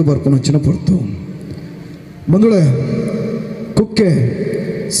ವೇದಿಕೆಗೂ ಬರ್ಪನ ಚಿನ್ನ ಪೊರ್ತು ಬಂದೋಳೆ ಕುಕ್ಕೆ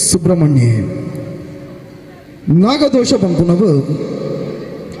ಸುಬ್ರಹ್ಮಣ್ಯ ನಾಗದೋಷ ಪಂಪನವು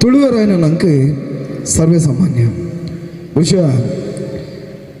ತುಳುವರಾಯನ ನಂಗೆ ಸರ್ವೇ ಸಾಮಾನ್ಯ ವಿಷಯ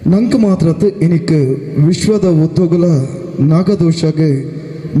ನಂಗೆ ಮಾತ್ರ ಇನಿಕ್ ವಿಶ್ವದ ಉದ್ಯೋಗಲ ನಾಗದೋಷಗೆ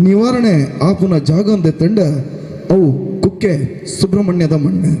ನಿವಾರಣೆ ಆಪುನ ಜಾಗ ಅಂದೆ ತಂಡ ಅವು ಕುಕ್ಕೆ ಸುಬ್ರಹ್ಮಣ್ಯದ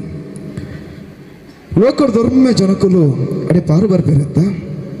ಮಣ್ಣು ಲೋಕದ ಧರ್ಮ ಜನಕಲು ಅಡೆ ಪಾರು ಬರ್ಬೇರತ್ತ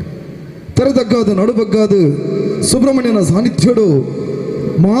ತೆರೆದಗ್ಗಾದ ನಡುಬಗ್ಗಾದ ಸುಬ್ರಹ್ಮಣ್ಯನ ಸಾನ್ನಿಧ್ಯಡು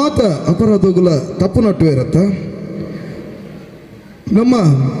ಮಾತ ಅಪರಾಧಗಳ ತಪ್ಪು ನಟ್ಟು ಇರತ್ತ ನಮ್ಮ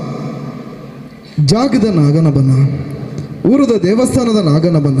ಜಾಗದ ನಾಗನಬನ ಊರದ ದೇವಸ್ಥಾನದ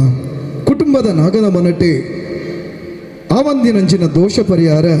ನಾಗನಬನ ಕುಟುಂಬದ ನಾಗನಬನಟ್ಟಿ ಆವಂದಿನಂಚಿನ ದೋಷ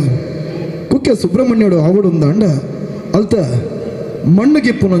ಪರಿಹಾರ ಕುಕ್ಕೆ ಸುಬ್ರಹ್ಮಣ್ಯಡು ಆವಡುಂದಾಂಡ ಅಲ್ತ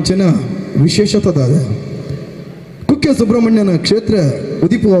ಮಣ್ಣಗಿಪ್ಪುನಂಚಿನ ವಿಶೇಷತದಾದ ಕುಕ್ಕೆ ಸುಬ್ರಹ್ಮಣ್ಯನ ಕ್ಷೇತ್ರ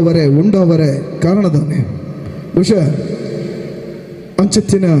ಉದಿಪುವವರೇ ಉಂಡವರೇ ಕಾರಣದವನೇ ಬಹುಶಃ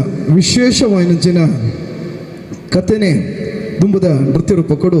ಅಂಚತ್ತಿನ ವಿಶೇಷವಾಯಿನಂಚಿನ ಕಥೆನೇ ದುಂಬದ ನೃತ್ಯ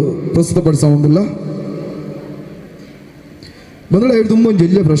ರೂಪ ಕೊಡು ಪ್ರಸ್ತುತಪಡಿಸೋದಿಲ್ಲ ಬಂದಳ ಹಿಡಿದು ತುಂಬ ಒಂದು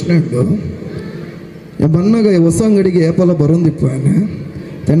ಜಿಲ್ಲೆ ಪ್ರಶ್ನೆ ಇಟ್ಟು ಬನ್ನಾಗ ಹೊಸ ಅಂಗಡಿಗೆ ಏಪಲ ಬರೋಂದಿಪ್ಪೇನೆ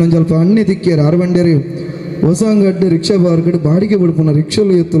ತೆನ್ನೊಂದು ಸ್ವಲ್ಪ ಅಣ್ಣಿ ದಿಕ್ಕೇರು ಆರ್ಬಂಡೇರಿ ಹೊಸ ಅಂಗಡಿ ರಿಕ್ಷಾ ಬಾರ್ಗಡೆ ಬಾಡಿಗೆ ಬಿಡ್ಪುನ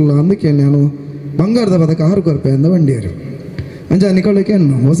ರಿಕ್ಷಾಲು ಎತ್ತಲ್ಲ ಅಂದಕ್ಕೆ ನಾನು ಬಂಗಾರದ ಪದಕ 6 ರೂಪಾಯಿ ಅಂದ ಬಂಡೇರು ಅಂಚ ನಿಕೊಳ್ಳಕ್ಕೆ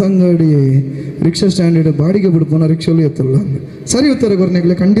ಹೊಸಂಗಡಿ ರಿಕ್ಷಾ ಸ್ಟ್ಯಾಂಡ್ ಬಾಡಿಗೆ ಬಿಡ್ಪೋನ ರಿಕ್ಷಾಲು ಎತ್ತಲ್ಲ ಸರಿ ಉತ್ತರ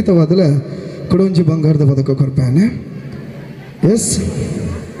ಕೊರ್ನೆಗ್ಲೆ ಖಂಡಿತವಾದಲ ಕೊಡೊಂಜಿ ಬಂಗಾರದ ಪದಕ ಕೊರ್ಪಾನೆ ಎಸ್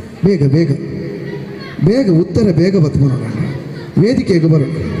ಬೇಗ ಬೇಗ ಬೇಗ ಉತ್ತರ ಬೇಗ ಬತ್ತಮ ನೋಡೋಣ ವೇದಿಕೆಗೆ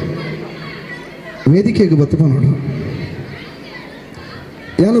ಬರೋಣ ವೇದಿಕೆಗೆ ಬತ್ತಮ ನೋಡೋಣ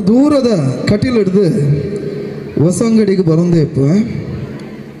ಯಾನು ದೂರದ ಕಟೀಲ್ ಹಿಡ್ದು ಹೊಸಂಗಡಿಗೆ ಬರೋಂದೇಪ್ಪ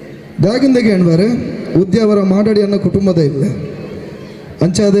ದಾಗಿಂದಾಗೆ ಹೆಣ್ಬಾರೆ ಉದ್ಯಾವರ ಮಾಡಾಡಿ ಅನ್ನೋ ಕುಟುಂಬದ ಇಲ್ಲ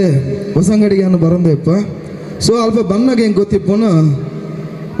ಅಂಚಾದೆ ಹೊಸಂಗಡಿಗೆ ಅನ್ನು ಬರೋಂದೇಪ್ಪ ಸೊ ಅಲ್ಪ ಬನ್ನಾಗ ಹೆಂಗೆ ಗೊತ್ತಿಪ್ಪನ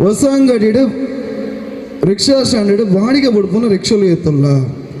ಹೊಸಂಗಡಿ ರಿಕ್ಷಾ ಸ್ಟ್ಯಾಂಡ್ ಬಾಡಿಗೆ ಬಿಡ್ಪನ ರಿಕ್ಷಾಲು ಎತ್ತಲ್ಲ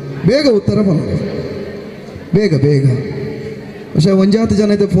ಬೇಗ ಉತ್ತರ ಬಂದ ಬೇಗ ಬೇಗ പക്ഷേ 5 ಜನ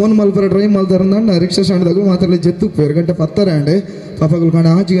ಐತೆ ಫೋನ್ ಮಲ್ಪರ ಡ್ರೈವ್ ಮಲ್ತಾರ ರಿಕ್ಷಾ ಸ್ಟ್ಯಾಂಡ್ದಾಗ ಮಾತಾಡಲಿ ಜೆತ್ತು 2 ಗಂಟೆ 10 ಆಂಡೆ ಪಾಪಗಳು ಕಾಣ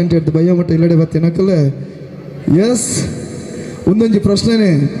 5 ಗಂಟೆ ಎದ್ದು ಬಯ್ಯ ಮಟ್ಟ ಇಲ್ಲಡೆ ಬತ್ತಿನಕಲ್ಲ ಎಸ್ ಒಂದೊಂದು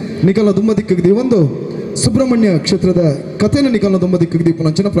ಪ್ರಶ್ನೆನೇ ನಿಖಲ್ನ ತುಂಬ ದಿಕ್ಕಿದ್ದಿ ಒಂದು ಸುಬ್ರಹ್ಮಣ್ಯ ಕ್ಷೇತ್ರದ ಕಥೆನ ನಿಖಲ್ನ ತುಂಬ ದಿಕ್ಕಿದ್ದಿ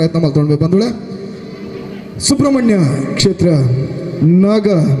ಪುನಂಚಿನ ಪ್ರಯತ್ನ ಮಾಡ್ತೊಳ್ಬೇಕು ಬಂದುಳೆ ಸುಬ್ರಹ್ಮಣ್ಯ ಕ್ಷೇತ್ರ ನಾಗ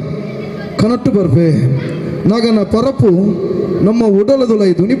ಕನಟ್ಟು ಬರ್ಪೆ ನಾಗನ ಪರಪು ನಮ್ಮ ಉಡಲದುಲ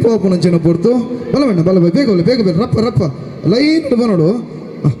ಇದು ನಿಪ್ಪನಂಚಿನ ಪೊರ್ತು ಬಲವೇಣ ಬಲವೇ ಬೇಗ ಬೇಗ ಬೇಗ ರಪ್ಪ ರಪ್ಪ ಲೈನ್ ನೋಡು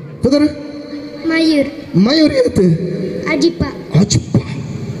ಕುದರೆ ಮಯೂರ್ ಮಯೂರ್ ಏತ್ ಅಜಿಪ ಅಜಿಪ್ಪ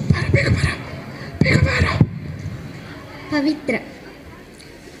ಬೇಗ ಬರ ಬೇಗ ಬರ ಪವಿತ್ರ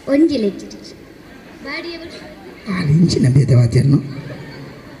ಒಂಜಿಲೆಜ್ ಇಂಚಿನ ಭೇದವಾದ್ಯನ್ನು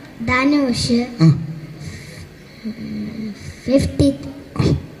ದಾನವಶ 50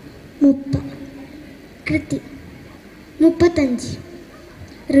 ಮುಪ್ಪ ಕೃತಿ 35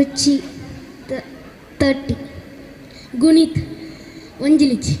 ರುಚಿ 30 ಗುಣಿತ್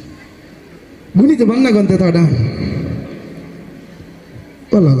ಒಂಜಿಲಿಚ್ ಗುಣಿತ ಬಣ್ಣಗಂತೆ ತಾಡ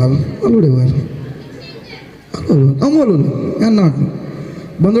ಅಲ್ಲ ಅಲ್ಲುಡೆ ಅಮ್ಮಲು ನಾಟು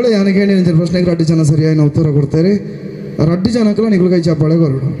ಬಂದೋಳೆ ಯಾನಕ್ಕೆ ಹೇಳಿ ಪ್ರಶ್ನೆಗೆ 2 ಜನ ಸರಿಯಾಗಿ ಉತ್ತರ ಕೊಡ್ತಾರೆ 2 ಜನಕ್ಕಲ್ಲ ನಿಗಳು ಕೈ ಚಾಪಾಳೆ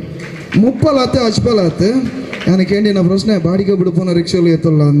ಕೊರಡು ಮುಪ್ಪಲಾತೆ ಅಚ್ಪಲಾತೆ ಯಾನಕ್ಕೆ ಹೇಳಿ ನಾ ಪ್ರಶ್ನೆ ಬಾಡಿಗೆ ಬಿಡುಪೋನ ರಿಕ್ಷಾಲು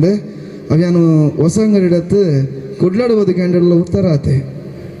ಎತ್ತಲ್ಲ ಅಂದೆ ಅವ್ಯಾನು ಹೊಸ ಅಂಗಡಿ ಇಡತ್ತು ಕುಡ್ಲಾಡ್ಬೋದು ಕ್ಯಾಂಡೆಲ್ಲ ಉತ್ತರ ಆತೆ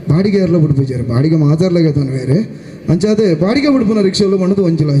ಬಾಡಿಗೆ ಎಲ್ಲ ಬಿಡ್ಪೂಜಾರೆ ಬಾಡಿಗೆ ಮಾತಾಡ್ಲಾಗೈತವನು ಬೇರೆ ಅಂಚಾದೆ ಬಾಡಿಗೆ ಬಿಡ್ಪುನ ರಿಕ್ಷಾಲು ಮಣ್ಣದು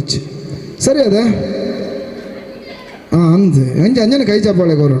ಒಂಜಿಲ ಹಚ್ಚಿ ಸರಿ ಅದ ಅಂದೆ ಅಂಜನ ಕೈ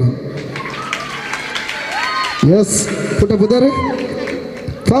ಚಾಪಾಳೆ ಕೊರಡು ಎಸ್ ಪುಟ್ಟ ಪುದಾರೆ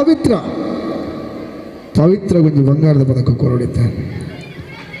ಪವಿತ್ರ ಪವಿತ್ರ ಗೊಂಜಿ ಬಂಗಾರದ ಪದಕ ಕೊರಡಿದ್ದೆ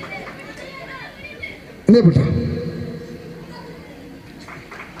ಇದೇ ಪುಟ್ಟ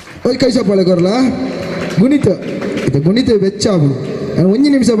ಓಯ್ ಕೈ ಚಾಪಾಳೆ ಕೊರಲ ಗುಣಿತ ಇದು ಗುಣಿತ ವೆಚ್ಚ ಆಗುದು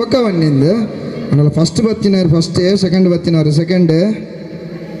 1 ನಿಮಿಷ ಪಕ್ಕ ಬನ್ನಿಂದ ಅನ್ನಲ್ಲ ಫಸ್ಟ್ ಬತ್ತಿನಾರು ಫಸ್ಟ್ ಸೆಕೆಂಡ್ ಬತ್ತಿನಾರು ಸೆಕೆಂಡ್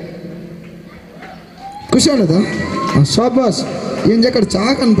ಖುಷಿ ಅನ್ನದ ಶಾಬಾಸ್ ಏನ್ ಜಕಡೆ ಚಾ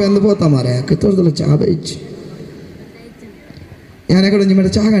ಕನ್ಪೆಂದು ಪೋತ ಮಾರೆ ಕಿತ್ತೋರ್ದಲ್ಲ ಚಾ ಬೈಚ್ ಯಾನೆಗಡೆ ಒಂಜಿ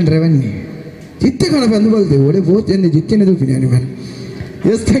ಮೇಲೆ ಚಾ ಕಂಡ್ರೆ ಬನ್ನಿ ಜಿತ್ತೆ ಕಣಪೆಂದು ಬಲ್ತೇವೆ ಒಳ್ಳೆ ಬೋತ್ ಜಿತ್ತಿನ ದೂಪಿನಿ ನಿಮ್ಮ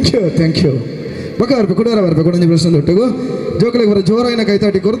ಎಸ್ ಥ್ಯಾಂಕ್ ಯು ಬಕ್ಕ ಬರ್ಬೇಕು ಕುಡೋರ ಬರ್ಬೇಕು ಒಂದೊಂದು ಪ್ರಶ್ನೆ ಒಟ್ಟಿಗೂ ಜೋಕಳಿಗೆ ಬರೋ ಜೋರಾಯಿನ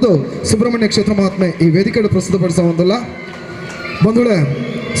ಕೈತಾಟಿ ಕೊರತು ಸುಬ್ರಹ್ಮಣ್ಯ ಕ್ಷೇತ್ರ ಮಹಾತ್ಮೆ ಈ ವೇದಿಕೆ ಪ್ರಸ್ತುತಪಡಿಸೋ ಒಂದಲ್ಲ ಬಂಧುಳೆ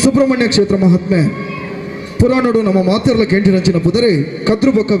ಸುಬ್ರಹ್ಮಣ್ಯ ಕ್ಷೇತ್ರ ಮಹಾತ್ಮೆ ಪುರಾಣಡು ನಮ್ಮ ಮಾತಿರಲ ಕೇಂಟಿರಂಚಿನ ಪುದರಿ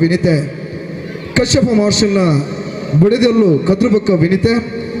ಕದ್ರುಬೊಕ್ಕ ವಿನಿತೆ ಕಶ್ಯಪ ಮಹರ್ಷಿನ ಬುಡೆದಲ್ಲೂ ಕದ್ರುಬೊಕ್ಕ ವಿನಿತೆ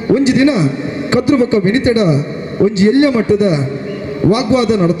ಒಂಜಿ ದಿನ ಕದ್ರುಬೊಕ್ಕ ವಿನಿತೆಡ ಒಂಜಿ ಎಲ್ಯ ಮಟ್ಟದ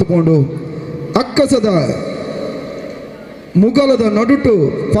ವಾಗ್ವಾದ ನಡೆದುಕೊಂಡು ಅಕ್ಕಸದ ಮುಗಲದ ನಡುಟು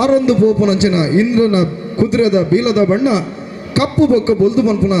ಪಾರೊಂದು ಪೋಪುನಂಚಿನ ಇಂದ್ರನ ಕುದುರೆದ ಬೀಲದ ಬಣ್ಣ ಕಪ್ಪು ಬೊಕ್ಕ ಬೊಲ್ದು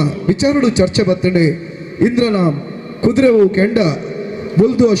ಮನ್ಪುನ ವಿಚಾರಡು ಚರ್ಚೆ ಬತ್ತಂಡೆ ಇಂದ್ರನ ಕುದುರೆವು ಕೆಂಡ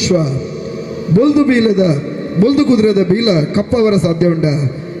ಬೊಲ್ದು ಅಶ್ವ ಬೊಲ್ದು ಕುದುರೆದ ಬೀಲ ಕಪ್ಪವರ ಸಾಧ್ಯ ಉಂಡ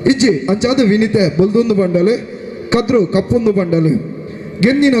ಇಜ್ಜಿ ಅಂಚಾದ ವಿನಿತೆ ಬೊಲ್ದೊಂದು ಬಂಡಲು ಕದ್ರು ಕಪ್ಪೊಂದು ಬಂಡಲು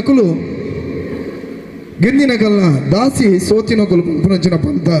ಗೆನ್ನಿನ ಕಲ್ನ ದಾಸಿ ಸೋತಿನ ಕುಲು ಪುನಂಚಿನ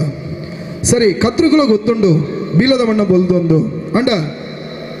ಪಂತ ಸರಿ ಕತ್ರುಗಳ ಗೊತ್ತುಂಡು ಬೀಲದ ಬಣ್ಣ ಬೊಲ್ದೊಂದು ಅಂಡ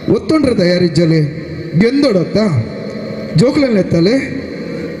ಒತ್ತೊಂಡ್ರೆ ತಯಾರಿಜ್ಜಲೆ ಗೆಂದೊಡತ್ತ ಜೋಕ್ಲೆತ್ತಲೆ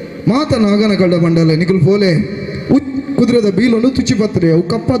ಮಾತ ನಾಗನ ಕಳ್ಳ ಬಂಡಲೆ ನಿಕುಲ್ ಪೋಲೆ ಕುದುರೆದ ಬೀಲೊಂದು ತುಚಿಪತ್ರೆ ಅವು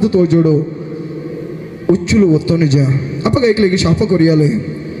ಕಪ್ಪಾದು ತೋಜೋಡು ಉಚ್ಚುಲು ಒತ್ತೋ ನಿಜ ಅಪ್ಪಗ ಐಕ್ಲಿಗೆ ಶಾಪ ಕೊರಿಯಲೆ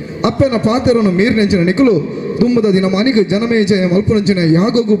ಅಪ್ಪನ ಪಾತೆರನ್ನು ಮೀರ್ನೆಂಚಿನ ನಿಕುಲು ದುಂಬದ ದಿನ ಮನಿಗೆ ಜನಮೇಜಯ ಮಲ್ಪುನಂಚಿನ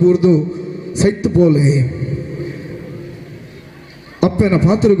ಯಾಗೊಗ್ಗು ಬೂರ್ದು ಸೈತ್ತು ಪೋಲೆ ಅಪ್ಪನ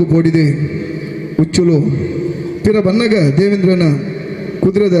ಪಾತ್ರಗೂ ಬೋಡಿದೆ ಉಚ್ಚುಲು ಪಿರ ಬನ್ನಗ ದೇವೇಂದ್ರನ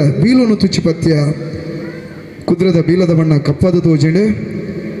ಕುದುರೆದ ಬೀಲನ್ನು ತುಚ್ಚಿಪತ್ಯ ಕುದುರೆದ ಬೀಲದ ಬಣ್ಣ ಕಪ್ಪದ ತೋಜೆಂಡೆ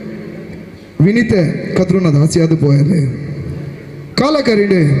ವಿನಿತೆ ಕದ್ರುನ ದಾಸಿಯಾದ ಪೋಯಲೆ ಕಾಲ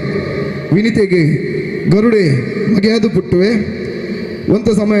ಕರಿಡೆ ವಿನಿತೆಗೆ ಗರುಡೆ ಮಗೆಯಾದು ಪುಟ್ಟುವೆ ಒಂತ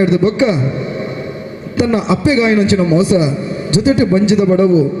ಸಮಯ ಹಿಡಿದು ಬೊಕ್ಕ ತನ್ನ ಅಪ್ಪೆಗಾಯಿನಂಚಿನ ಮೋಸ ಜೊತೆಟೆ ಬಂಜಿದ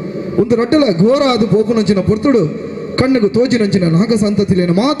ಬಡವು ಒಂದು ರಡ್ಡಲ ಘೋರ ಆದು ಪೋಪುನಂಚಿನ ಪೊರ್ತುಡು ಕಣ್ಣಗು ತೋಜಿನಂಚಿನ ನಾಗ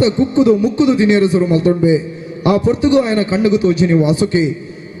ಸಂತತಿಲೇನ ಮಾತ ಕುಕ್ಕುದು ಮುಕ್ಕುದು ತಿನಿಯರಸರು ಮಲ್ತೊಂಡ್ಬೆ ಆ ಪೊರ್ತುಗು ఆయన ಕಣ್ಣುಗು ತೋಚಿನಿ ವಾಸುಕಿ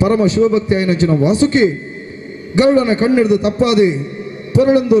ಪರಮ ಶಿವಭಕ್ತಿ ఆయನಂಚಿನ ವಾಸುಕಿ ಗರುಡನ ಕಣ್ಣಿಡ್ದು ತಪ್ಪಾದಿ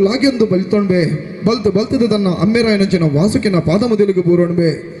ಪೊರಳೊಂದು ಲಾಗಿಯೊಂದು ಬಲ್ತೊಣ್ಬೆ ಬಲ್ತದ ತನ್ನ ಅಮ್ಮೆರಾಯನಂಚಿನ ವಾಸುಕಿನ ಪಾದಮುದಿಲಿಗೆ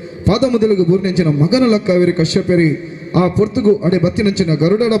ಬೂರೊಣ್ಬೆ ಪಾದಮುದಿಲಿಗೆ ಬೂರಿನಂಚಿನ ಮಗನ ಲಕ್ಕಾವಿರಿ ಕಶ್ಯಪೆರಿ ಆ ಪೊರ್ತುಗು ಅಡೆ ಬತ್ತಿನಂಚಿನ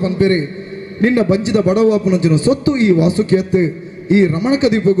ಗರುಡಡ ಪನ್ಪೆರಿ ನಿನ್ನ ಬಂಜಿದ ಬಡವಾಪುನಂಚಿನ ಸೊತ್ತು ಈ ವಾಸುಕಿ ಎತ್ತು ಈ ರಮಣಕ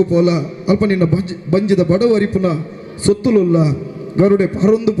ದೀಪಗು ಪೋಲ ಅಲ್ಪ ನಿನ್ನ ಬಂಜಿದ ಬಡವ ಅರಿಪುನ ಸೊತ್ತುಲುಲ್ಲ ಗರುಡೆ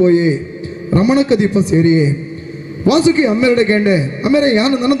ಪರೊಂದು ಪೋಯೆ ರಮಣಕ ದೀಪ ಸೇರಿಯೇ ವಾಸುಕಿ ಅಮ್ಮೆರಡೆ ಗೆಂಡೆ ಅಮ್ಮೆರೆ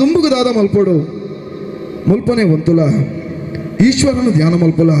ಯಾನು ನನ್ನ ದುಂಬುಗದಾದ ಮಲ್ಪೋಡು ಮುಲ್ಪನೆ ಒಂತುಲ ಈಶ್ವರನ ಧ್ಯಾನ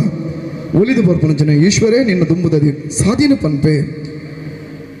ಮಲ್ಪುಲ ಒಲಿದು ಬರ್ಪನಂಚನೆ ಈಶ್ವರೇ ನಿನ್ನ ದುಂಬುದದಿ ಸಾಧೀನ ಪನ್ಪೆ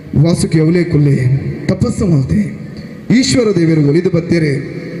ವಾಸುಕಿ ಅವಲೇ ಕುಲ್ಲೆ ತಪಸ್ಸು ಮಾತೆ ಈಶ್ವರ ದೇವರು ಒಲಿದು ಬತ್ತೇರೆ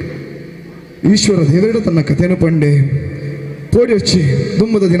ಈಶ್ವರ ದೇವರ ತನ್ನ ಕಥೆಯನ್ನು ಪಂಡೆ ಪೋಡಿ ಹಚ್ಚಿ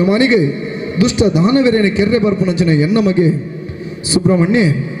ದುಂಬದ ದಿನಮಾನಿಗೆ ದುಷ್ಟ ದಾನವೆರೇನೆ ಕೆರ್ರೆ ಬರ್ಪನಂಚನೆ ಎನ್ನ ಮಗೆ ಸುಬ್ರಹ್ಮಣ್ಯ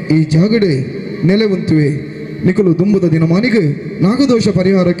ಈ ಜಾಗಡೆ ನೆಲೆ ಉಂತುವೆ ನಿಖಲು ದುಂಬದ ದಿನಮಾನಿಗೆ ನಾಗದೋಷ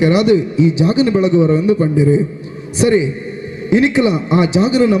ಪರಿಹಾರಕ್ಕೆ ರಾದು ಈ ಜಾಗನ ಬೆಳಗುವರು ಎಂದು ಪಂಡಿರೆ ಸರಿ ಇನಿಕಲ ಆ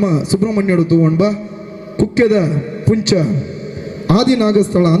ಜಾಗನ ನಮ್ಮ ಸುಬ್ರಹ್ಮಣ್ಯಡು ತಗೊಂಡ್ಬ ಕುಕ್ಕೆದ ಪುಂಚ ಆದಿ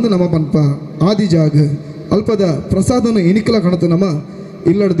ನಾಗಸ್ಥಳ ಅಂದು ನಮ್ಮ ಪನ್ಪ ಆದಿ ಜಾಗ ಅಲ್ಪದ ಪ್ರಸಾದನ ಇನಿಕಲ ಕಣತ ನಮ್ಮ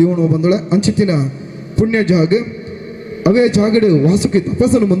ಇಲ್ಲಡ ದೇವನು ಬಂದೊಳೆ ಅಂಚಿತ್ತಿನ ಪುಣ್ಯ ಜಾಗ ಅವೇ ಜಾಗಡು ವಾಸುಕಿ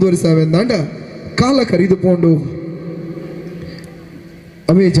ತಪಸ್ಸನ್ನು ಮುಂದುವರಿಸಾವೆ ಅಂದಾಂಡ ಕಾಲ ಕರಿದುಕೊಂಡು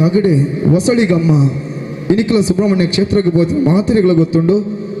ಅವೇ ಜಾಗಡೆ ಹೊಸಳಿಗಮ್ಮ ಇನಿಕಲ ಸುಬ್ರಹ್ಮಣ್ಯ ಕ್ಷೇತ್ರಕ್ಕೆ ಹೋದ ಮಾತ್ರೆಗಳ ಗೊತ್ತುಂಡು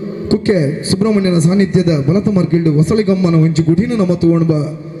ಕುಕ್ಕೆ ಸುಬ್ರಹ್ಮಣ್ಯನ ಸಾನ್ನಿಧ್ಯದ ಬಲತ ಮಾರ್ಗಿಲ್ಡು ಹೊಸಳಿಗಮ್ಮನ ಒಂಚು ಗುಡಿನ ನಮ್ಮ ತಗೊಂಡ್ಬ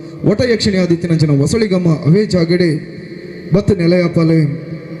ಒಟ ಯಕ್ಷಿಣಿ ಆದಿತ್ಯನಂಚಿನ ಹೊಸಳಿಗಮ್ಮ ಅವೇ ಜಾಗಡೆ ಬತ್ತು ನೆಲೆಯಪ್ಪಲೆ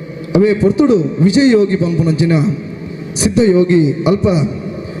ಅವೇ ಪೊರ್ತುಡು ವಿಜಯ ಯೋಗಿ ಪಂಪುನಂಚಿನ ಸಿದ್ಧ ಯೋಗಿ ಅಲ್ಪ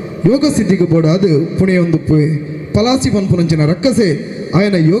ಯೋಗ ಸಿದ್ಧಿಗೆ ಬೋಡಾದು ಪುಣೆಯೊಂದು ಪುವೆ ಪಲಾಸಿ ಪಂಪುನಂಚಿನ ರಕ್ಕಸೆ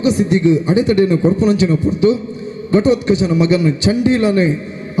ಆಯನ ಯೋಗ ಸಿದ್ಧಿಗೆ ಅಡೆತಡೆಯನ್ನು ಕೊರ್ಪುನಂಚಿನ ಪೊರ್ತು ಘಟೋತ್ಕಚನ ಮಗನ ಚಂಡೀಲನೆ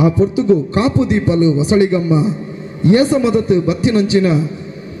ಆ ಪೊರ್ತುಗು ಕಾಪು ದೀಪಲು ಹೊಸಳಿಗಮ್ಮ ಏಸ ಮದತ್ ಬತ್ತಿನಂಚಿನ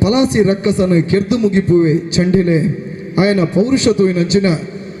ಪಲಾಸಿ ರಕ್ಕಸನ ಕೆರ್ದು ಮುಗಿಪುವೆ ಚಂಡಿಲೆ ಆಯನ ಪೌರುಷತ್ವವಿನಂಚಿನ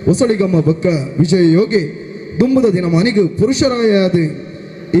ಹೊಸಳಿಗಮ್ಮ ಬಕ್ಕ ವಿಜಯ ಯೋಗಿ ದುಂಬದ ದಿನ ಮನಿಗೆ ಪುರುಷರಾಯ ಅದು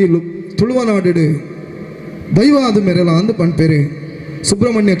ಈ ತುಳುವನಾಡು ದೈವ ಆದ ಮೇರೆಲ್ಲ ಅಂದು ಪಂಪೇರೆ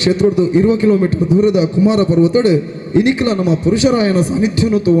ಸುಬ್ರಹ್ಮಣ್ಯ ಕ್ಷೇತ್ರದ 20 ಕಿಲೋಮೀಟರ್ ದೂರದ ಕುಮಾರ ಪರ್ವತಡು ಇನಿಕಲ ನಮ್ಮ ಪುರುಷರಾಯನ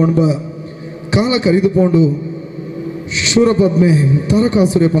ಸಾನ್ನಿಧ್ಯನು ತಗೊಂಡ್ಬ ಕಾಲ ಕರಿದುಕೊಂಡು ಶೂರಪದ್ಮೆ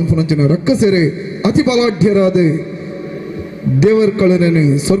ತಾರಕಾಸುರೆ ಪಂಪುನಂಚಿನ ರಕ್ಕಸೆರೆ ಅತಿ ಬಲಾಢ್ಯರಾದ ದೇವರ ಕಳನೇನೆ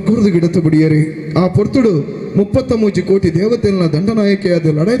ಸ್ವರ್ಗದ ಗಿಡತ್ತು ಬಿಡಿಯರೆ ಆ ಪೊರ್ತುಡು 33 ಕೋಟಿ ದೇವತೆಯನ್ನ ದಂಡನಾಯಕಿಯಾದ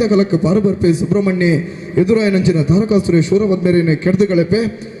ಲಡೈದ ಕಲಕ್ಕೆ ಪಾರಬರ್ಪೆ ಸುಬ್ರಹ್ಮಣ್ಯ ಎದುರಾಯನಂಚಿನ ತಾರಕಾಸುರೆ ಶೂರಪದ್ಮೆರೇನೆ ಕೆಡ್ದುಗಳೆಪೆ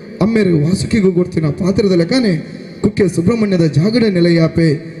ಅಮ್ಮೆರೆ ವಾಸುಕಿಗೂ ಗುರ್ತಿನ ಪಾತ್ರದ ಲೆಕ್ಕನೆ ಕುಕ್ಕೆ ಸುಬ್ರಹ್ಮಣ್ಯದ ಜಾಗಡೆ ನೆಲೆಯಾಪೆ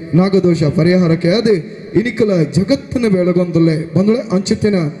ನಾಗದೋಷ ಪರಿಹಾರಕ್ಕೆ ಆದ ಇನಿಕಲ ಜಗತ್ತನ ಬೆಳಗೊಂದಲೆ ಬಂದಳೆ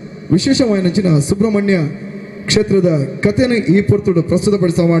ಅಂಚಿತ್ತಿನ ವಿಶೇಷವಾಯನಂಚಿನ ಸುಬ್ರಹ್ಮಣ್ಯ ಕ್ಷೇತ್ರದ ಕಥೆನ ಈ ಪೊರ್ತುಡು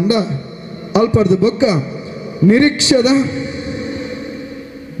ಪ್ರಸ್ತುತಪಡಿಸವಾಂಡ ಅಲ್ಪರ್ದ ಬೊಕ್ಕ ನಿರೀಕ್ಷದ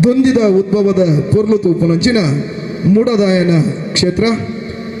ದೊಂದಿದ ಉದ್ಭವದ ಪೊರ್ಲು ತೂಪುನಂಚಿನ ಮೂಡದಾಯನ ಕ್ಷೇತ್ರ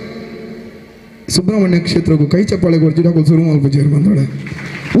ಸುಬ್ರಹ್ಮಣ್ಯ ಕ್ಷೇತ್ರಕ್ಕೂ ಕೈ ಚಪ್ಪಾಳೆ ಕೊಡ್ತಿದ್ದ ಸುರು ಮಲ್ಪಜೇರು ಬಂದೋಳೆ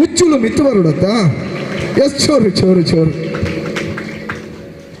ಉಚ್ಚುಲು ಮಿತ್ತು ಬರುಡತ್ತ ಎಸ್ ಚೋರು ಚೋರು ಚೋರು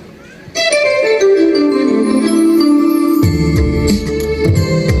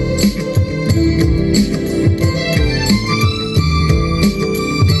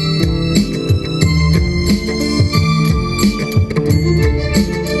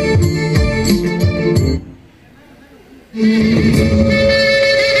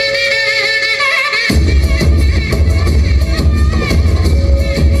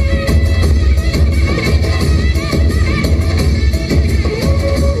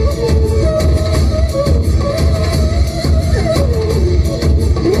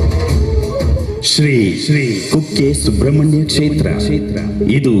ಶ್ರೀ ಕುಕ್ಕೆ ಸುಬ್ರಹ್ಮಣ್ಯ ಕ್ಷೇತ್ರ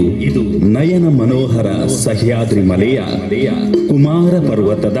ಇದು ನಯನ ಮನೋಹರ ಸಹ್ಯಾದ್ರಿ ಮಲೆಯ ಕುಮಾರ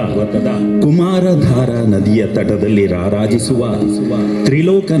ಪರ್ವತದ ಕುಮಾರಧಾರ ನದಿಯ ತಟದಲ್ಲಿ ರಾರಾಜಿಸುವ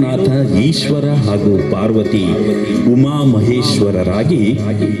ತ್ರಿಲೋಕನಾಥ ಈಶ್ವರ ಹಾಗೂ ಪಾರ್ವತಿ ಉಮಾ ಮಹೇಶ್ವರರಾಗಿ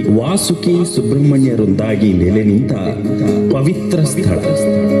ವಾಸುಕಿ ಸುಬ್ರಹ್ಮಣ್ಯರೊಂದಾಗಿ ನೆಲೆ ನಿಂತ ಪವಿತ್ರ ಸ್ಥಳ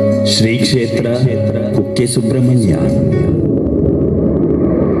ಶ್ರೀ ಕ್ಷೇತ್ರ Kukke Subrahmanya.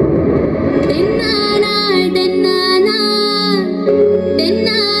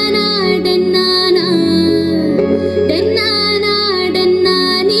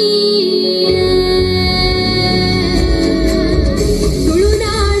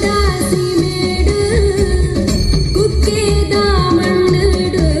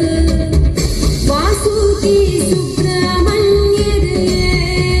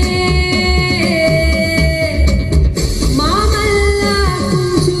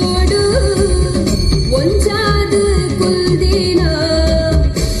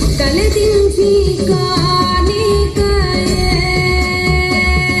 Kale din si kani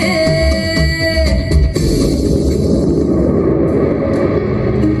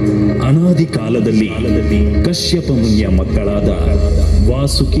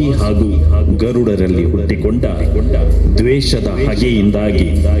Vasuki ಹಾಗೂ ಗರುಡರಲ್ಲಿ ಹುಟ್ಟಿಕೊಂಡ ದ್ವೇಷದ ಹಗೆಯಿಂದಾಗಿ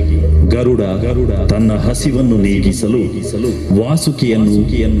ಗರುಡ ತನ್ನ ಹಸಿವನ್ನು ನೀಗಿಸಲು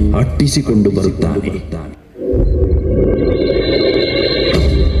ವಾಸುಕಿಯನ್ನು ಅಟ್ಟಿಸಿಕೊಂಡು ಬರುತ್ತಾನೆ.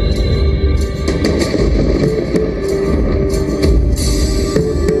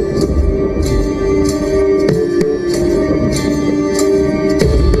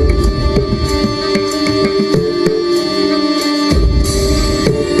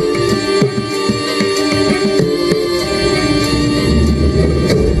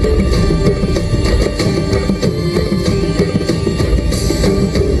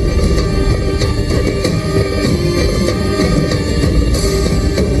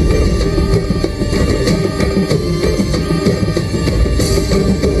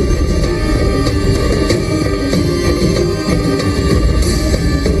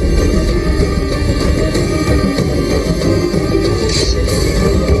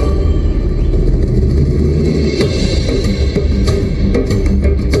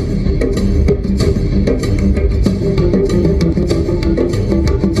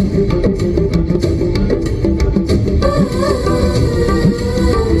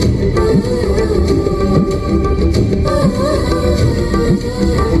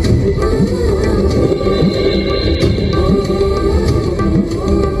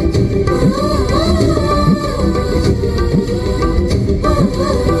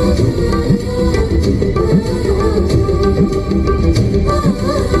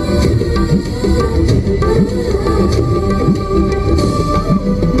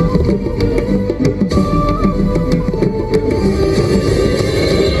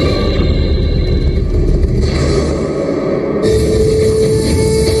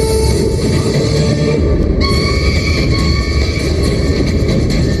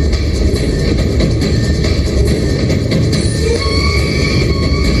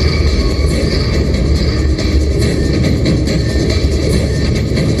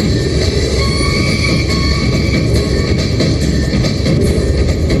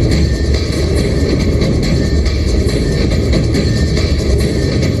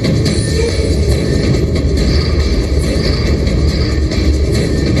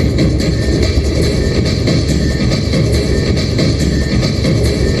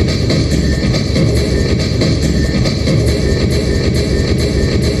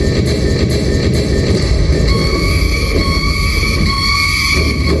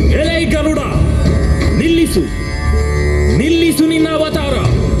 ನಿಲ್ಲಿಸು ನಿನ್ನ ಅವತಾರ.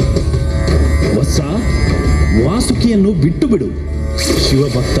 ವತ್ಸ, ವಾಸುಕಿಯನ್ನು ಬಿಟ್ಟು ಬಿಡು.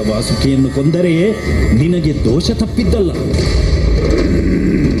 ಶಿವಭಕ್ತ ವಾಸುಕಿಯನ್ನು ಕೊಂದರೆ ನಿನಗೆ ದೋಷ ತಪ್ಪಿದ್ದಲ್ಲ.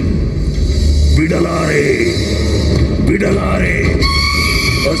 ಬಿಡಲಾರೆ ಬಿಡಲಾರೆ,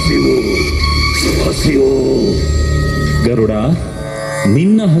 ಹಸಿವು ಹಸಿವು. ಗರುಡ,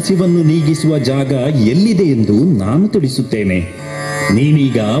 ನಿನ್ನ ಹಸಿವನ್ನು ನೀಗಿಸುವ ಜಾಗ ಎಲ್ಲಿದೆ ಎಂದು ನಾನು ತಿಳಿಸುತ್ತೇನೆ.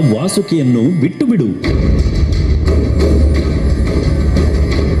 ನೀನೀಗ ವಾಸುಕಿಯನ್ನು ಬಿಟ್ಟು ಬಿಡು.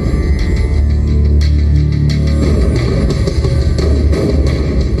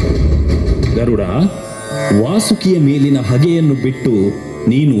 ಗರುಡ, ವಾಸುಕಿಯ ಮೇಲಿನ ಹಗೆಯನ್ನು ಬಿಟ್ಟು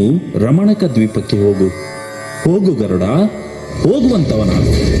ನೀನು ರಮಣಕ ದ್ವೀಪಕ್ಕೆ ಹೋಗು. ಹೋಗು ಗರುಡ,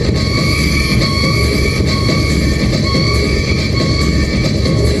 ಹೋಗುವಂತವನಾಗು.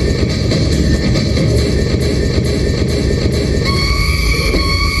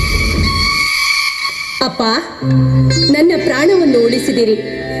 ಅಪ್ಪ, ನನ್ನ ಪ್ರಾಣವನ್ನು ಉಳಿಸಿದಿರಿ,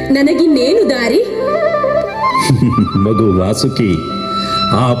 ನನಗಿನ್ನೇನು ದಾರಿ? ಮಗು ವಾಸುಕಿ,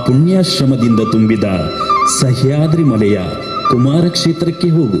 ಆ ಪುಣ್ಯಾಶ್ರಮದಿಂದ ತುಂಬಿದ ಸಹ್ಯಾದ್ರಿ ಮಲೆಯ ಕುಮಾರ ಕ್ಷೇತ್ರಕ್ಕೆ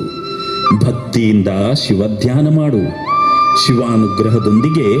ಹೋಗು. ಭಕ್ತಿಯಿಂದ ಶಿವಧ್ಯಾನ ಮಾಡು.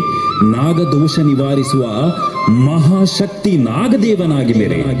 ಶಿವಾನುಗ್ರಹದೊಂದಿಗೆ ನಾಗದೋಷ ನಿವಾರಿಸುವ ಮಹಾಶಕ್ತಿ ನಾಗದೇವನಾಗಿ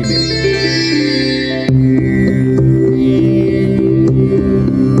ಮೆರೆ.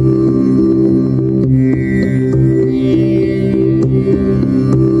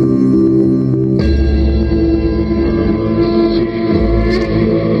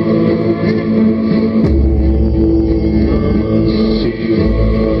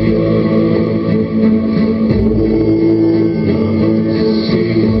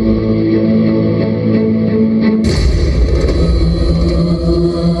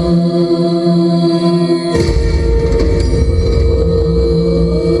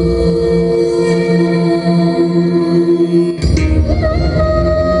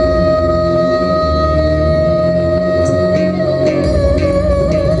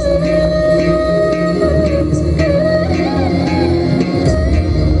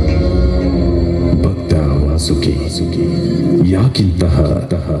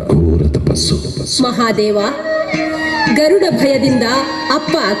 ಮಹಾದೇವ, ಗರುಡ ಭಯದಿಂದ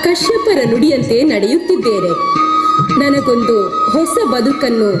ಅಪ್ಪ ಕಶ್ಯಪರ ನುಡಿಯಂತೆ ನಡೆಯುತ್ತಿದ್ದೇನೆ. ನನಗೊಂದು ಹೊಸ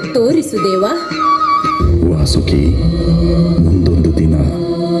ಬದುಕನ್ನು ತೋರಿಸು ದೇವಾ. ವಾಸುಕಿ, ಮುಂದೊಂದು ದಿನ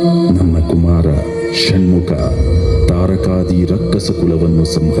ನನ್ನ ಕುಮಾರ ಷಣ್ಮುಖ ತಾರಕಾದಿ ರಕ್ಕಸ ಕುಲವನ್ನು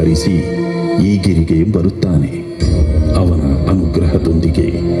ಸಂಹರಿಸಿ ಈ ಗಿರಿಗೆ ಬರುತ್ತಾನೆ. ಅವನ ಅನುಗ್ರಹದೊಂದಿಗೆ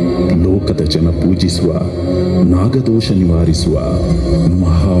ಲೋಕದ ಜನ ಪೂಜಿಸುವ ನಾಗದೋಷ ನಿವಾರಿಸುವ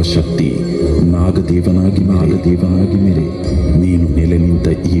ಮಹಾಶಕ್ತಿ ನಾಗದೇವನಾಗಿ ಮೆರೆ ನೀನು ನೆಲೆ ನಿಂತ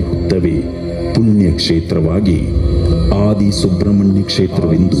ಈ ಹುತ್ತವೇ ಪುಣ್ಯ ಕ್ಷೇತ್ರವಾಗಿ ಆದಿ ಸುಬ್ರಹ್ಮಣ್ಯ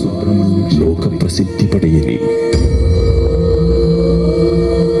ಕ್ಷೇತ್ರವೆಂದು ಲೋಕ ಪ್ರಸಿದ್ಧಿ ಪಡೆಯಲಿ.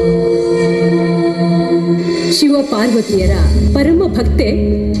 ಶಿವ ಪಾರ್ವತಿಯರ ಪರಮ ಭಕ್ತೆ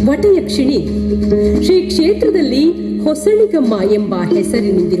ವಟಯಕ್ಷಿಣಿ ಶ್ರೀ ಕ್ಷೇತ್ರದಲ್ಲಿ ಹೊಸಳಿಗಮ್ಮ ಎಂಬ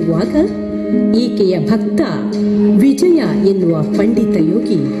ಹೆಸರಿನಿಂದಿರುವಾಗ ಈಕೆಯ ಭಕ್ತ ವಿಜಯ ಎನ್ನುವ ಪಂಡಿತ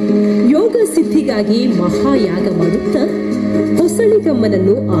ಯೋಗಿ ಯೋಗ ಸಿದ್ಧಿಗಾಗಿ ಮಹಾಯಾಗ ಮಾಡುತ್ತಾ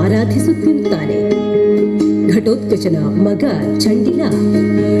ಹೊಸಳಿಗಮ್ಮನನ್ನು ಆರಾಧಿಸುತ್ತಿರುತ್ತಾನೆ. ಘಟೋತ್ಕಚನ ಮಗ ಚಂಡಿಲ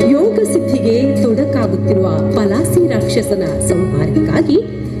ಯೋಗ ಸಿದ್ಧಿಗೆ ತೊಡಕಾಗುತ್ತಿರುವ ಪಲಾಸಿ ರಾಕ್ಷಸನ ಸಂಹಾರಕ್ಕಾಗಿ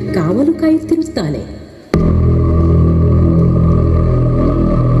ಕಾವಲು ಕಾಯುತ್ತಿರುತ್ತಾನೆ.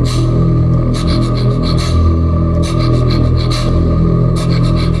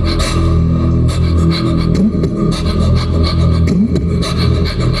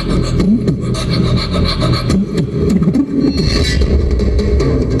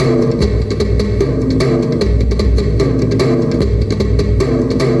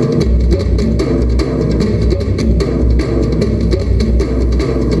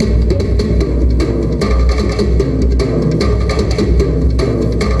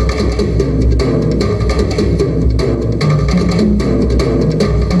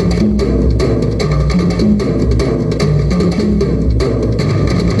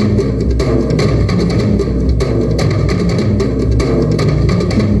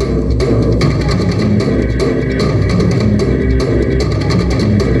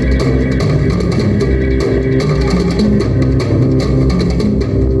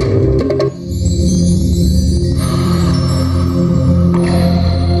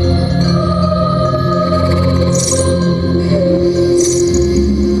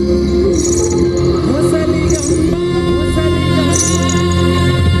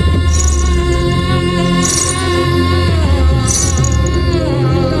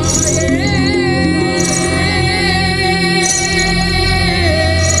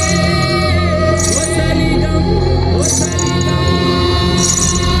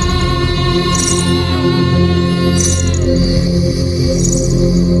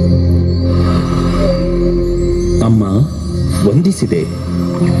 ವಂದಿಸಿದೆ.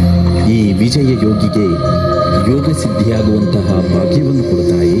 ಈ ವಿಜಯ ಯೋಗಿಗೆ ಯೋಗ ಸಿದ್ಧಿಯಾಗುವಂತಹ ಭಾಗ್ಯವನ್ನು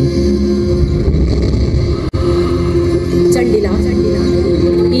ಕೊಡುತ್ತಾಯಿ. ಚಂಡಿಲ,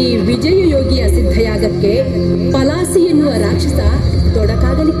 ಈ ವಿಜಯ ಯೋಗಿಯ ಸಿದ್ಧಯಾಗಕ್ಕೆ ಪಲಾಸಿ ಎನ್ನುವ ರಾಕ್ಷಸ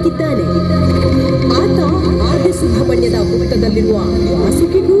ತೊಡಕಾಗಲಿಕ್ಕಿದ್ದಾನೆ. ಆತ ಆದಿ ಸುಬ್ರಹ್ಮಣ್ಯದ ಹುತ್ತದಲ್ಲಿರುವ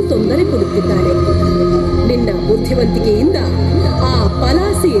ವಾಸುಕಿಗೂ ತೊಂದರೆ ಕೊಡುತ್ತಿದ್ದಾನೆ. ನಿನ್ನ ಬುದ್ಧಿವಂತಿಕೆಯಿಂದ ಆ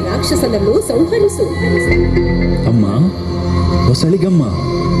ಪಲಾಸಿ ರಾಕ್ಷಸನನ್ನು ಸಂಹರಿಸು. ಅಮ್ಮ ಹೊಸಳಿಗಮ್ಮ,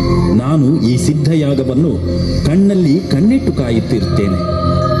 ನಾನು ಈ ಸಿದ್ಧಯಾಗವನ್ನು ಕಣ್ಣಲ್ಲಿ ಕಣ್ಣಿಟ್ಟು ಕಾಯುತ್ತಿರುತ್ತೇನೆ.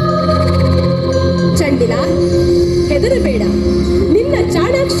 ಚಂಡಿಲ, ಹೆದರಬೇಡ. ನಿನ್ನ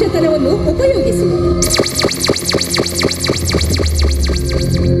ಚಾಣಾಕ್ಷತನವನ್ನು ಉಪಯೋಗಿಸು.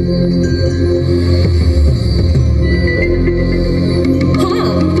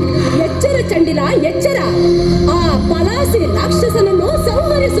 ಎಚ್ಚರ ಚಂಡಿಲ, ಎಚ್ಚರ. ಆ ಪಲಾಸಿ ರಾಕ್ಷಸನನ್ನು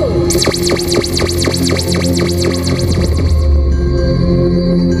ಸಂಹರಿಸು.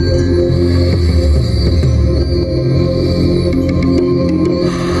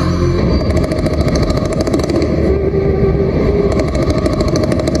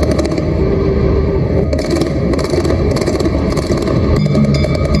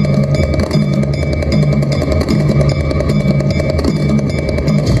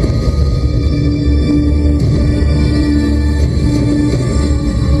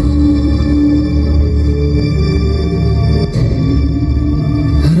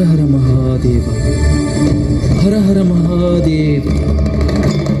 ಹರ ಹರ ಮಹಾದೇವ.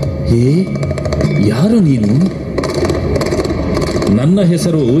 ಹೇ, ಯಾರು ನೀನು? ನನ್ನ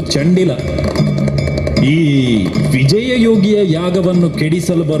ಹೆಸರು ಚಂಡಿಲ. ಈ ವಿಜಯ ಯೋಗಿಯ ಯಾಗವನ್ನು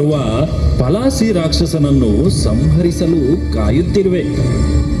ಕೆಡಿಸಲು ಬರುವ ಪಲಾಸಿ ರಾಕ್ಷಸನನ್ನು ಸಂಹರಿಸಲು ಕಾಯುತ್ತಿರುವೆ.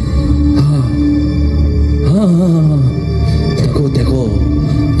 ತಗೋ ತಗೋ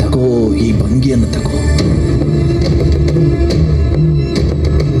ತಗೋ, ಈ ಭಂಗಿಯನ್ನು ತಗೋ.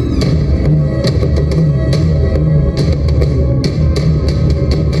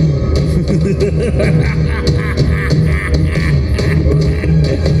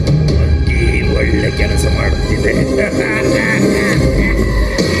 ಒಳ್ಳೆ ಕೆಲಸ ಮಾಡುತ್ತಿದೆ.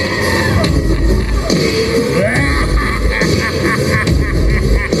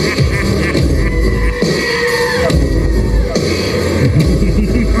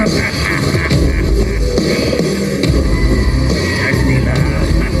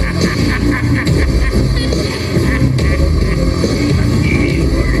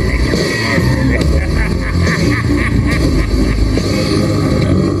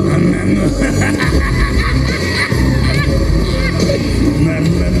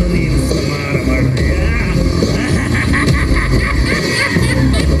 ನನ್ನನ್ನು ನೀನು ಸಮಾನ ಮಾಡಿದೆಯ.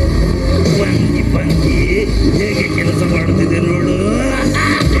 ಭಂಗಿ ಭಂಗಿ ಹೇಗೆ ಕೆಲಸ ಮಾಡುತ್ತಿದೆ ನೋಡು.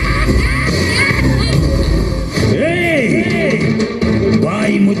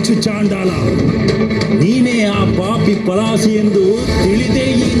 ಬಾಯಿ ಮುಚ್ಚು ಚಾಂಡಾಲ, ನೀನೇ ಆ ಪಾಪಿ ಪಲಾಸಿ ಎಂದು ತಿಳಿದೇ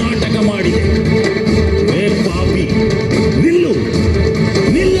ಈ ನಾಟಕ ಮಾಡಿದೆ. ಏ ಪಾಪಿ, ನಿಲ್ಲು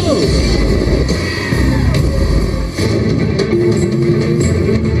ನಿಲ್ಲು.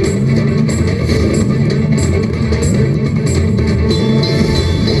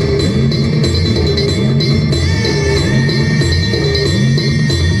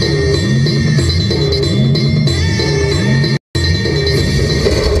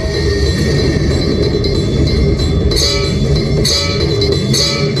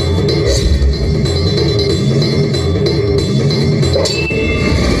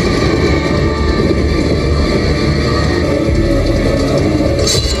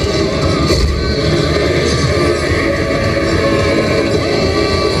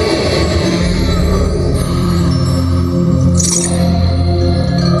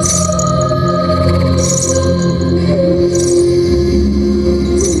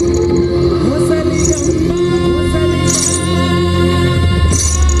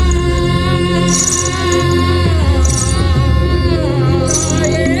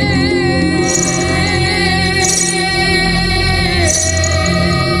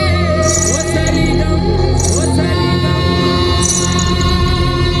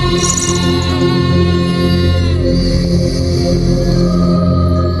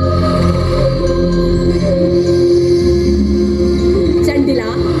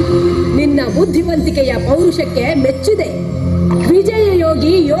 ಬುದ್ಧಿವಂತಿಕೆಯ ಪೌರುಷಕ್ಕೆ ಮೆಚ್ಚಿದೆ. ವಿಜಯ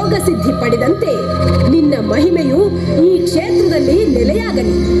ಯೋಗಿ ಯೋಗ ಸಿದ್ಧಿ ಪಡೆದಂತೆ ನಿನ್ನ ಮಹಿಮೆಯು ಈ ಕ್ಷೇತ್ರದಲ್ಲಿ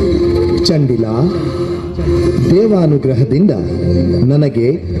ನೆಲೆಯಾಗಲಿ. ಚಂಡಿಲ, ದೇವಾನುಗ್ರಹದಿಂದ ನನಗೆ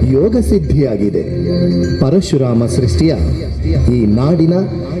ಯೋಗ ಸಿದ್ಧಿಯಾಗಿದೆ. ಪರಶುರಾಮ ಸೃಷ್ಟಿಯ ಈ ನಾಡಿನ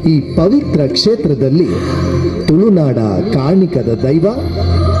ಈ ಪವಿತ್ರ ಕ್ಷೇತ್ರದಲ್ಲಿ ತುಳುನಾಡ ಕಾಣಿಕದ ದೈವ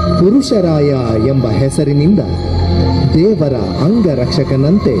ಪುರುಷರಾಯ ಎಂಬ ಹೆಸರಿನಿಂದ ದೇವರ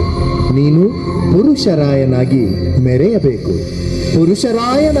ಅಂಗರಕ್ಷಕನಂತೆ ನೀನು ಪುರುಷರಾಯನಾಗಿ ಮೆರೆಯಬೇಕು.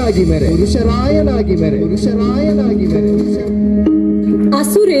 ಪುರುಷರಾಯನಾಗಿ ಮೆರೆ, ಪುರುಷರಾಯನಾಗಿ ಮೆರೆ, ಪುರುಷರಾಯನಾಗಿ ಮೆರೆ.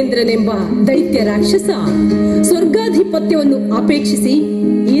 ಅಸುರೇಂದ್ರನೆಂಬ ದೈತ್ಯ ರಾಕ್ಷಸ ಸ್ವರ್ಗಾಧಿಪತ್ಯವನ್ನು ಅಪೇಕ್ಷಿಸಿ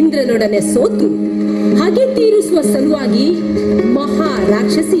ಇಂದ್ರನೊಡನೆ ಸೋತು ಹಗೆ ತೀರಿಸುವ ಸಲುವಾಗಿ ಮಹಾ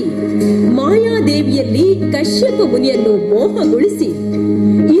ರಾಕ್ಷಸಿ ಮಾಯಾದೇವಿಯಲ್ಲಿ ಕಶ್ಯಪ ಮುನಿಯನ್ನು ಮೋಹಗೊಳಿಸಿ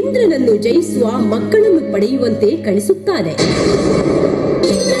ಇಂದ್ರನನ್ನು ಜಯಿಸುವ ಮಕ್ಕಳನ್ನು ಪಡೆಯುವಂತೆ ಕಳಿಸುತ್ತಾನೆ.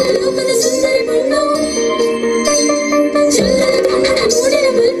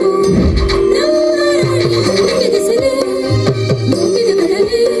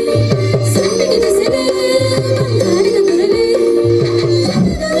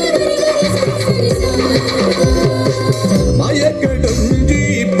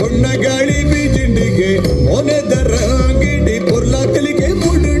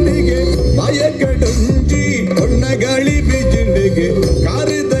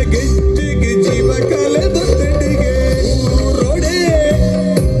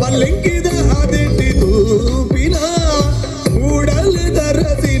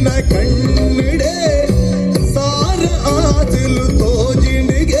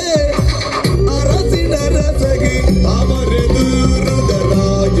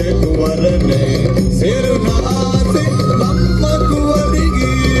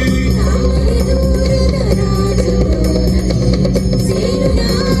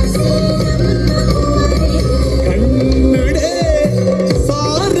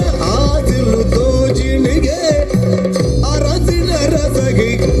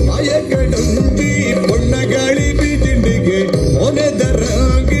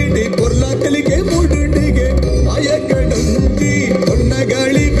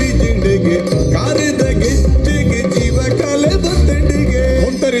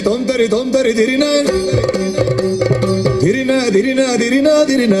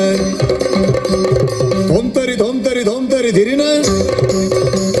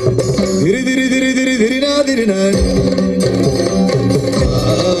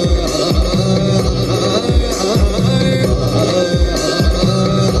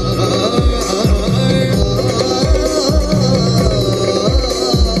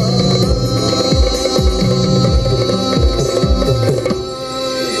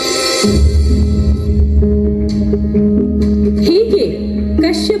 ಹೀಗೆ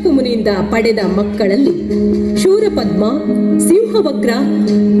ಕಶ್ಯಪ ಮುನಿಯಿಂದ ಪಡೆದ ಮಕ್ಕಳಲ್ಲಿ ಶೂರಪದ್ಮ, ಸಿಂಹವಕ್ರ,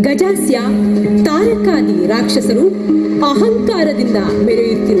 ಗಜಾಸ್ಯ, ತಾರಕಾದಿ ರಾಕ್ಷಸರು ಅಹಂಕಾರದಿಂದ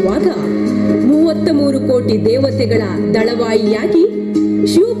ಮೆರೆಯುತ್ತಿರುವಾಗ 33 ಕೋಟಿ ದೇವತೆಗಳ ದಳವಾಯಿಯಾಗಿ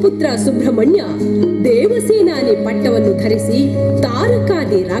ಶಿವಪುತ್ರ ಸುಬ್ರಹ್ಮಣ್ಯ ದೇವಸೇನಾನಿ ಪಟ್ಟವನ್ನು ಧರಿಸಿ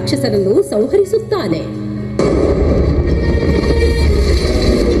ತಾರಕಾದಿ ರಾಕ್ಷಸರನ್ನು ಸಂಹರಿಸುತ್ತಾನೆ.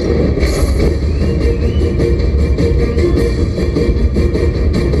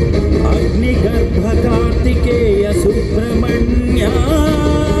 ಅಗ್ನಿಗರ್ಭ ಕಾರ್ತಿಕೇಯ ಸುಬ್ರಹ್ಮಣ್ಯ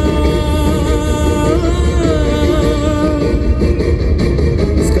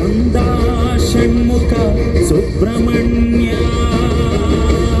ಸ್ಕಂದ ಷಣ್ಮುಖ ಸುಬ್ರಹ್ಮಣ್ಯ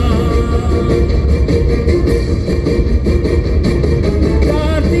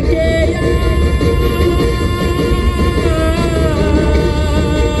ಕಾರ್ತಿಕೇಯ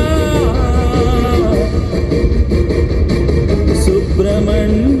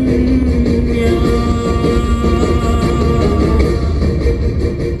ಸುಬ್ರಹ್ಮಣ್ಯ.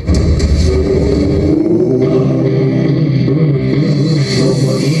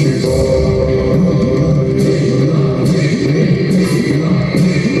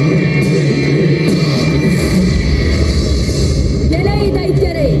 ಎಲೈ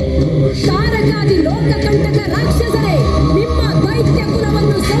ದೈತ್ಯರೇ, ತಾರಕಾದಿ ಲೋಕಕಂಟಕ ರಾಕ್ಷಸರೇ, ನಿಮ್ಮ ದೈತ್ಯ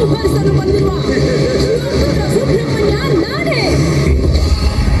ಕುಲವನ್ನು ಸಂಹರಿಸಲು ಬಂದಿರುವ ಶಿವಪುತ್ರ ಸುಬ್ರಹ್ಮಣ್ಯ ನಾನೇ.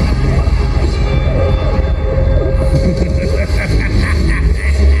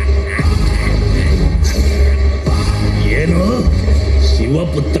 ಏನು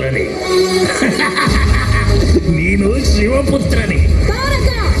ಶಿವಪುತ್ರನೇ? ನೀನು ಶಿವಪುತ್ರನೇ? ತಾರಕ,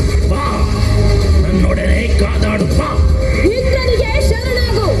 ಬಾ, ನನ್ನೊಡನೆ ಕಾದಾಡು ಬಾ. ಇಂದ್ರನಿಗೆ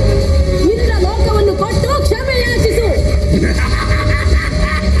ಶರಣಾಗು. ಇಂದ್ರ ಲೋಕವನ್ನು ಕೊಟ್ಟು ಕ್ಷಮೆ ಯಾಚಿಸು.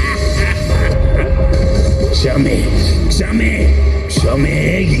 ಕ್ಷಮೆ ಕ್ಷಮೆ ಕ್ಷಮೆ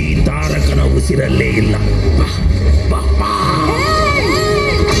ಈ ತಾರಕನ ಉಸಿರಲ್ಲೇ ಇಲ್ಲ. ಬಾ, ಬಾ, ಬಾ.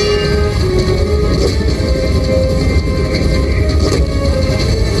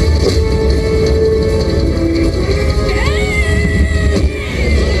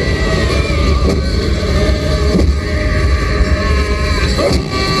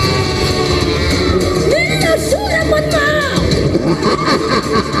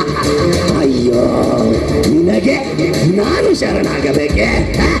 ಅಯ್ಯೋ, ನಿನಗೆ ನಾನು ಶರಣಾಗಬೇಕೆ?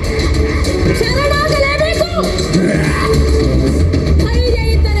 ಶರಣಾಗಲೇಬೇಕು. ಧೈರ್ಯ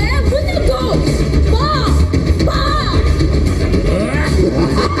ಇದ್ದರೆ ಮುಂದಕ್ಕೂ ಬಾ, ಬಾ.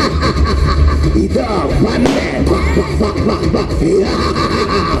 ಇದು ಬಂದೆ. ಬಾ, ಬಾ, ಬಾ, ಬಾ,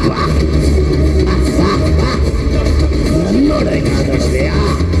 ಬಾ. ನನ್ನೊಡನೆ ಕಾದಾಡುವೆಯಾ?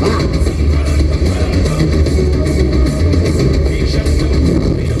 ಬಾ.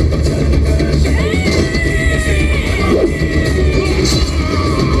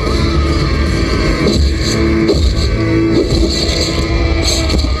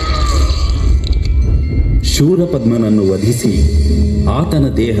 ಶೂರಪದ್ಮನನ್ನು ವಧಿಸಿ ಆತನ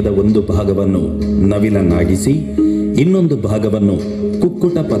ದೇಹದ ಒಂದು ಭಾಗವನ್ನು ನವಿಲನ್ನಾಗಿಸಿ ಇನ್ನೊಂದು ಭಾಗವನ್ನು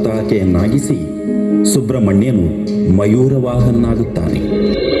ಕುಕ್ಕುಟ ಪತಾಕೆಯನ್ನಾಗಿಸಿ ಸುಬ್ರಹ್ಮಣ್ಯನು ಮಯೂರವಾಹನಾಗುತ್ತಾನೆ.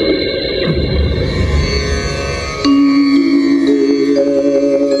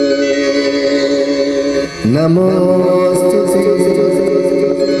 ನಮೋಸ್ತುತೆ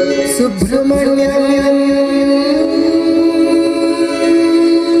ಸುಬ್ರಹ್ಮಣ್ಯ.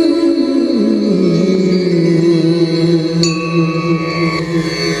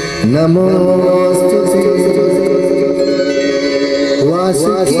 ನಮೋಸ್ತುತೆ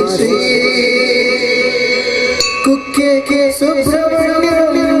ವಾಸುಕಿ ಕುಕ್ಕೆ ಸುಬ್ರಹ್ಮಣ್ಯ.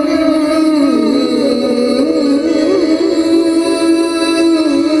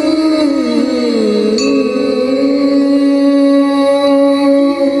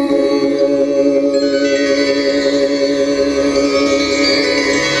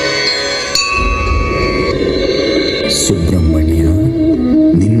 ಸುಬ್ರಹ್ಮಣ್ಯ,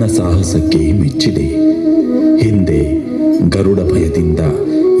 ನಿನ್ನ ಸಾಹಸಕ್ಕೆ ಮೆಚ್ಚಿದೆ. ಹಿಂದೆ ಗರುಡ ಭಯದಿಂದ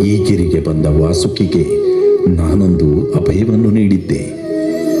ಈ ಗಿರಿಗೆ ಬಂದ ವಾಸುಕಿಗೆ ನಾನೊಂದು ಅಭಯವನ್ನು ನೀಡಿದ್ದೆ.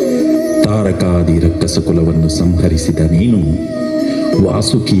 ತಾರಕಾದಿ ರಕ್ಕಸ ಕುಲವನ್ನು ಸಂಹರಿಸಿದ ನೀನು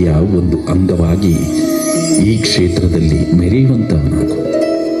ವಾಸುಕಿಯ ಒಂದು ಅಂಗವಾಗಿ ಈ ಕ್ಷೇತ್ರದಲ್ಲಿ ಮೆರೆಯುವಂತವನಾಗು.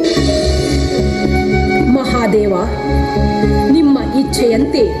 ಮಹಾದೇವ, ನಿಮ್ಮ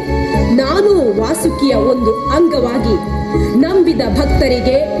ಇಚ್ಛೆಯಂತೆ ನಾನು ವಾಸುಕಿಯ ಒಂದು ಅಂಗವಾಗಿ ನಂಬಿದ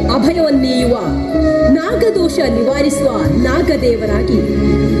ಭಕ್ತರಿಗೆ ಅಭಯವನ್ನೀಯುವ, ನಾಗದೋಷ ನಿವಾರಿಸುವ ನಾಗದೇವರಾಗಿ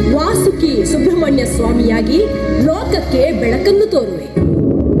ವಾಸುಕಿ ಸುಬ್ರಹ್ಮಣ್ಯ ಸ್ವಾಮಿಯಾಗಿ ಲೋಕಕ್ಕೆ ಬೆಳಕನ್ನು ತೋರುವೆ.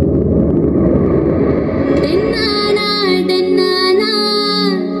 ಡೆನ್ನಾನಾ ಡೆನ್ನಾನಾ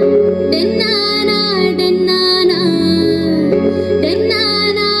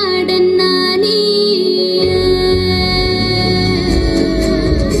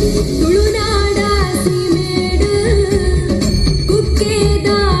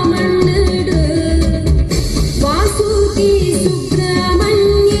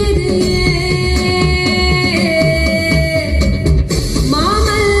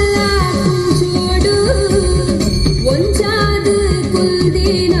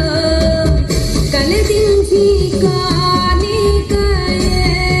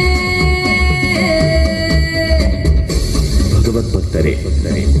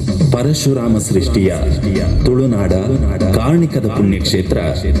ಪರಶುರಾಮ ಸೃಷ್ಟಿಯ ತುಳುನಾಡ ಕಾರ್ಣಿಕದ ಪುಣ್ಯಕ್ಷೇತ್ರ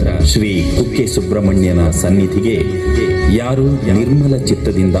ಶ್ರೀ ಕುಕ್ಕೆ ಸುಬ್ರಹ್ಮಣ್ಯನ ಸನ್ನಿಧಿಗೆ ಯಾರು ನಿರ್ಮಲ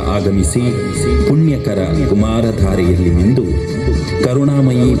ಚಿತ್ತದಿಂದ ಆಗಮಿಸಿ ಪುಣ್ಯಕರ ಕುಮಾರಧಾರೆಯಲ್ಲಿ ನಿಂತು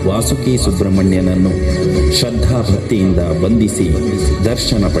ಕರುಣಾಮಯಿ ವಾಸುಕಿ ಸುಬ್ರಹ್ಮಣ್ಯನನ್ನು ಶ್ರದ್ಧಾಭಕ್ತಿಯಿಂದ ಬಂಧಿಸಿ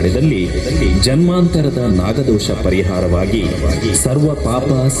ದರ್ಶನ ಪಡೆದಲ್ಲಿ ಜನ್ಮಾಂತರದ ನಾಗದೋಷ ಪರಿಹಾರವಾಗಿ ಸರ್ವ ಪಾಪ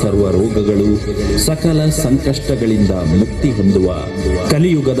ಸರ್ವ ರೋಗಗಳು ಸಕಲ ಸಂಕಷ್ಟಗಳಿಂದ ಮುಕ್ತಿ ಹೊಂದುವ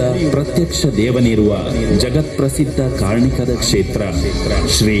ಕಲಿಯುಗದ ಪ್ರತ್ಯಕ್ಷ ದೇವನಿರುವ ಜಗತ್ಪ್ರಸಿದ್ಧ ಕಾರ್ಣಿಕದ ಕ್ಷೇತ್ರ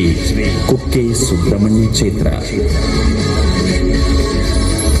ಶ್ರೀ ಕುಕ್ಕೆ ಸುಬ್ರಹ್ಮಣ್ಯ ಕ್ಷೇತ್ರ.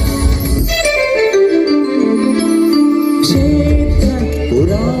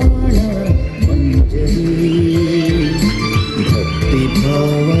 ಪುರಾಣ ಮಂಜರಿ ಭಕ್ತಿ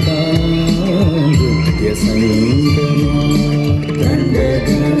ಭಾವದ ನೃತ್ಯ ಸಂಗಮ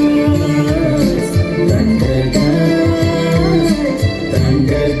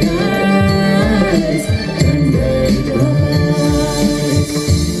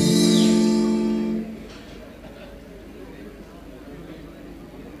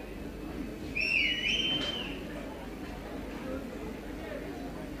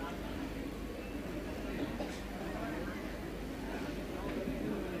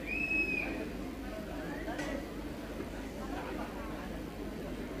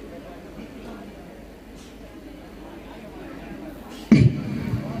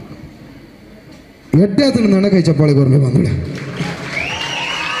ಎಡ್ಡೆ ಅದನ್ನು ನನ್ನ ಕೈ ಚಪ್ಪಾಳೆ ಬರಲಿ ಬಂದಳೆ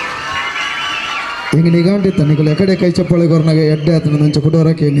ಹಿಂಗೆ ನಿಗಾಂಡಿತ್ತ ನಿಗಳು ಎಕಡೆ ಕೈ ಚಪ್ಪಾಳೆ ಗೊರ್ನಾಗ ಎಡ್ಡೆ ಅದನ್ನು ನಂಚ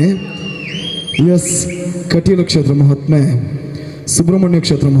ಕೊಡೋರಕ್ಕೇನೆ. ಎಸ್ ಕಟೀಲು ಕ್ಷೇತ್ರ ಮಹಾತ್ಮೆ ಸುಬ್ರಹ್ಮಣ್ಯ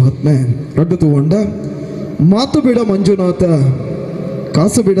ಕ್ಷೇತ್ರ ಮಹಾತ್ಮೆ ರಡ್ಡು ತಗೊಂಡ ಮಾತು ಬಿಡ ಮಂಜುನಾಥ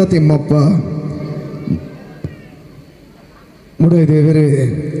ಕಾಸು ಬಿಡ ತಿಮ್ಮಪ್ಪ ಮುಡೈದೇವರೇ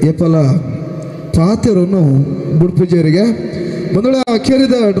ಎಪ್ಪಲ ಪಾತ್ರರನ್ನು ಬುಡ್ಪೂಜೆಯರಿಗೆ ಮೊದಲ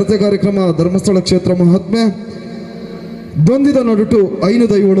ಅಖೇರಿದ ನೃತ್ಯ ಕಾರ್ಯಕ್ರಮ ಧರ್ಮಸ್ಥಳ ಕ್ಷೇತ್ರ ಮಹಾತ್ಮೆ ದೊಂದಿದ ನಡುಟು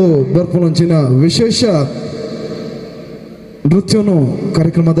 507 ಬರ್ಪುನಂಚಿನ ವಿಶೇಷ ನೃತ್ಯವನ್ನು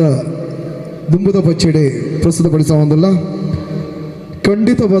ಕಾರ್ಯಕ್ರಮದ ದುಂಬುದ ಪಚ್ಚಡಿ ಪ್ರಸ್ತುತಪಡಿಸುವುದಿಲ್ಲ.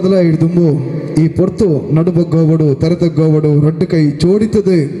 ಖಂಡಿತ ಬದಲ ಹಿಡಿದುಂಬು ಈ ಪೊರ್ತು ನಡುಬಗ್ಗೋವಡು ತರೆತಗ್ಗೋವಡು ರಡ್ಡು ಕೈ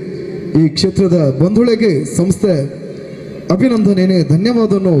ಜೋಡಿತದೆ ಈ ಕ್ಷೇತ್ರದ ಬಂಧುಳೆಗೆ ಸಂಸ್ಥೆ ಅಭಿನಂದನೆ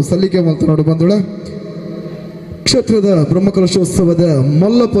ಧನ್ಯವಾದವನ್ನು ಸಲ್ಲಿಕೆ ಮಾತನಾಡು ಬಂಧುಳ. ಕ್ಷೇತ್ರದ ಬ್ರಹ್ಮಕಲಶೋತ್ಸವದ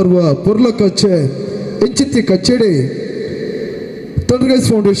ಮಲ್ಲ ಪರ್ವ ಪುರ್ಲ ಕಚ್ಚೆ ಎಂಚಿತ್ತಿ ಕಚ್ಚೇಡಿ ತಂಡ್ರಗೈಸ್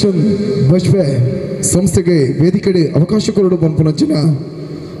ಫೌಂಡೇಶನ್ ಬಜ್ವೆ ಸಂಸ್ಥೆಗೆ ವೇದಿಕೆಡೆ ಅವಕಾಶ ಕೊರಡು ಪಂಪುನಂಚಿನ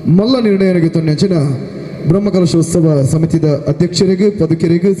ಮಲ್ಲ ನಿರ್ಣಯನಿಗೆ ತೊನ್ನಂಚಿನ ಬ್ರಹ್ಮಕಲಶೋತ್ಸವ ಸಮಿತಿದ ಅಧ್ಯಕ್ಷರಿಗೆ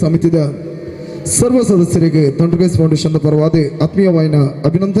ಪದಕರಿಗೆ ಸಮಿತಿದ ಸರ್ವ ಸದಸ್ಯರಿಗೆ ತಂಡ್ರಗೈಸ್ ಫೌಂಡೇಶನ್ ಪರವಾದ ಆತ್ಮೀಯವಾಯಿನ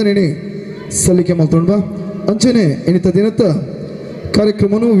ಅಭಿನಂದನೆ ಸಲ್ಲಿಕೆ ಮಾತೊಂಡ ಅಂಚನೆ ಎಣಿತ ದಿನತ್ತ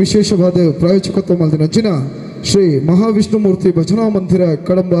ಕಾರ್ಯಕ್ರಮನು ವಿಶೇಷವಾದ ಪ್ರಾಯೋಜಕತ್ವ ಮಲ್ದಿನಂಚಿನ ಶ್ರೀ ಮಹಾವಿಷ್ಣುಮೂರ್ತಿ ಭಜನಾ ಮಂದಿರ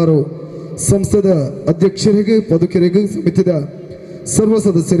ಕಡಂಬಾರು ಸಂಸ್ಥೆದ ಅಧ್ಯಕ್ಷರಿಗೆ ಪದಕರಿಗೆ ಸಮಿತಿದ ಸರ್ವ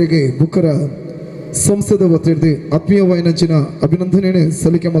ಸದಸ್ಯರಿಗೆ ಬುಕ್ಕರ ಸಂಸ್ಥೆದ ಒತ್ತಿಡ್ದು ಆತ್ಮೀಯವಾಯಿನಂಚಿನ ಅಭಿನಂದನೆ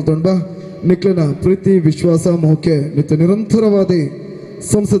ಸಲ್ಲಿಕೆ ಮಾತೊಂಡ ನಿಕ್ಲನ ಪ್ರೀತಿ ವಿಶ್ವಾಸ ಮೋಹಕ್ಕೆ ನಿತ್ಯ ನಿರಂತರವಾದ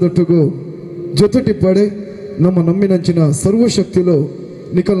ಸಂಸ್ಥೆದೊಟ್ಟಿಗೂ ಜೊತೆಟಿಪ್ಪಾಡೆ ನಮ್ಮ ನಮ್ಮಿನಂಚಿನ ಸರ್ವಶಕ್ತಿಲು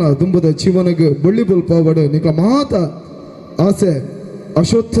ನಿಕಲ್ನ ದುಂಬದ ಜೀವನಗೆ ಬಳ್ಳಿ ಬಲ್ಪಾವಡ ನಿಕಲ ಮಾತ ಆಸೆ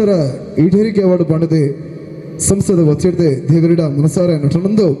ಅಶೋತ್ತರ ಈಡೇರಿಕೆ ಅವಾರ್ಡ್ ಬಣ್ಣದೆ ಸಂಸ್ಥೆದ ಒತ್ತಿಡ್ದೆ ದೇವರಿಡ ಮನಸಾರ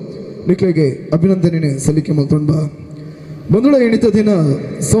ನಟನಂದು ನಿಕ್ಲೆಗೆ ಅಭಿನಂದನೆ ಸಲ್ಲಿಕೆ ಮಾತೊಂಡ ಬಂಧುಳ ಎಣಿತ ದಿನ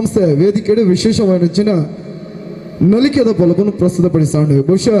ಸಂಸ್ಥೆ ವೇದಿಕೆಡೆ ವಿಶೇಷವಾದ ನಲಿಕೆದ ಫಲವನ್ನು ಪ್ರಸ್ತುತಪಡಿಸೋಣ.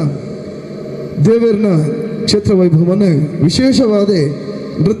 ಬಹುಶಃ ದೇವರಿನ ಕ್ಷೇತ್ರ ವೈಭವವನ್ನು ವಿಶೇಷವಾದ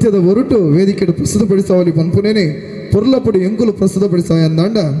ನೃತ್ಯದ ಹೊರಟು ವೇದಿಕೆಡೆ ಪ್ರಸ್ತುತಪಡಿಸುವಲ್ಲಿ ಪಂಪುನೇನೆ ಪೊರ್ಲಪಡಿ ಎಂಕುಲು ಪ್ರಸ್ತುತಪಡಿಸ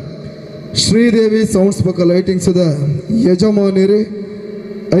ಎಂದಾಂಡ ಶ್ರೀದೇವಿ ಸೌಂಡ್ಸ್ ಪಕ್ಕ ಲೈಟಿಂಗ್ಸ್ದ ಯಜಮಾನಿರಿ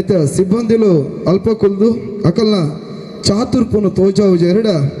ಆಯ್ತ ಸಿಬ್ಬಂದಿಲು ಅಲ್ಪ ಕುಲ್ದು ಅಕಲ್ನ ಚಾತುರ್ಪುನು ತೋಜಾವು ಎರಡ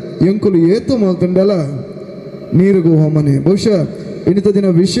ಎಂಕುಲು ಏತು ಮಾಲ್ತಂಡಲ ನೀರಿಗೂ ಹೋಮನೆ. ಬಹುಶಃ ಇನ್ನಿತ ದಿನ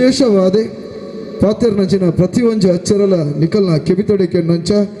ವಿಶೇಷವಾದ ಪಾತ್ರ ನಂಚಿನ ಪ್ರತಿಯೊಂದು ಅಚ್ಚರಲ ನಿಕಲ್ನ ಕೆಬಿತೊಡೆಕೆ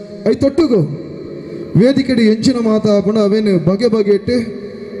ನಂಚ ಐತೊಟ್ಟುಗು ವೇದಿಕೆಡಿ ಎಂಚಿನ ಮಾತಾಪಣ ಅವೇನು ಬಗೆ ಬಗೆ ಇಟ್ಟು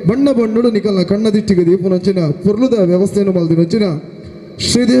ಬಣ್ಣ ಬಣ್ಣಡು ನಿಕಲ್ನ ಕಣ್ಣದಿಟ್ಟಿಗೆ ದೀಪು ನಂಚಿನ ಪುರ್ಲುದ ವ್ಯವಸ್ಥೆಯನ್ನು ಮಲ್ದಿ ನಂಚಿನ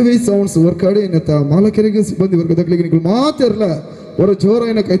ಶ್ರೀದೇವಿ ಸೌಂಡ್ಸ್ ವರ್ಕಾಡಿ ನೆತ್ತ ಮಾಲಕರಿಗೆ ಸಿಬ್ಬಂದಿ ವರ್ಗದಗಳಿಗೆ ನಿಗಳು ಮಾತಿರಲ್ಲ ಹೊರ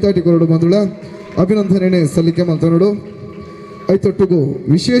ಜೋರಾಯಿನ ಕೈತಾಟಿ ಕೊರಡು ಬಂದುಳ ಅಭಿನಂದನೆ ಸಲ್ಲಿಕೆ ಮಾತನಾಡು ಐತೊಟ್ಟಿಗೂ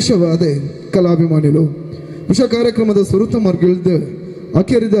ವಿಶೇಷವಾದ ಕಲಾಭಿಮಾನಿಗಳು ವಿಷ ಕಾರ್ಯಕ್ರಮದ ಸುರುತ ಮಾರ್ಗಿಲ್ದ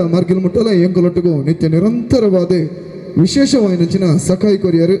ಅಖೇರಿದ ಮಾರ್ಗಿಲ್ ಮುಟ್ಟಲ ಎಂಕುಲೊಟ್ಟಿಗೂ ನಿತ್ಯ ನಿರಂತರವಾದ ವಿಶೇಷವಾಯಿನಂಚಿನ ಸಕಾಯಿ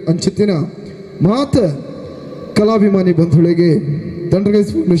ಕೊರಿಯರು ಅಂಚಿತ್ತಿನ ಮಾತ ಕಲಾಭಿಮಾನಿ ಬಂಧುಗಳಿಗೆ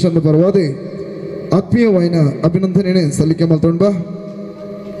ತಂಡ್ರಗೈಸ್ ಫೌಂಡೇಶನ್ ಪರವಾದ ಆತ್ಮೀಯವಾಯಿನ ಅಭಿನಂದನೆ ಸಲ್ಲಿಕೆ ಮಾತೊಂಡ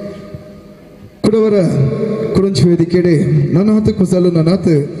ಕುಡವರ ಕುಡಂಚು ವೇದಿಕೆಡೆ ನನಾಥ ಕುಸಲು ನನಾಥ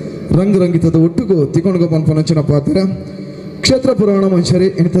ರಂಗ್ ರಂಗಿತದ ಒಟ್ಟಿಗೂ ತಿಕೊಂಡ್ಗ ಪನ್ಪನಂಚಿನ ಪಾತ್ರ ಕ್ಷೇತ್ರ ಪುರಾಣ ಮಂಚರಿ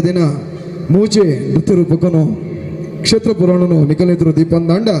ಎನಿತ ದಿನ ಮೂಜೆ ನೃತ್ಯ ರೂಪಕನು ಕ್ಷೇತ್ರ ಪುರಾಣನು ನಿಖಲಿದ್ರು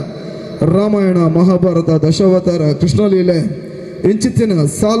ದೀಪಂದಾಂಡ ರಾಮಾಯಣ ಮಹಾಭಾರತ ದಶಾವತಾರ ಕೃಷ್ಣಲೀಲೆ ಇಂಚಿತ್ತಿನ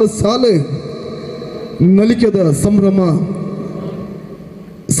ಸಾಲು ಸಾಲು ನಲಿಕೆದ ಸಂಭ್ರಮ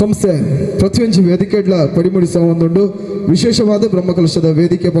ಸಂಸ್ಥೆ ಪ್ರತಿಯೊಂದು ವೇದಿಕೆಡ್ಲ ಪಡಿಮುಡಿಸುವ ಒಂದೊಂದು ವಿಶೇಷವಾದ ಬ್ರಹ್ಮಕಲಶದ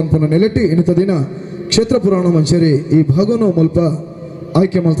ವೇದಿಕೆ ಪಂಪನ ನೆಲೆಟ್ಟಿ ಎನಿತ ದಿನ ಕ್ಷೇತ್ರ ಪುರಾಣ ಮಂಚರಿ ಈ ಭಾಗವನ್ನು ಮುಲ್ಪ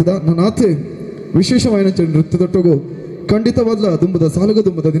ಆಯ್ಕೆ ಮಾಡ್ತದ ನನ್ನಾತ್ ವಿಶೇಷವಾದ ನೃತ್ಯದೊಟ್ಟಿಗೂ ಖಂಡಿತವಾದ ದುಂಬದ ಸಾಲುಗ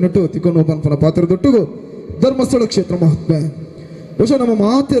ದುಂಬದ ದಿನಟ್ಟು ತಿಕ್ಕೊಂಡು ಪಂಪನ ಪಾತ್ರದೊಟ್ಟಿಗೂ ಧರ್ಮಸ್ಥಳ ಕ್ಷೇತ್ರ ಮಹಾತ್ಮೆ ಬಹುಶಃ ನಮ್ಮ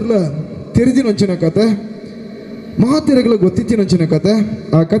ಮಾತಿರ್ಲ ತೆರೆದಿನಂಚಿನ ಕತೆ ಮಾತಿರಗಳ ಗೊತ್ತಿತ್ತಿನಂಚಿನ ಕತೆ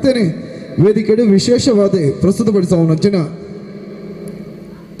ಆ ಕಥೆನೇ ವೇದಿಕೆಡು ವಿಶೇಷವಾದ ಪ್ರಸ್ತುತಪಡಿಸುವ ನಂಚಿನ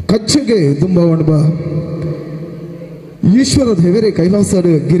ಕಚ್ಚೆಗೆ ದುಂಬ ಒಣಬ ಈಶ್ವರ ದೇವರೇ ಕೈಲಾಸದ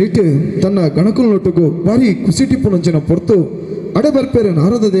ಗಿರಿಟ್ ತನ್ನ ಗಣಕುಲನೊಟ್ಟಿಗೂ ಭಾರಿ ಕುಸಿಟಿಪ್ಪು ನಂಚಿನ ಪೊರ್ತು ಅಡೆ ಬರ್ಪೇರೆ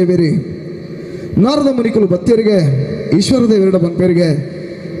ನಾರದ ದೇವರೇ ನಾರದ ಮುನಿಕುಲು ಬತ್ತೇರಿಗೆ ಈಶ್ವರ ದೇವರ ಬಂಪೇರಿಗೆ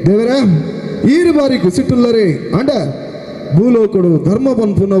ದೇವರ ಈರು ಬಾರಿ ಕುಸಿಟ್ಟುಲ್ಲರೇ ಅಂಡ ಭೂಲೋಕಡು ಧರ್ಮ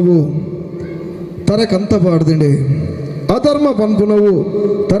ಪನ್ಪುನವು ತರ ಕಂತ ಪಾಡ್ದಂಡೆ ಅಧರ್ಮ ಪನ್ಪುನವು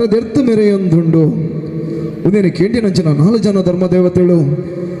ತರದೆರ್ತು ಮೆರೆಯೊಂದುಂಡು ಉದೇನೆ ಕೇಂಟಿನಂಚಿನ 4 ಜನ ಧರ್ಮ ದೇವತೆಗಳು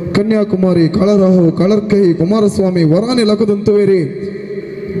ಕನ್ಯಾಕುಮಾರಿ ಕಾಳರಾಹು ಕಾಳರ್ಕೈ ಕುಮಾರಸ್ವಾಮಿ ವರಾನಿ ಲಕದಂತುವೇರಿ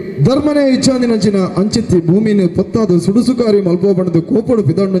ಧರ್ಮನೇ ಇಚ್ಛಾಂದಿನಂಚಿನ ಅಂಚಿತ್ತಿ ಭೂಮಿನ ಪೊತ್ತಾದು ಸುಡುಸುಕಾರಿ ಮಲ್ಪೋ ಬಣ್ಣದ ಕೋಪಡು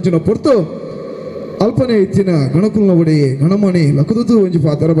ಪಿದಾಂಡಂಚಿನ ಪೊರ್ತು ಅಲ್ಪನೆ ಇತ್ತಿನ ಗಣಕುಲ್ನ ಒಡೆಯೇ ಗಣಮಣಿ ಲಕದುದು ಒಂಜಿ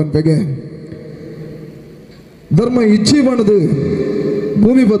ಪಾತರ ಬಂಪೆಗೆ ಧರ್ಮ ಇಚ್ಛಿ ಬಣ್ಣದು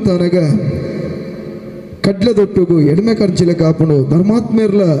ಭೂಮಿ ಬತ್ತಾನಗ ಕಡ್ಲೆದೊಟ್ಟಿಗೂ ಎಡ್ಮೆ ಖರ್ಚಿಲೆ ಕಾಪುಂಡು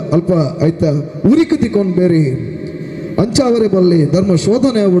ಧರ್ಮಾತ್ಮೇರ್ಲ ಅಲ್ಪ ಆಯ್ತ ಉರಿಕು ತಿಕ್ಕೊಂಡು ಬೇರೆ ಅಂಚಾವರೆ ಬಲ್ಲಿ ಧರ್ಮ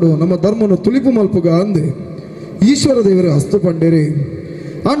ಶೋಧನೆ ಅವಡು ನಮ್ಮ ಧರ್ಮನು ತುಳಿಪು ಮಲ್ಪುಗ ಅಂದು ಈಶ್ವರ ದೇವರ ಹಸ್ತು ಪಂಡೇರಿ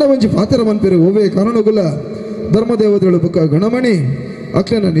ಆಂಡ ಒಂಜಿ ಪಾತ್ರ ಮನ್ಪೇರಿ ಓವೇ ಕಾರಣಗುಲ ಧರ್ಮದೇವತೆಗಳು ಬುಕ್ಕ ಗಣಮಣಿ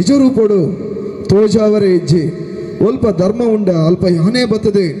ಅಕ್ಲೆನ ನಿಜ ರೂಪೋಡು ತೋಜಾವರೆ ಇಜ್ಜಿ ಅಲ್ಪ ಧರ್ಮ ಉಂಡ ಅಲ್ಪ ಯಾನೇ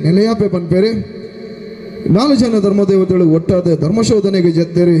ಬತ್ತದೆ ನೆಲೆಯಾಪೆ ಪನ್ಪೇರಿ 4 ಜನ ಧರ್ಮದೇವತೆಗಳು ಒಟ್ಟಾದ ಧರ್ಮಶೋಧನೆಗೆ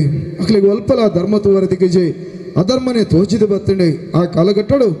ಜತ್ತೇರಿ ಅಕ್ಲಿಗೆ ಅಲ್ಪಲ ಧರ್ಮ ತೋವರದಿಗೆ ಜೆ ಅಧರ್ಮನೆ ತೋಚಿದ ಬತ್ತಂಡೆ ಆ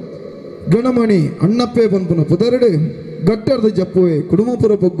ಕಾಲಘಟ್ಟಡು ಗಣಮಣಿ ಅಣ್ಣಪ್ಪೆ ಪನ್ಪುನ ಪುದರಡೆ ಗಟ್ಟರ್ದ ಜಪ್ಪುವೆ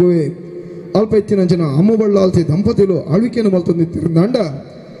ಕುಡುಂಬಪುರ ಬೊಗ್ಗುವೆ ಅಲ್ಪ ಇತ್ತಿನ ಜನ ಅಮ್ಮಬಳ್ಳಾಲ್ತಿ ದಂಪತಿಲು ಆಳ್ವಿಕೆಯನ್ನು ಮಲ್ತೊಂದಿತ್ತಿರಂದಾಂಡ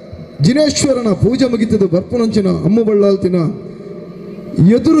ಜಿನೇಶ್ವರನ ಪೂಜೆ ಮುಗಿತದ ಬರ್ಪುನಂಚಿನ ಅಮ್ಮಬಳ್ಳಾಲ್ತಿನ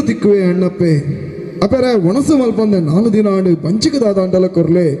ಎದುರು ದಿಕ್ಕುವೆ ಅಣ್ಣಪ್ಪೆ ಅಪರ ಒಣಸು ಮಲ್ಪಂದ 4 ದಿನ ಆಂಡು ಪಂಚಿಕದಾದ ಅಂಡಲ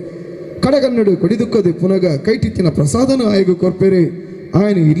ಕೊರ್ಲೆ ಕಡಗನ್ನಡು ಕೊಡಿದುಕ್ಕದೆ ಪುನಗ ಕೈಟಿತ್ತಿನ ಪ್ರಸಾದನ ಆಯಗು ಕೊರ್ಪೇರೆ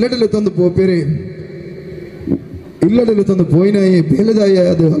ಆಯನ ಇಲ್ಲಡಲೆ ತಂದು ಪೋಪೇರೆ ಇಲ್ಲಡಲೆ ತಂದು ಪೋಯಿನಾಯೇ ಬೇಲೆದಾಯ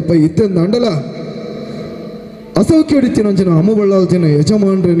ಅದು ಅಲ್ಪ ಇತ್ತಂದ ಅಂಡಲ ಅಸೌಖ್ಯ ಹಿಡಿತಿನಂಚಿನ ಅಮ್ಮಬಳ್ಳಾಲ್ತಿನ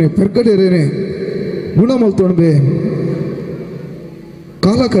ಯಜಮಾನ್ರೇನೆ ಪೆರ್ಗಡೇರೇನೆ ಗುಣ ಮಲ್ತೊಣ್ಬೆ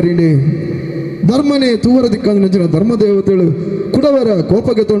ಕಾಲ ಕರೀಂಡೆ ಧರ್ಮನೇ ತೂವರ ದಿಕ್ಕಂದಿನ ಧರ್ಮದೇವತೆಗಳು ಕುಡವರ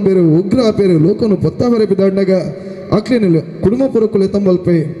ಕೋಪಗೆ ತೊಂಡ್ಬೇರು ಉಗ್ರ ಆಪೇರು ಲೋಕನು ಪೊತ್ತಾವರೆ ಬಿದ್ದಾಡ್ನಾಗ ಆಕ್ಲಿನ ಕುಡುಂಬಪುರ ಕುಲೆ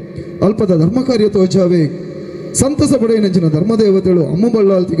ತಂಬಲ್ಪೆ ಅಲ್ಪದ ಧರ್ಮ ಕಾರ್ಯ ತೋಜಾವೆ ಸಂತಸ ಪಡೆಯನಂಚಿನ ಧರ್ಮದೇವತೆಗಳು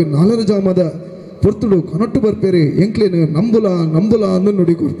ಅಮ್ಮಬಳ್ಳಾಲ್ತಿಗೆ 4 ಜಾಮದ ಪೊರ್ತುಡು ಕನಟ್ಟು ಬರ್ಪೇರೆ ಎಂಕ್ಲೇನು ನಂಬುಲ ಅನ್ನು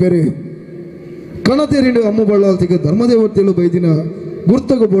ನುಡಿ ಕೊರ್ಪೇರೆ ಕಣತೇರಿಂಡು ಅಮ್ಮಬಳ್ಳಾಲ್ತಿಗೆ ಧರ್ಮದೇವತೆಗಳು ಬೈದಿನ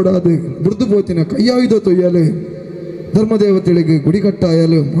ಗುರ್ತಗು ಬೋಡಾದು ಬುರ್ದು ಪೋತಿನ ಕೈಯಾಯುಧ ತೊಯ್ಯಲೆ ಧರ್ಮದೇವತೆಗಳಿಗೆ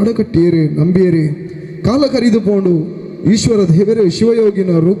ಗುಡಿಗಟ್ಟಾಯಲು ಮಾಡಕಟ್ಟಿಯೇರಿ ನಂಬಿಯೇರಿ ಕಾಲ ಕರಿದು ಪೋಂಡು ಈಶ್ವರ ದೇವರೇ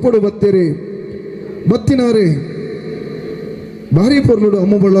ಶಿವಯೋಗಿನ ರೂಪಡು ಬತ್ತಿನಾರೆ ಭಾರಿ ಪೊರ್ಲುಡು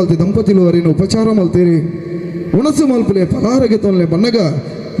ಅಮ್ಮಬಳ್ಳಾಲ್ತಿ ದಂಪತಿಲು ಅವರಿನ ಉಪಚಾರ ಮಲ್ತೇರಿ ಉಣಸು ಮಲ್ಪಲೆ ಫಲಾರಗೆ ತೊನ್ಲೆ ಬನ್ನಗ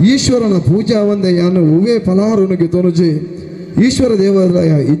ಈಶ್ವರನ ಪೂಜಾ ಒಂದೇ ಯಾನು ಉವೇ ಫಲಾರುನಿಗೆ ತೊನುಜಿ ಈಶ್ವರ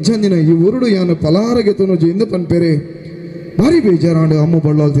ದೇವರಾಯ ಇಜ್ಜಂದಿನ ಈ ಉರುಡು ಯಾನು ಫಲಾರಗೆ ತೊನುಜಿ ಇಂದು ಪನ್ಪೇರೆ ಭಾರಿ ಬೇಜಾರಾಂಡು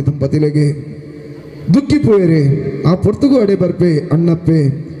ಅಮ್ಮಬಳ್ಳಾಲ್ತಿ ದಂಪತಿಲೆಗೆ ದುಃಖಿಪುವೇರೆ ಆ ಪೊರ್ತುಗೂ ಅಡೆ ಬರ್ಪೆ ಅಣ್ಣಪ್ಪೆ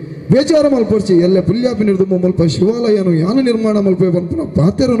ಬೇಚಾರ ಮಲ್ಪರ್ಚಿ ಎಲ್ಲ ಪುಲ್ಯಾಪಿ ನಿರ್ದುಂಬ ಮಲ್ಪ ಶಿವಾಲಯನು ಯಾನು ನಿರ್ಮಾಣ ಮಲ್ಪೆ ಪನ್ಪುನ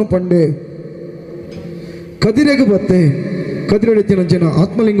ಪಾತೆರನು ಪಂಡೆ ಕದಿರೆಗೆ ಬತ್ತೆ ಕದಿರೆಡೆತ್ತಿನಂಚಿನ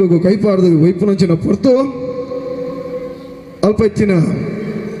ಆತ್ಮಲಿಂಗಗೂ ಕೈಪಾರ್ದು ವೈಪುನಂಚಿನ ಪೊರ್ತು ಅಲ್ಪ ಎತ್ತಿನ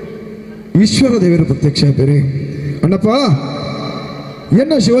ಈಶ್ವರ ದೇವರ ಪ್ರತ್ಯಕ್ಷ ಬೇರೆ ಅಣ್ಣಪ್ಪ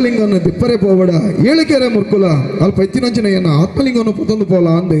ಎನ್ನ ಶಿವಲಿಂಗವನ್ನು ದಿಪ್ಪರೆ ಪೋವಡ ಏಳಿಕೆರೆ ಮುರ್ಕುಲ ಅಲ್ಪ ಎತ್ತಿನಂಚಿನ ಎನ್ನ ಆತ್ಮಲಿಂಗವನ್ನು ಪೊತ್ತೊಂದು ಪೋಲ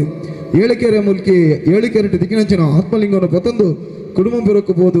ಅಂದೆ ಏಳಿಕೆರೆ ಮುಲ್ಕಿ ಏಳಿಕೆರೆ ದಿಕ್ಕಿನಂಚಿನ ಆತ್ಮಲಿಂಗವನ್ನು ಪೊತ್ತೊಂದು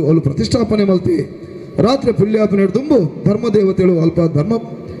ಕುಡುಂಬಪುರಕ್ಕೂ ಬೋದು ಅಲ್ಲಿ ಪ್ರತಿಷ್ಠಾಪನೆ ಮಲ್ತಿ ರಾತ್ರಿ ಪುಲ್ಯಾಪನೆ ತುಂಬು ಧರ್ಮದೇವತೆಗಳು ಅಲ್ಪ ಧರ್ಮ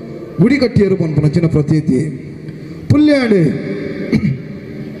ಗುಡಿ ಕಟ್ಟಿಯರು ಪಂಪನಂಚಿನ ಪ್ರತೀತಿ ಪುಲ್ಯಾಣಿ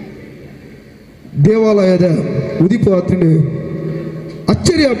ದೇವಾಲಯದ ಉದಿಪು ಆತ್ರಿನ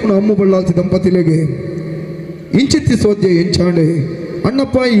ಅಚ್ಚರಿ ಅಪ್ಪನ ಅಮ್ಮಬಳ್ಳಾಲ್ತಿ ದಂಪತಿಲೆಗೆ ಇಂಚಿತ್ತಿ ಸೋದ್ಯ ಎಂಚಾಂಡೆ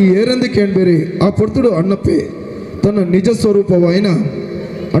ಅಣ್ಣಪ್ಪ ಈ ಏರೆಂದು ಕೇಳ್ಬೇರೆ ಆ ಪೊರ್ತುಡು ಅಣ್ಣಪ್ಪೆ ತನ್ನ ನಿಜ ಸ್ವರೂಪವಾಯಿನ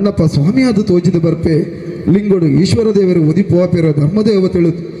ಅಣ್ಣಪ್ಪ ಸ್ವಾಮಿ ಅದು ತೋಜಿದ ಬರ್ಪೆ ಲಿಂಗೋಡು ಈಶ್ವರ ದೇವರು ಉದಿಪು ಆಪೇರ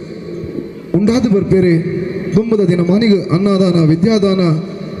ಧರ್ಮದೇವತೆಗಳು ಉಂಡಾದು ಬರ್ಪೇರೆ ದುಂಬದ ದಿನ ಮಾನಿಗೆ ಅನ್ನದಾನ ವಿದ್ಯಾದಾನ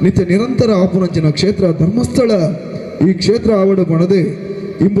ನಿತ್ಯ ನಿರಂತರ ಆಪುನಂಚಿನ ಕ್ಷೇತ್ರ ಧರ್ಮಸ್ಥಳ ಈ ಕ್ಷೇತ್ರ ಆವಡ ಬಣದೆ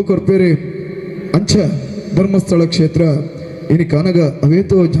ಇಂಬು ಕೊರ್ಪೇರೆ ಅಂಚ ಧರ್ಮಸ್ಥಳ ಕ್ಷೇತ್ರ ಇನಿ ಕಾನಗ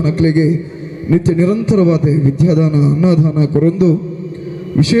ಅವೇತೋ ಜನಕ್ಲೆಗೆ ನಿತ್ಯ ನಿರಂತರವಾದ ವಿದ್ಯಾದಾನ ಅನ್ನದಾನ ಕೊರೊಂದು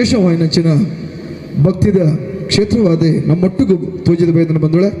ವಿಶೇಷವಾಯಿನಂಚಿನ ಭಕ್ತಿದ ಕ್ಷೇತ್ರವಾದ ನಮ್ಮೊಟ್ಟಿಗೂ ತೋಜಿದ ಬೇದನ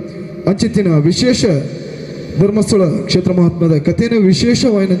ಬಂದೊಳೆ ಅಂಚಿತ್ತಿನ ವಿಶೇಷ ಧರ್ಮಸ್ಥಳ ಕ್ಷೇತ್ರ ಮಹಾತ್ಮದ ಕಥೆನ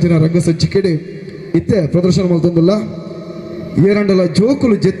ವಿಶೇಷವಾಯಿನಂಚಿನ ರಂಗ ಸಂಚಿಕೆಡೆ ಇತ್ತೆ ಪ್ರದರ್ಶನ ಮಲ್ತೊಂದಲ್ಲ ಏರಂಡಲ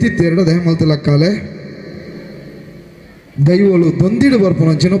ಜೋಕುಲು ಜೆತ್ತಿತ್ತು ಎರಡ ದಯ ಮಲ್ತಲ್ಲ ಕಾಲೆ ದೈವಲು ದೊಂದಿಡು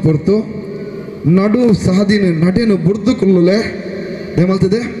ಬರ್ಪುನಂಚಿನ ಪೊರ್ತು ನಡು ಸಾದಿನ ನಡೆನು ಬುರ್ದು ಕುಲ್ಲುಲೆ ದಯ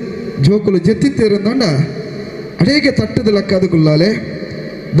ಮಲ್ತದೆ ಜೋಕುಲು ಜೆತ್ತಿತ್ತೇರಂದಂಡ ಅಡೇಗೆ ತಟ್ಟದ ಲೆಕ್ಕಾದ ಕುಲ್ಲಾಲೆ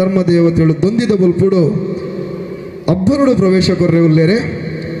ಧರ್ಮದೇವತೆಗಳು ದೊಂದಿದ ಬಲ್ಪುಡು ಅಬ್ಬರುಡು ಪ್ರವೇಶ ಕೊರ್ರೆ ಉಲ್ಲೇರೆ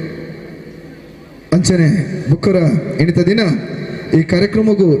ಅಂಚನೆ ಬುಕ್ಕರ ಎಣಿತ ದಿನ ಈ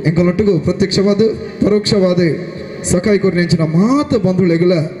ಕಾರ್ಯಕ್ರಮಗೂ ಎಂಕಲೊಟ್ಟಿಗೂ ಪ್ರತ್ಯಕ್ಷವಾದ ಪರೋಕ್ಷವಾದ ಸಕಾಯಿ ಕೊರ್ನೆಂಚಿನ ಮಾತ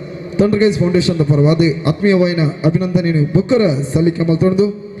ಬಂಧುಳೆಗಳ ತಂಡ್ರಗೈಸ್ ಫೌಂಡೇಶನ್ ಪರವಾದ ಆತ್ಮೀಯವಾಯಿನ ಅಭಿನಂದನೆ ಬುಕ್ಕರ ಸಲ್ಲಿಕೆ ಮಲ್ತೊಂದು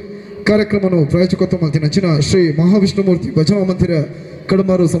ಕಾರ್ಯಕ್ರಮವನ್ನು ಪ್ರಾಯೋಜಕತ್ವ ಮಲ್ತಿನಂಚಿನ ಶ್ರೀ ಮಹಾವಿಷ್ಣುಮೂರ್ತಿ ಭಜನಾ ಮಂದಿರ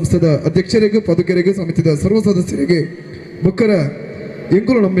ಕಡಮಾರು ಸಂಸ್ಥೆದ ಅಧ್ಯಕ್ಷರಿಗೆ ಪದುಕೆರೆಗೆ ಸಮಿತಿದ ಸರ್ವ ಸದಸ್ಯರಿಗೆ ಬುಕ್ಕರ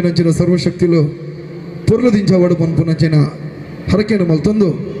ಎಂಕುಲು ನಂಬಿನಂಚಿನ ಸರ್ವಶಕ್ತಿಲು ಪೊರ್ಲದಿಂಜವಾಡು ಪನ್ಪುನಂಚಿನ ಹರಕೆಯನ್ನು ಮಲ್ತೊಂದು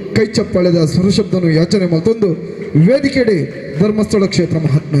ಕೈ ಚಪ್ಪಾಳೆದ ಸ್ವರಶಬ್ದನು ಯಾಚನೆ ಮಲ್ತೊಂದು ವೇದಿಕೆಡೆ ಧರ್ಮಸ್ಥಳ ಕ್ಷೇತ್ರ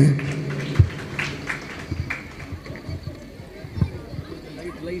ಮಹಾತ್ಮೆ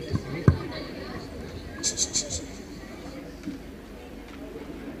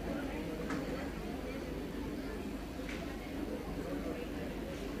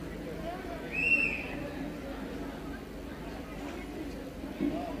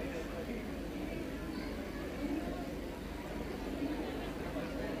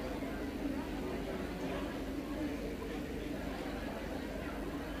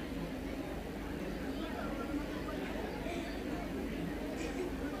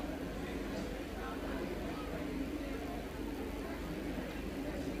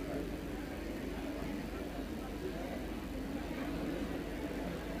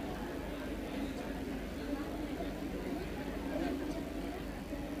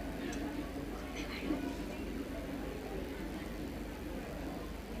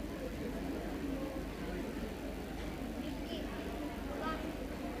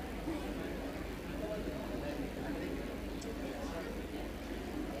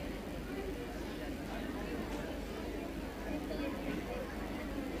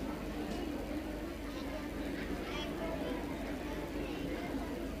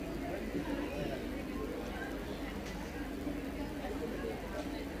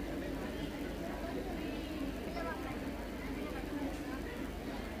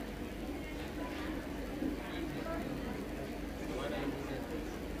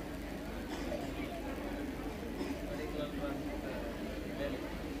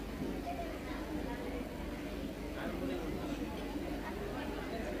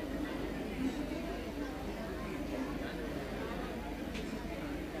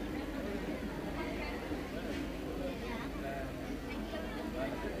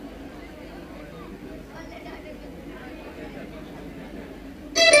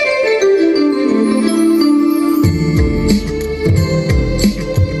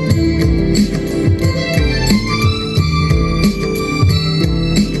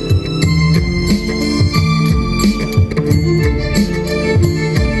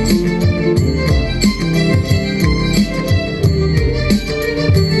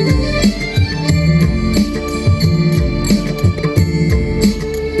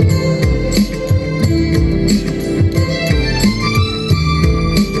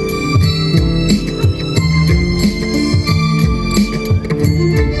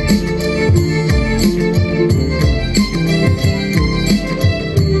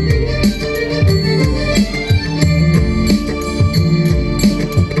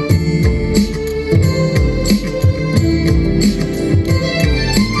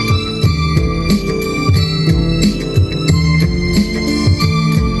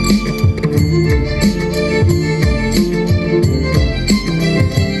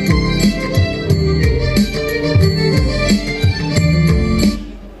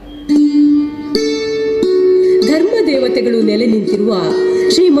ನೆಲೆ ನಿಂತಿರುವ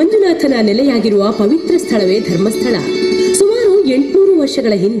ಶ್ರೀ ಮಂಜುನಾಥನ ನೆಲೆಯಾಗಿರುವ ಪವಿತ್ರ ಸ್ಥಳವೇ ಧರ್ಮಸ್ಥಳ. ಸುಮಾರು 800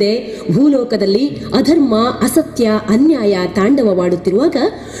 ವರ್ಷಗಳ ಹಿಂದೆ ಭೂಲೋಕದಲ್ಲಿ ಅಧರ್ಮ, ಅಸತ್ಯ, ಅನ್ಯಾಯ ತಾಂಡವವಾಡುತ್ತಿರುವಾಗ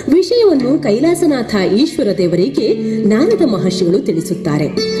ವಿಷಯವನ್ನು ಕೈಲಾಸನಾಥ ಈಶ್ವರ ದೇವರಿಗೆ ನಾರದ ಮಹರ್ಷಿಗಳು ತಿಳಿಸುತ್ತಾರೆ.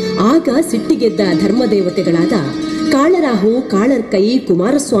 ಆಗ ಸಿಟ್ಟಿಗೆದ್ದ ಧರ್ಮದೇವತೆಗಳಾದ ಕಾಳರಾಹು, ಕಾಳರ್ಕೈ,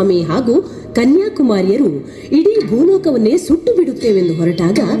 ಕುಮಾರಸ್ವಾಮಿ ಹಾಗೂ ಕನ್ಯಾಕುಮಾರಿಯರು ಇಡೀ ಭೂಲೋಕವನ್ನೇ ಸುಟ್ಟು ಬಿಡುತ್ತೇವೆಂದು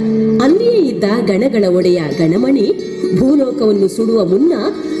ಹೊರಟಾಗ ಅಲ್ಲಿಯೇ ಇದ್ದ ಗಣಗಳ ಒಡೆಯ ಗಣಮಣಿ ಭೂಲೋಕವನ್ನು ಸುಡುವ ಮುನ್ನ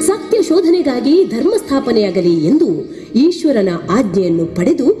ಸತ್ಯ ಶೋಧನೆಗಾಗಿ ಧರ್ಮ ಸ್ಥಾಪನೆಯಾಗಲಿ ಎಂದು ಈಶ್ವರನ ಆಜ್ಞೆಯನ್ನು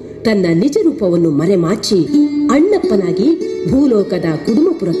ಪಡೆದು ತನ್ನ ನಿಜ ರೂಪವನ್ನು ಮರೆಮಾಚಿ ಅಣ್ಣಪ್ಪನಾಗಿ ಭೂಲೋಕದ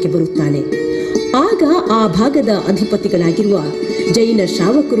ಕುಡುಮಪುರಕ್ಕೆ ಬರುತ್ತಾನೆ. ಆಗ ಆ ಭಾಗದ ಅಧಿಪತಿಗಳಾಗಿರುವ ಜೈನ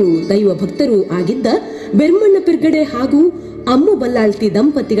ಶ್ರಾವಕರು ದೈವ ಭಕ್ತರೂ ಆಗಿದ್ದ ಬೆರ್ಮಣ್ಣ ಪೆರ್ಗಡೆ ಹಾಗೂ ಅಮ್ಮು ಬಲ್ಲಾಳ್ತಿ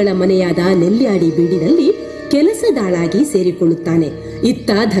ದಂಪತಿಗಳ ಮನೆಯಾದ ನೆಲ್ಯಾಡಿ ಬೀಡಿನಲ್ಲಿ ಕೆಲಸದಾಳಾಗಿ ಸೇರಿಕೊಳ್ಳುತ್ತಾನೆ.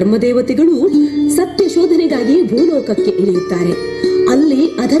 ಇತ್ತ ಧರ್ಮದೇವತೆಗಳು ಸತ್ಯ ಶೋಧನೆಗಾಗಿ ಭೂಲೋಕಕ್ಕೆ ಇಳಿಯುತ್ತಾರೆ. ಅಲ್ಲಿ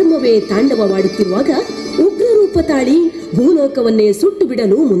ಅಧರ್ಮವೇ ತಾಂಡವವಾಡುತ್ತಿರುವಾಗ ಉಗ್ರರೂಪ ತಾಳಿ ಭೂಲೋಕವನ್ನೇ ಸುಟ್ಟು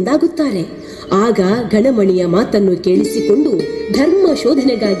ಬಿಡಲು ಮುಂದಾಗುತ್ತಾರೆ. ಆಗ ಗಣಮಣಿಯ ಮಾತನ್ನು ಕೇಳಿಸಿಕೊಂಡು ಧರ್ಮ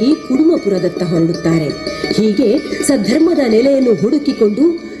ಶೋಧನೆಗಾಗಿ ಕುಡುಮಪುರದತ್ತ ಹೊರಡುತ್ತಾರೆ. ಹೀಗೆ ಸದ್ಧರ್ಮದ ನೆಲೆಯನ್ನು ಹುಡುಕಿಕೊಂಡು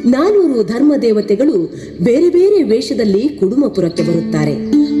 400 ಧರ್ಮದೇವತೆಗಳು ಬೇರೆ ಬೇರೆ ವೇಷದಲ್ಲಿ ಕುಡುಮಪುರಕ್ಕೆ ಬರುತ್ತಾರೆ.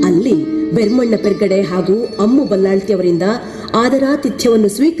 ಅಲ್ಲಿ ಬೆರ್ಮಣ್ಣ ಪೆರ್ಗಡೆ ಹಾಗೂ ಅಮ್ಮು ಬಲ್ಲಾಳ್ತಿಯವರಿಂದ ಆದರಾತಿಥ್ಯವನ್ನು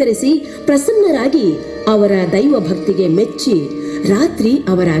ಸ್ವೀಕರಿಸಿ ಪ್ರಸನ್ನರಾಗಿ ಅವರ ದೈವ ಭಕ್ತಿಗೆ ಮೆಚ್ಚಿ ರಾತ್ರಿ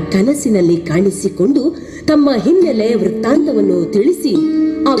ಅವರ ಕನಸಿನಲ್ಲಿ ಕಾಣಿಸಿಕೊಂಡು ತಮ್ಮ ಹಿನ್ನೆಲೆ ವೃತ್ತಾಂತವನ್ನು ತಿಳಿಸಿ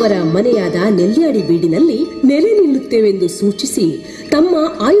ಅವರ ಮನೆಯಾದ ನೆಲ್ಯಾಡಿ ಬೀಡಿನಲ್ಲಿ ನೆಲೆ ನಿಲ್ಲುತ್ತೇವೆಂದು ಸೂಚಿಸಿ ತಮ್ಮ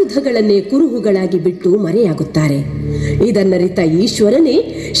ಆಯುಧಗಳನ್ನೇ ಕುರುಹುಗಳಾಗಿ ಬಿಟ್ಟು ಮರೆಯಾಗುತ್ತಾರೆ. ಇದನ್ನರಿತ ಈಶ್ವರನೇ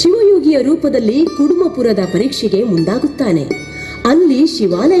ಶಿವಯೋಗಿಯ ರೂಪದಲ್ಲಿ ಕುಡುಮಪುರದ ಪರೀಕ್ಷೆಗೆ ಮುಂದಾಗುತ್ತಾನೆ. ಅಲ್ಲಿ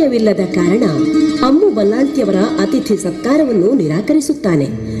ಶಿವಾಲಯವಿಲ್ಲದ ಕಾರಣ ಅಮ್ಮು ಬಲ್ಲಾಳ್ತಿಯವರ ಅತಿಥಿ ಸತ್ಕಾರವನ್ನು ನಿರಾಕರಿಸುತ್ತಾನೆ.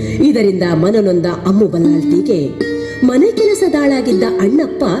 ಇದರಿಂದ ಮನನೊಂದ ಅಮ್ಮು ಬಲ್ಲಾಳ್ತಿಗೆ ಮನೆ ಕೆಲಸದಾಳಾಗಿದ್ದ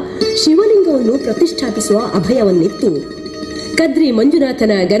ಅಣ್ಣಪ್ಪ ಶಿವಲಿಂಗವನ್ನು ಪ್ರತಿಷ್ಠಾಪಿಸುವ ಅಭಯವನ್ನಿತ್ತು. ಕದ್ರಿ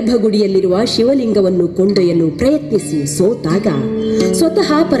ಮಂಜುನಾಥನ ಗರ್ಭಗುಡಿಯಲ್ಲಿರುವ ಶಿವಲಿಂಗವನ್ನು ಕೊಂಡೊಯ್ಯಲು ಪ್ರಯತ್ನಿಸಿ ಸೋತಾಗ ಸ್ವತಃ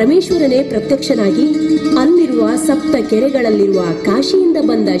ಪರಮೇಶ್ವರನೇ ಪ್ರತ್ಯಕ್ಷನಾಗಿ ಅಲ್ಲಿರುವ ಸಪ್ತ ಕೆರೆಗಳಲ್ಲಿರುವ ಕಾಶಿಯಿಂದ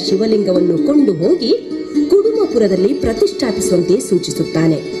ಬಂದ ಶಿವಲಿಂಗವನ್ನು ಕೊಂಡು ಹೋಗಿ ಕುಡುಮಪುರದಲ್ಲಿ ಪ್ರತಿಷ್ಠಾಪಿಸುವಂತೆ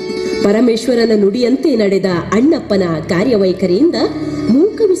ಸೂಚಿಸುತ್ತಾನೆ. ಪರಮೇಶ್ವರನ ನುಡಿಯಂತೆ ನಡೆದ ಅಣ್ಣಪ್ಪನ ಕಾರ್ಯವೈಖರಿಯಿಂದ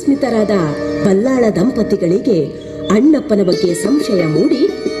ಮೂಕ ವಿಸ್ಮಿತರಾದ ಬಲ್ಲಾಳ ದಂಪತಿಗಳಿಗೆ ಅಣ್ಣಪ್ಪನ ಬಗ್ಗೆ ಸಂಶಯ ಮೂಡಿ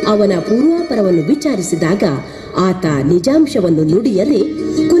ಅವನ ಪೂರ್ವಾಪರವನ್ನು ವಿಚಾರಿಸಿದಾಗ ಆತ ನಿಜಾಂಶವನ್ನು ನುಡಿಯದೆ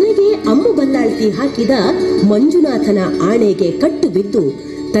ಕೊನೆಗೆ ಅಮ್ಮು ಬಲ್ಲಾಳ್ತಿ ಹಾಕಿದ ಮಂಜುನಾಥನ ಆಣೆಗೆ ಕಟ್ಟು ಬಿದ್ದು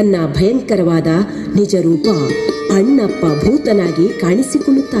ತನ್ನ ಭಯಂಕರವಾದ ನಿಜ ರೂಪ ಅಣ್ಣಪ್ಪ ಭೂತನಾಗಿ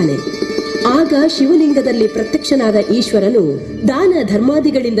ಕಾಣಿಸಿಕೊಳ್ಳುತ್ತಾನೆ. ಆಗ ಶಿವಲಿಂಗದಲ್ಲಿ ಪ್ರತ್ಯಕ್ಷನಾದ ಈಶ್ವರನು ದಾನ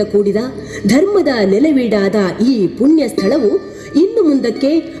ಧರ್ಮಾದಿಗಳಿಂದ ಕೂಡಿದ ಧರ್ಮದ ನೆಲೆವೀಡಾದ ಈ ಪುಣ್ಯ ಸ್ಥಳವು ಇನ್ನು ಮುಂದಕ್ಕೆ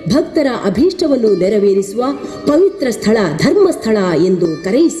ಭಕ್ತರ ಅಭೀಷ್ಟವನ್ನು ನೆರವೇರಿಸುವ ಪವಿತ್ರ ಸ್ಥಳ ಧರ್ಮಸ್ಥಳ ಎಂದು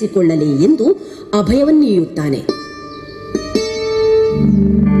ಕರೆಯಿಸಿಕೊಳ್ಳಲಿ ಎಂದು ಅಭಯವನ್ನೀಯುತ್ತಾನೆ.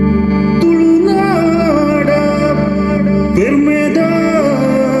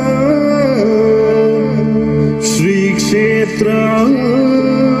 ಶ್ರೀ ಕ್ಷೇತ್ರ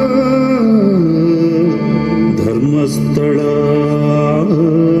ಧರ್ಮಸ್ಥಳ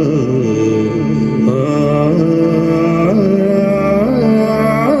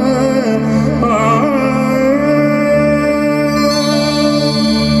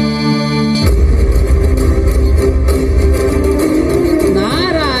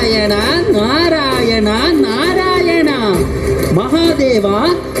ಮಹಾದೇವ,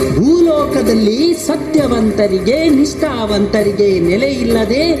 ಭೂಲೋಕದಲ್ಲಿ ಸತ್ಯವಂತರಿಗೆ ನಿಷ್ಠಾವಂತರಿಗೆ ನೆಲೆ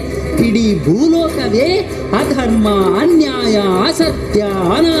ಇಲ್ಲದೆ ಇಡೀ ಭೂಲೋಕವೇ ಅಧರ್ಮ, ಅನ್ಯಾಯ, ಅಸತ್ಯ,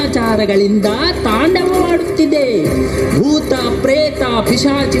 ಅನಾಚಾರಗಳಿಂದ ತಾಂಡವವಾಡುತ್ತಿದೆ. ಭೂತ ಪ್ರೇತ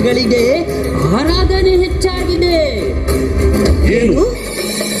ಪಿಶಾಚಿಗಳಿಗೆ ಆರಾಧನೆ ಹೆಚ್ಚಾಗಿದೆ. ಏನು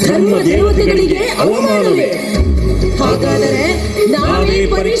ಧರ್ಮ ದೇವತೆಗಳಿಗೆ ಅವಮಾನವೇ? ಹಾಗಾದರೆ ನಾವೇ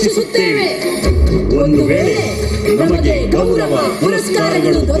ಪರೀಕ್ಷಿಸುತ್ತೇವೆ. ಒಂದು ವೇಳೆ ನಮಗೆ ಗೌರವ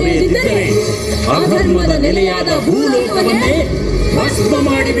ಪುರಸ್ಕಾರಗಳು ದೊರೆಯದಿದ್ದರೆ ಅಧರ್ಮದ ನೆಲೆಯಾದ ಭೂಲೋಕವನ್ನೇ ಭಸ್ಮ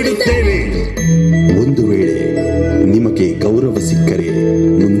ಮಾಡಿಬಿಡುತ್ತೇವೆ. ಒಂದು ವೇಳೆ ನಿಮಗೆ ಗೌರವ ಸಿಕ್ಕರೆ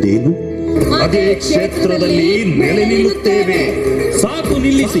ಮುಂದೇನು? ಅದೇ ಕ್ಷೇತ್ರದಲ್ಲಿ ನೆಲೆ ನಿಲ್ಲುತ್ತೇವೆ. ಸಾಕು,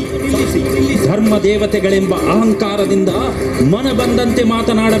 ನಿಲ್ಲಿಸಿ. ಧರ್ಮ ದೇವತೆಗಳೆಂಬ ಅಹಂಕಾರದಿಂದ ಮನ ಬಂದಂತೆ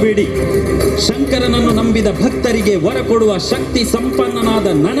ಮಾತನಾಡಬೇಡಿ. ಶಂಕರನನ್ನು ನಂಬಿದ ಭಕ್ತರಿಗೆ ವರ ಕೊಡುವ ಶಕ್ತಿ ಸಂಪನ್ನನಾದ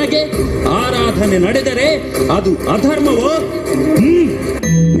ನನಗೆ ಆರಾಧನೆ ನಡೆದರೆ ಅದು ಅಧರ್ಮವೋ?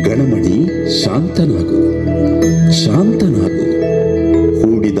 ಗಣಮಣಿ, ಶಾಂತನಾಗು.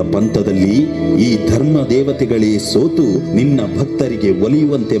 ಹೂಡಿದ ಪಂಥದಲ್ಲಿ ಈ ಧರ್ಮ ದೇವತೆಗಳೇ ಸೋತು ನಿನ್ನ ಭಕ್ತರಿಗೆ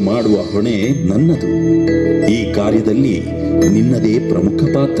ಒಲಿಯುವಂತೆ ಮಾಡುವ ಹೊಣೆ ನನ್ನದು. ಈ ಕಾರ್ಯದಲ್ಲಿ ನಿನ್ನದೇ ಪ್ರಮುಖ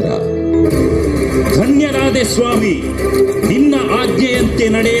ಪಾತ್ರ. ಧನ್ಯರಾದೆ ಸ್ವಾಮಿ. ನಿನ್ನ ಆಜ್ಞೆಯಂತೆ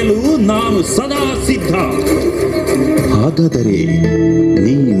ನಡೆಯಲು ನಾನು ಸದಾ ಸಿದ್ಧ. ಹಾಗಾದರೆ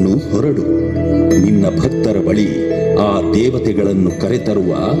ನೀನು ಹೊರಡು. ನಿನ್ನ ಭಕ್ತರ ಬಳಿ ಆ ದೇವತೆಗಳನ್ನು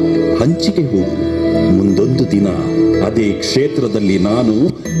ಕರೆತರುವ ಹಂಚಿಕೆ ಹೋಗು. ಮುಂದೊಂದು ದಿನ ಅದೇ ಕ್ಷೇತ್ರದಲ್ಲಿ ನಾನು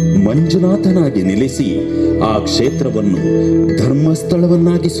ಮಂಜುನಾಥನಾಗಿ ನೆಲೆಸಿ ಆ ಕ್ಷೇತ್ರವನ್ನು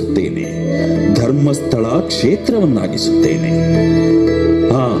ಧರ್ಮಸ್ಥಳವನ್ನಾಗಿಸುತ್ತೇನೆ. ಧರ್ಮಸ್ಥಳ ಕ್ಷೇತ್ರವನ್ನಾಗಿಸುತ್ತೇನೆ.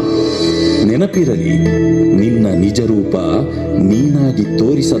 ನೆನಪಿರಲಿ, ನಿನ್ನ ನಿಜ ರೂಪ ನೀನಾಗಿ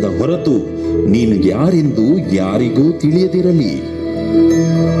ತೋರಿಸದ ಹೊರತು ನೀನು ಯಾರೆಂದು ಯಾರಿಗೂ ತಿಳಿಯದಿರಲಿ.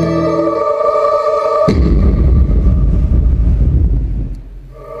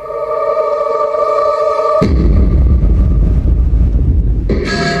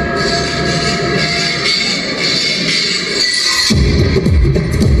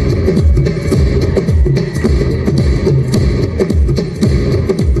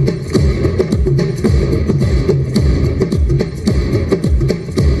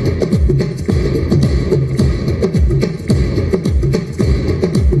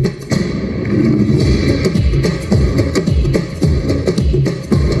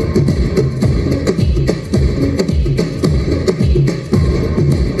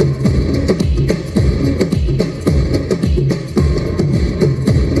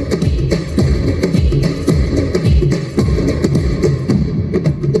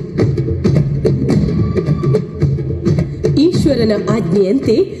 ಈಶ್ವರನ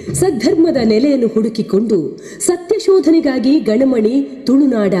ಆಜ್ಞೆಯಂತೆ ಸದ್ಧರ್ಮದ ನೆಲೆಯನ್ನು ಹುಡುಕಿಕೊಂಡು ಸತ್ಯಶೋಧನೆಗಾಗಿ ಗಣಮಣಿ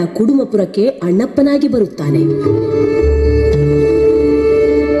ತುಳುನಾಡ ಕುಡುಮಪುರಕ್ಕೆ ಅಣ್ಣಪ್ಪನಾಗಿ ಬರುತ್ತಾನೆ.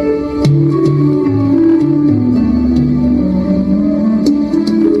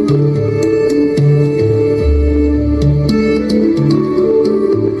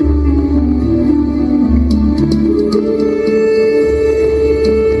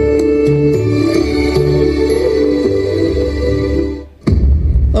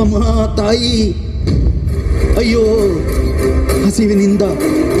 ಅಮ್ಮ, ತಾಯಿ, ಅಯ್ಯೋ, ಹಸಿವಿನಿಂದ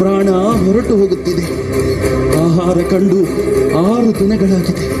ಪ್ರಾಣ ಹೊರಟು ಹೋಗುತ್ತಿದೆ. ಆಹಾರ ಕಂಡು 6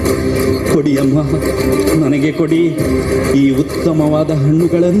 ದಿನಗಳಾಗಿದೆ. ಕೊಡಿ ಅಮ್ಮ, ನನಗೆ ಕೊಡಿ. ಈ ಉತ್ತಮವಾದ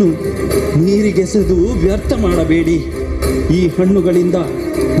ಹಣ್ಣುಗಳನ್ನು ನೀರಿಗೆಸೆದು ವ್ಯರ್ಥ ಮಾಡಬೇಡಿ. ಈ ಹಣ್ಣುಗಳಿಂದ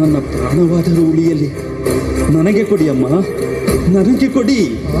ನನ್ನ ಪ್ರಾಣವಾದರೂ ಉಳಿಯಲಿ. ನನಗೆ ಕೊಡಿ ಅಮ್ಮ, ನನಗೆ ಕೊಡಿ.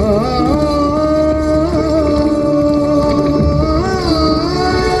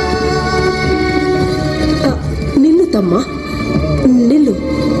 ತಮ್ಮ, ನಿಲ್ಲು.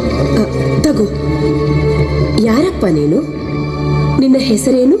 ತಗೋ. ಯಾರಪ್ಪ ನೀನು? ನಿನ್ನ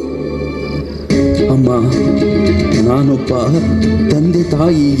ಹೆಸರೇನು? ಅಮ್ಮ, ನಾನೊಬ್ಬ ತಂದೆ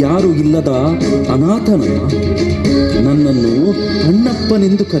ತಾಯಿ ಯಾರೂ ಇಲ್ಲದ ಅನಾಥನಮ್ಮ. ನನ್ನನ್ನು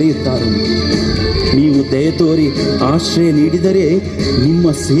ಅಣ್ಣಪ್ಪನೆಂದು ಕರೆಯುತ್ತಾರೆ. ನೀವು ದಯೆ ತೋರಿ ಆಶ್ರಯ ನೀಡಿದರೆ ನಿಮ್ಮ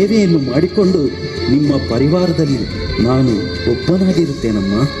ಸೇವೆಯನ್ನು ಮಾಡಿಕೊಂಡು ನಿಮ್ಮ ಪರಿವಾರದಲ್ಲಿ ನಾನು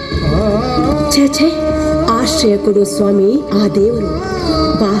ಒಬ್ಬನಾಗಿರುತ್ತೇನಮ್ಮ. ಛೇ, ಆಶ್ರಯ ಕೊಡು ಸ್ವಾಮಿ. ಆ ದೇವರು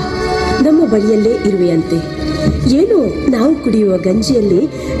ಬಾ, ನಮ್ಮ ಬಳಿಯಲ್ಲೇ ಇರುವೆಯಂತೆ. ಏನೋ ನಾವು ಕುಡಿಯುವ ಗಂಜಿಯಲ್ಲಿ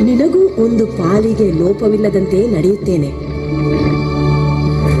ನಿನಗೂ ಒಂದು ಪಾಲಿಗೆ ಲೋಪವಿಲ್ಲದಂತೆ ನಡೆಯುತ್ತೇನೆ.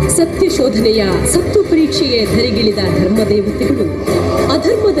 ಸತ್ಯಶೋಧನೆಯ ಸತ್ವ ಪರೀಕ್ಷೆಗೆ ಧರೆಗಿಳಿದ ಧರ್ಮದೇವತೆಗಳು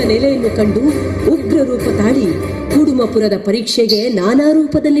ಅಧರ್ಮದ ನೆಲೆಯನ್ನು ಕಂಡು ಉಗ್ರ ರೂಪ ತಾಳಿ ಕುಡುಮಪುರದ ಪರೀಕ್ಷೆಗೆ ನಾನಾ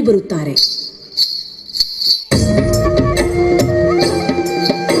ರೂಪದಲ್ಲಿ ಬರುತ್ತಾರೆ.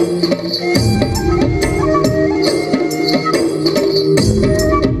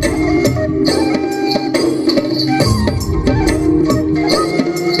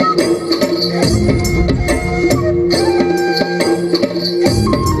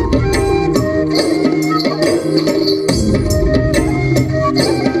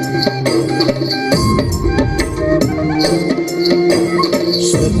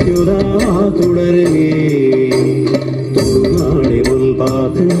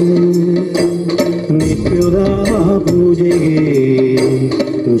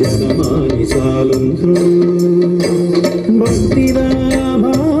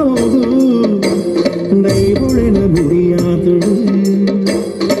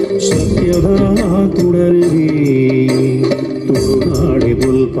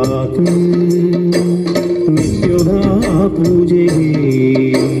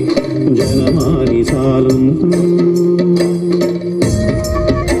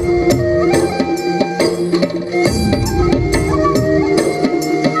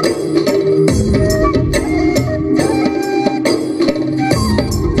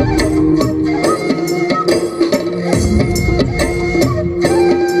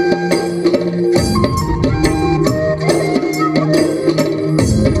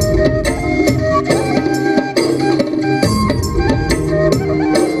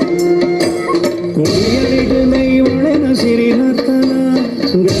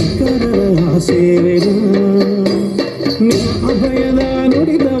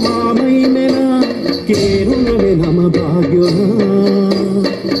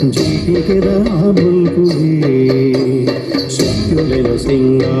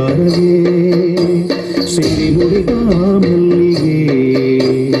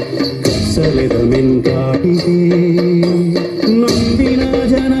 ಸೆಳೆದ ಮೆಂಕಾಟಿಗೆ ನಂಬಿನ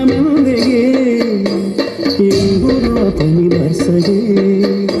ಜನ ಮಂದಿಗೆ ಸಗೆ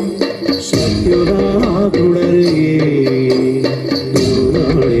ಸತ್ಯದ ಕುಡರಿಗೆ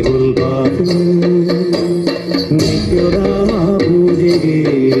ನಾಳೆ ಮುಲ್ಬಾತು ನಿತ್ಯದ ಪೂಜೆಗೆ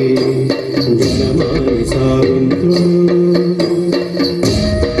ಜನಮಾನಿ ಸಾವಂತು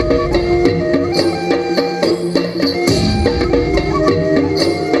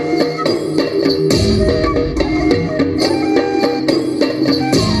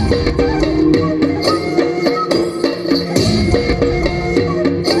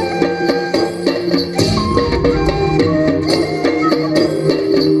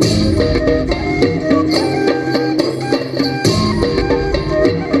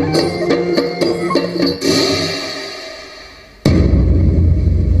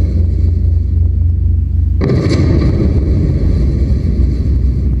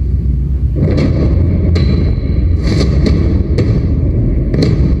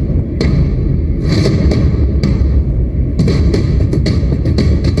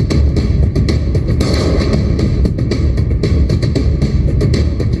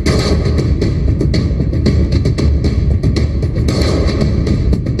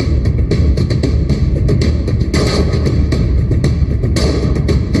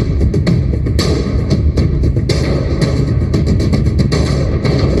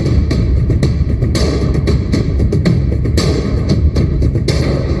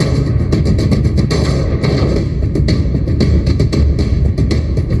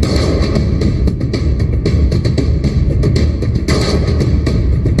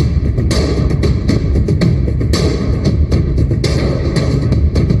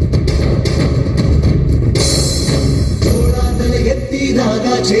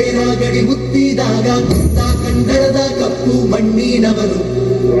ಗಡಿ ಮುತ್ತಿದಾಗ ಕುಂತ ಕಂಡಳದ ಕಪ್ಪು ಮಣ್ಣಿನವನು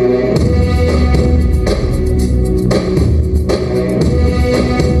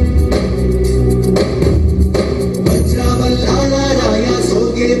ವಜ್ರ ಬಲ್ಲಾಳರಾಯ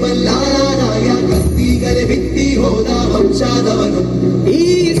ಸೋಗೆ ಬಲ್ಲಾಳರಾಯ ಕತ್ತಿಗಲೆ ಬಿತ್ತಿ ಹೋದ ವಂಶಾದವನು ಈ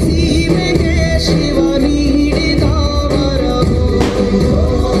ಸೀಮೆಗೆ ಶಿವ ನೀಡಿದ ವರವು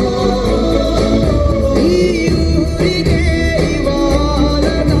ಈ ಊರಿಗೆ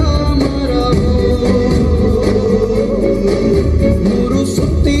ಮೂರು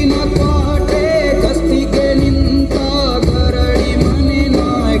ಸುತ್ತಿನ ಕಾಟೆ ಗಸ್ತಿಗೆ ನಿಂತ ಗರಡಿ ಮನೆ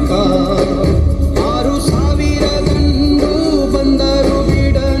ನಾಯಕ 6,000 ಗಂಡು ಬಂದರು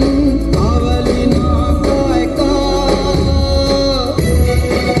ಬಿಡನು ಕಾವಲಿನ ಕಾಯಕ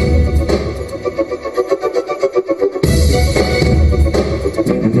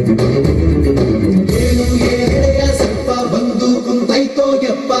ಏನು ಎಳೆಯ ಸ್ವಲ್ಪ ಬಂದು ಕುಂತೈತೋ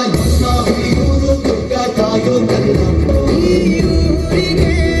ಯಪ್ಪ ನಮ್ಮ ಹುಡುಗರು ದುರ್ಗ ಕಾಯೋ ಕಲ್ಲ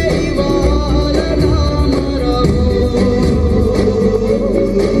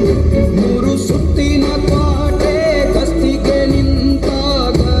ಮೂರು ಸುತ್ತಿನ ಕಾಟೆ ಗಸ್ತಿಗೆ ನಿಂತ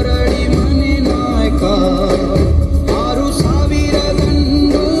ಗರಡಿ ಮನೆ ನಾಯಕ 6,000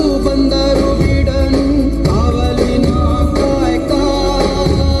 ಗಂಡು ಬಂದರು ಬಿಡನು ಕಾವಲಿನ ಕಾಯಕ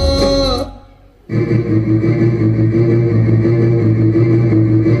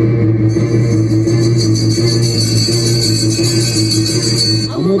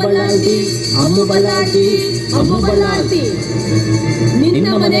ಅಮ್ಮು ಬಲಾಲ್ತಿ ನಿನ್ನ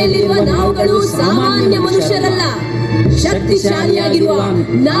ಮನೆಯಲ್ಲಿರುವ ನಾವುಗಳು ಸಾಮಾನ್ಯ ಮನುಷ್ಯರಲ್ಲ, ಶಕ್ತಿಶಾಲಿಯಾಗಿರುವ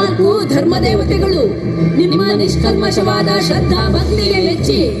 4 ಧರ್ಮದೇವತೆಗಳು. ನಿಮ್ಮ ನಿಷ್ಕಲ್ಮಶವಾದ ಶ್ರದ್ಧಾ ಭಕ್ತಿಗೆ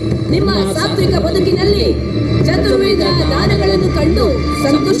ಮೆಚ್ಚಿ ನಿಮ್ಮ ಸಾತ್ವಿಕ ಬದುಕಿನಲ್ಲಿ ಚತುರ್ವೇದ ದಾನಗಳನ್ನು ಕಂಡು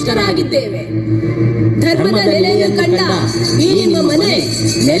ಸಂತುಷ್ಟರಾಗಿದ್ದೇವೆ. ಧರ್ಮದ ನೆಲೆಯನ್ನು ಕಂಡ ಈ ನಿಮ್ಮ ಮನೆ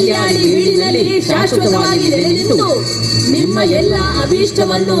ನೆಲ್ಯಾಡಿ ಬೀಡಿನಲ್ಲಿ ಶಾಶ್ವತವಾಗಿ ನೆಲೆನಿಂತು ನಿಮ್ಮ ಎಲ್ಲ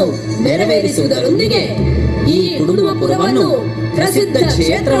ಅಭೀಷ್ಟವನ್ನು ನೆರವೇರಿಸುವುದರೊಂದಿಗೆ ಈ ಕುಟುಂಬಪುರವನ್ನು ಪ್ರಸಿದ್ಧ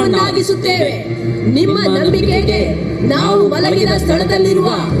ಕ್ಷೇತ್ರವನ್ನಾಗಿಸುತ್ತೇವೆ. ನಿಮ್ಮ ನಂಬಿಕೆಗೆ ನಾವು ಮಲಗಿದ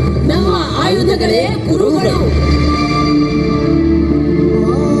ಸ್ಥಳದಲ್ಲಿರುವ ನಮ್ಮ ಆಯುಧಗಳೇ ಗುರುಗಳು.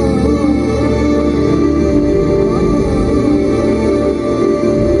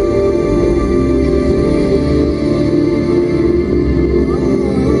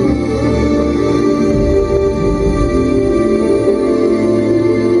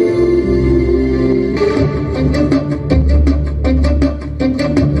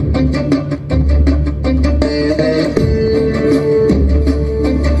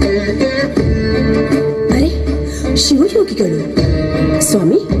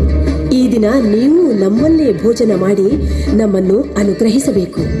 ಸ್ವಾಮಿ, ಈ ದಿನ ನೀವು ನಮ್ಮಲ್ಲೇ ಭೋಜನ ಮಾಡಿ ನಮ್ಮನ್ನು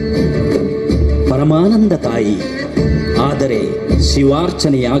ಅನುಗ್ರಹಿಸಬೇಕು. ಪರಮಾನಂದ ತಾಯಿ, ಆದರೆ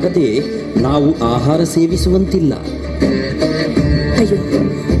ಶಿವಾರ್ಚನೆಯಾಗದೆ ನಾವು ಆಹಾರ ಸೇವಿಸುವಂತಿಲ್ಲ. ಅಯ್ಯೋ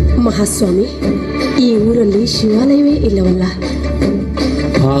ಮಹಾಸ್ವಾಮಿ, ಈ ಊರಲ್ಲಿ ಶಿವಾಲಯವೇ ಇಲ್ಲವಲ್ಲ.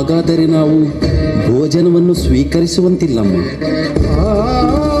 ಹಾಗಾದರೆ ನಾವು ಭೋಜನವನ್ನು ಸ್ವೀಕರಿಸುವಂತಿಲ್ಲಮ್ಮ.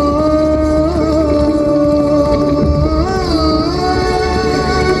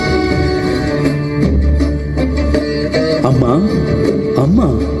 ಅಮ್ಮ ಅಮ್ಮ,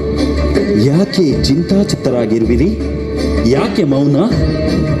 ಯಾಕೆ ಚಿಂತಾಚಿತ್ತರಾಗಿರುವಿರಿ? ಯಾಕೆ ಮೌನ?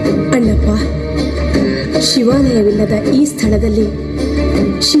 ಅಣ್ಣಪ್ಪ, ಶಿವಾಲಯವಿಲ್ಲದ ಈ ಸ್ಥಳದಲ್ಲಿ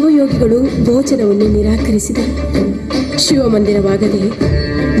ಶಿವಯೋಗಿಗಳು ಭೋಜನವನ್ನು ನಿರಾಕರಿಸಿದರು. ಶಿವಮಂದಿರವಾಗದೆ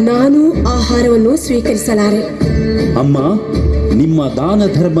ನಾನು ಆಹಾರವನ್ನು ಸ್ವೀಕರಿಸಲಾರೆ. ಅಮ್ಮ, ನಿಮ್ಮ ದಾನ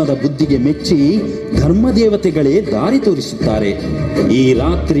ಧರ್ಮದ ಬುದ್ಧಿಗೆ ಮೆಚ್ಚಿ ಧರ್ಮದೇವತೆಗಳೇ ದಾರಿ ತೋರಿಸುತ್ತಾರೆ. ಈ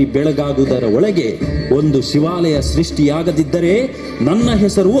ರಾತ್ರಿ ಬೆಳಗಾಗುವುದರ ಒಳಗೆ ಒಂದು ಶಿವಾಲಯ ಸೃಷ್ಟಿಯಾಗದಿದ್ದರೆ ನನ್ನ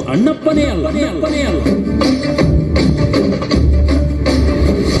ಹೆಸರು ಅಣ್ಣಪ್ಪನೇ ಅಲ್ಲ.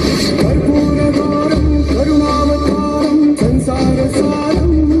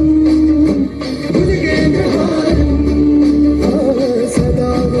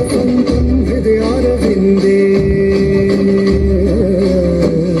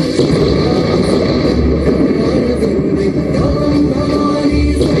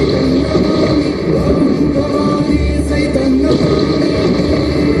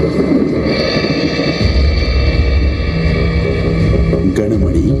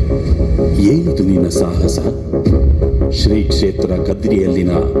 ಗಣಮಣಿ, ಏನಿದು ನಿನ್ನ ಸಾಹಸ? ಶ್ರೀ ಕ್ಷೇತ್ರ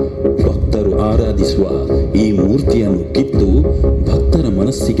ಕದ್ರಿಯಲ್ಲಿನ ಭಕ್ತರು ಆರಾಧಿಸುವ ಈ ಮೂರ್ತಿಯನ್ನು ಕಿತ್ತು ಭಕ್ತರ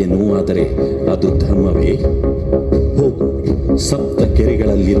ಮನಸ್ಸಿಗೆ ನೋವಾದರೆ ಅದು ಧರ್ಮವೇ? ಹೋಗು, ಸಪ್ತ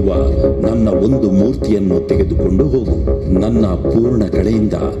ಕೆರೆಗಳಲ್ಲಿರುವ ನನ್ನ ಒಂದು ಮೂರ್ತಿಯನ್ನು ತೆಗೆದುಕೊಂಡು ಹೋಗು. ನನ್ನ ಪೂರ್ಣ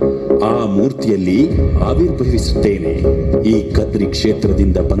ಕಡೆಯಿಂದ ಆ ಮೂರ್ತಿಯಲ್ಲಿ ಆವಿರ್ಭವಿಸುತ್ತೇನೆ. ಈ ಕದ್ರಿ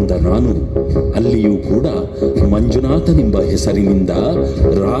ಕ್ಷೇತ್ರದಿಂದ ಬಂದ ನಾನು ಅಲ್ಲಿಯೂ ಕೂಡ ಮಂಜುನಾಥನೆಂಬ ಹೆಸರಿನಿಂದ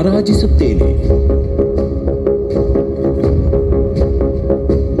ರಾರಾಜಿಸುತ್ತೇನೆ.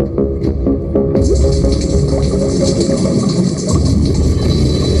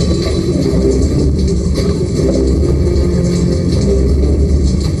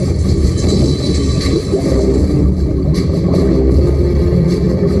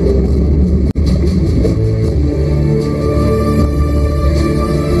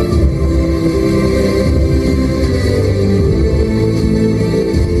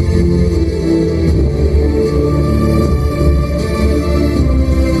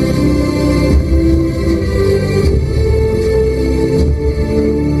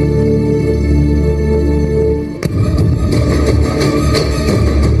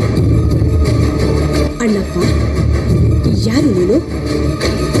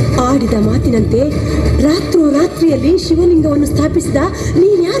 ಆಡಿದ ಮಾತಿನಂತೆ ರಾತ್ರಿಯಲ್ಲಿ ಶಿವಲಿಂಗವನ್ನು ಸ್ಥಾಪಿಸಿದ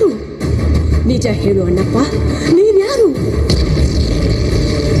ನೀನ್ಯಾರು? ನಿಜ ಹೇಳು ಅಣ್ಣಪ್ಪ, ನೀನ್ಯಾರು?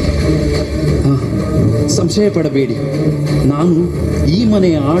 ಸಂಶಯ ಪಡಬೇಡಿ, ನಾನು ಈ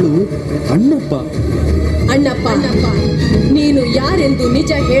ಮನೆಯ ಆಳು ಅಣ್ಣಪ್ಪ. ಅಣ್ಣಪ್ಪ, ನೀನು ಯಾರೆಂದು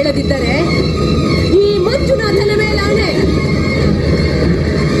ನಿಜ ಹೇಳದಿದ್ದರೆ ಈ ಮಂಜುನಾಥನ ಮೇಲಾಣೆ.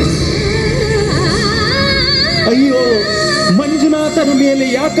 ಅಯ್ಯೋ, ಮಂಜುನಾಥನ ಮೇಲೆ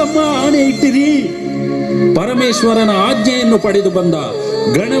ಯಾಕಮ್ಮ ಆಣೆ ಇಟ್ಟಿರಿ? ಪರಮೇಶ್ವರನ ಆಜ್ಞೆಯನ್ನು ಪಡೆದು ಬಂದ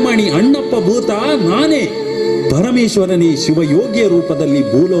ಗಣಮಣಿ ಅಣ್ಣಪ್ಪ ಭೂತ ನಾನೇ. ಪರಮೇಶ್ವರನೇ ಶಿವಯೋಗಿಯ ರೂಪದಲ್ಲಿ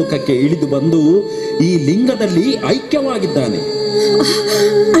ಭೂಲೋಕಕ್ಕೆ ಇಳಿದು ಬಂದು ಈ ಲಿಂಗದಲ್ಲಿ ಐಕ್ಯವಾಗಿದ್ದಾನೆ.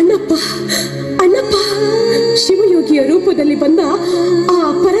 ಅಣ್ಣಪ್ಪ, ಶಿವಯೋಗಿಯ ರೂಪದಲ್ಲಿ ಬಂದ ಆ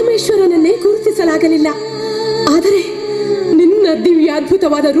ಪರಮೇಶ್ವರನನ್ನೇ ಗುರುತಿಸಲಾಗಲಿಲ್ಲ. ಆದರೆ ನಿನ್ನ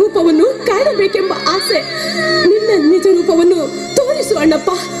ದಿವ್ಯಾದ್ಭುತವಾದ ರೂಪವನ್ನು ಕಾಣಬೇಕೆಂಬ ಆಸೆ. ನಿನ್ನ ನಿಜ ರೂಪವನ್ನು ತೋರಿಸು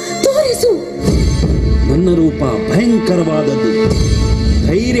ಅಣ್ಣಪ್ಪ, ತೋರಿಸು. ನನ್ನ ರೂಪ ಭಯಂಕರವಾದದ್ದು.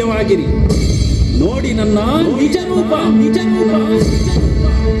 ಧೈರ್ಯವಾಗಿರಿ, ನೋಡಿ ನನ್ನ ನಿಜ ರೂಪ.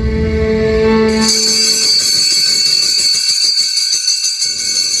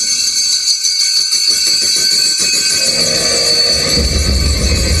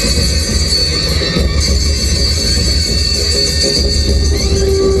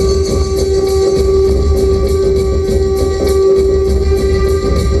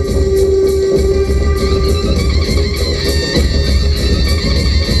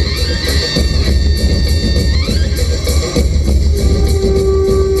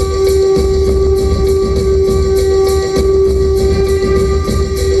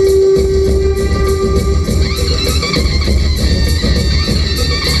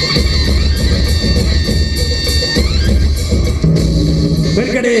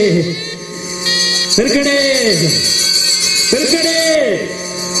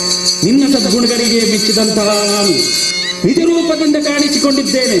 ನಿನ್ನ ಸದ್ಗುಣಗಳಿಗೆ ಮೆಚ್ಚಿದಂತಹ ನಾನು ನಿಜ ರೂಪದಿಂದ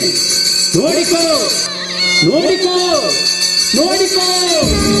ಕಾಣಿಸಿಕೊಂಡಿದ್ದೇನೆ. ನೋಡಿಕೋ.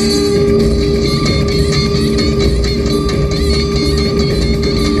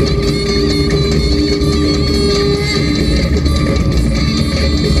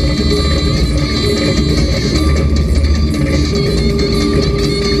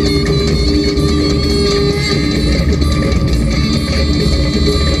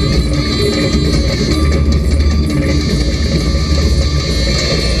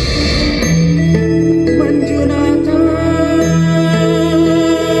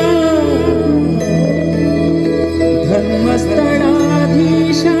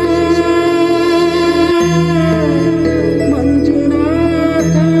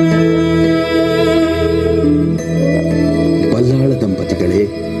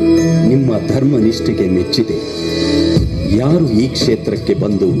 ಮೆಚ್ಚಿದೆ. ಯಾರು ಈ ಕ್ಷೇತ್ರಕ್ಕೆ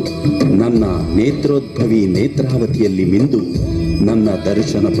ಬಂದು ನನ್ನ ನೇತ್ರೋದ್ಭವಿ ನೇತ್ರಾವತಿಯಲ್ಲಿ ಮಿಂದು ನನ್ನ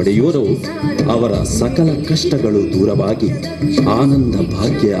ದರ್ಶನ ಪಡೆಯುವರೋ ಅವರ ಸಕಲ ಕಷ್ಟಗಳು ದೂರವಾಗಿ ಆನಂದ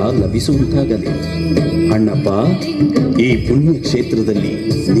ಭಾಗ್ಯ ಲಭಿಸುವಂತಾಗಲಿ. ಅಣ್ಣಪ್ಪ, ಈ ಪುಣ್ಯ ಕ್ಷೇತ್ರದಲ್ಲಿ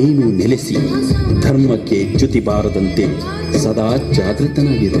ನೀನು ನೆಲೆಸಿ ಧರ್ಮಕ್ಕೆ ಚ್ಯುತಿ ಬಾರದಂತೆ ಸದಾ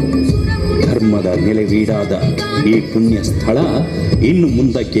ಜಾಗೃತನಾಗಿರು. ಧರ್ಮದ ನೆಲೆವೀಡಾದ ಈ ಪುಣ್ಯ ಸ್ಥಳ ಇನ್ನು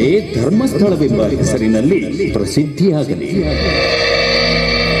ಮುಂದಕ್ಕೆ ಧರ್ಮಸ್ಥಳವೆಂಬ ಹೆಸರಿನಲ್ಲಿ ಪ್ರಸಿದ್ಧಿಯಾಗಲಿ.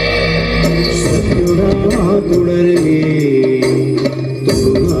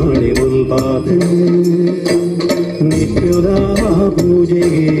 ನಿತ್ಯದ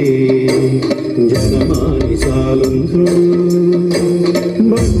ಪೂಜೆಗೆ ಜನಮಾನಿ ಸಾಲುಂತು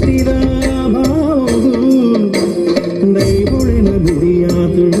ಭಕ್ತಿದ ಭಾವವು ದೈವಳಿನ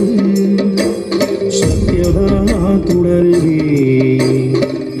ಗುಡಿಯಾತು ಸತ್ಯದ ತುಡರಿಗೆ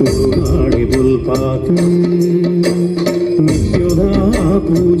ತುಳುನಾಡಿ ಬುಲ್ಪಾತು ನಿತ್ಯದ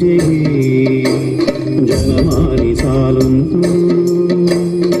ಪೂಜೆಗೆ ಜನಮಾನಿ ಸಾಲುಂತು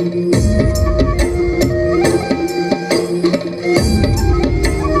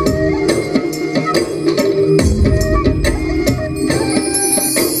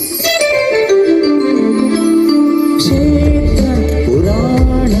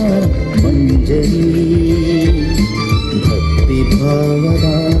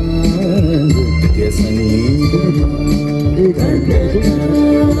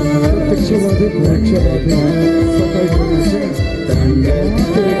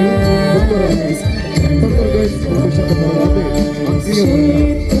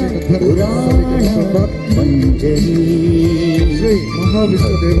ಶ್ರೀ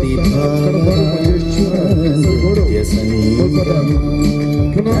ಮಹಾವಿಷ್ಣು ದೇವಸ್ಥಾನ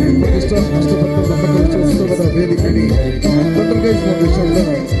ಪುನಃ ಪ್ರತಿಷ್ಠಾ ಅಷ್ಟಪತ್ರ ವೇದಿಕೆಯಲ್ಲಿ ಥಂಡರ್ಗೈಸ್ ಫೌಂಡೇಶನ್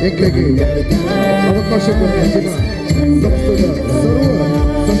ಎಂಕ್ಲೆಗೆ ಅವಕಾಶವನ್ನು ಹೆಚ್ಚಿನ ಸಂಸ್ಥೆಯ ಸರ್ವ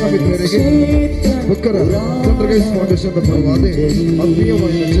ಸಂಘಮಿತರಿಗೆ ಬುಕ್ಕರ ಥಂಡರ್ಗೈಸ್ ಫೌಂಡೇಶನ್ ಪರವಾದ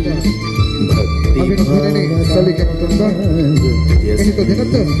ಆತ್ಮೀಯವಾಗಿ ಹೆಚ್ಚಿನ ಅಭಿನಂದನೆ ಸಲ್ಲಿಕೆ ಮಾಡುತ್ತಾ ಇಂಥ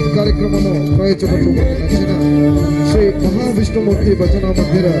ದಿನದ ಕಾರ್ಯಕ್ರಮವನ್ನು ಪ್ರಾಯೋಜಕರು ಹೆಚ್ಚಿನ ಶ್ರೀ ಮಹಾವಿಷ್ಣುಮೂರ್ತಿ ಭಜನಾ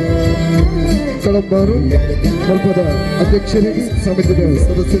ಮಂದಿರ ಕಳಂಬಾರು ಸ್ವಲ್ಪದ ಅಧ್ಯಕ್ಷರಿಗೆ ಸಮಿತಿಯ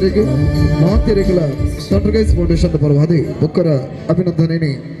ಸದಸ್ಯರಿಗೆ ಮಾತೆರೆಗಳ ಥಂಡರ್ಗೈಸ್ ಫೌಂಡೇಶನ್ ಪರವಾದ ಬುಕ್ಕರ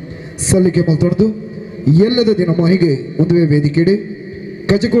ಅಭಿನಂದನೆ ಸಲ್ಲಿಕೆ ಮಾತನಾಡಿದು ಎಲ್ಲದ ದಿನ ಮಾಹಿಗೆ ಒಂದುವೇ ವೇದಿಕೆಡೆ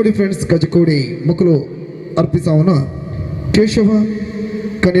ಕಜಕೋಡಿ ಫ್ರೆಂಡ್ಸ್ ಕಜಕೋಡಿ ಮಕ್ಕಳು ಅರ್ಪಿಸಾವನ ಕೇಶವ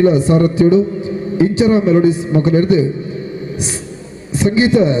ಕನಿಲ ಸಾರಥ್ಯಡು ಇಂಚರ ಮೆಲೋಡಿಸ್ ಮಕ್ಕಳೆರದು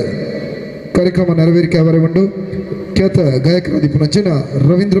ಸಂಗೀತ ಕಾರ್ಯಕ್ರಮ ನೆರವೇರಿಕೆ ಅವರಗೊಂಡು ಖ್ಯಾತ ಗಾಯಕರಾದ ಪುನಂಚಿನ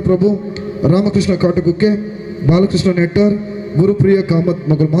ರವೀಂದ್ರ ಪ್ರಭು ರಾಮಕೃಷ್ಣ ಕಾಟಗುಕ್ಕೆ ಬಾಲಕೃಷ್ಣ ನೆಟ್ಟರ್ ಗುರುಪ್ರಿಯ ಕಾಮತ್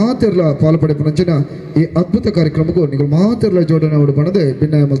ಮಗಳು ಮಾತೆರ್ಲ ಪಾಲ್ಪಡೆ ಪುನಂಚಿನ ಈ ಅದ್ಭುತ ಕಾರ್ಯಕ್ರಮಕ್ಕೂ ನೀವು ಮಾತೆರ್ಲ ಜೋಡಣೆ ಅವಡು ಬಣದೆ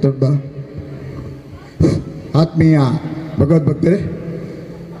ಭಿನ್ನಾಯ ಮಲ್ತೊಂಡ ಆತ್ಮೀಯ ಭಗವದ್ಭಕ್ತರೇ,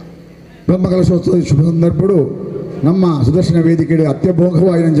 ಬ್ರಹ್ಮಕಲಶೋತ್ಸವ ಶುಭ ಸಂದರ್ಭಡು ನಮ್ಮ ಸುದರ್ಶನ ವೇದಿಕೆಯ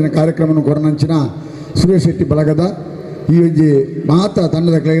ಅತ್ಯಮೋಘವಾಗಿ ನಂಚಿನ ಕಾರ್ಯಕ್ರಮವನ್ನು ಕೊರನಂಚಿನ ಸುರೇಶ್ ಶೆಟ್ಟಿ ಬಳಗದ ಈ ಒಂಜಿ ಮಹತ್ತ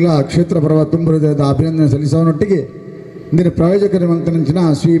ತಂಡದ ಕೈಲ ಕ್ಷೇತ್ರ ಪರವ ತುಂಬ ಹೃದಯದ ಅಭಿನಂದನೆ ಸಲ್ಲಿಸುವನೊಟ್ಟಿಗೆ ಇಂದಿನ ಪ್ರಾಯೋಜಕರ ನಂಚಿನ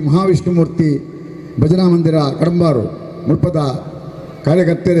ಶ್ರೀ ಮಹಾವಿಷ್ಣುಮೂರ್ತಿ ಭಜನಾ ಮಂದಿರ ಕಡಂಬಾರು ಮುಲ್ಪದ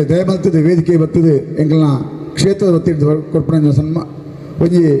ಕಾರ್ಯಕರ್ತರೆ ದಯಮಲ್ತದೆ ವೇದಿಕೆ ಬರ್ತದೆ ಎಂಕಲ್ನ ಕ್ಷೇತ್ರದ ಒತ್ತಿಡ್ದು ಕೊರ್ಪುಣ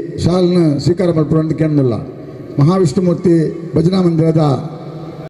ಒಂಜಿ ಶಾಲನ್ನು ಸ್ವೀಕಾರ ಮಲ್ಪುರ ಕೇಳಲಿಲ್ಲ. ಮಹಾವಿಷ್ಣುಮೂರ್ತಿ ಭಜನಾ ಮಂದಿರದ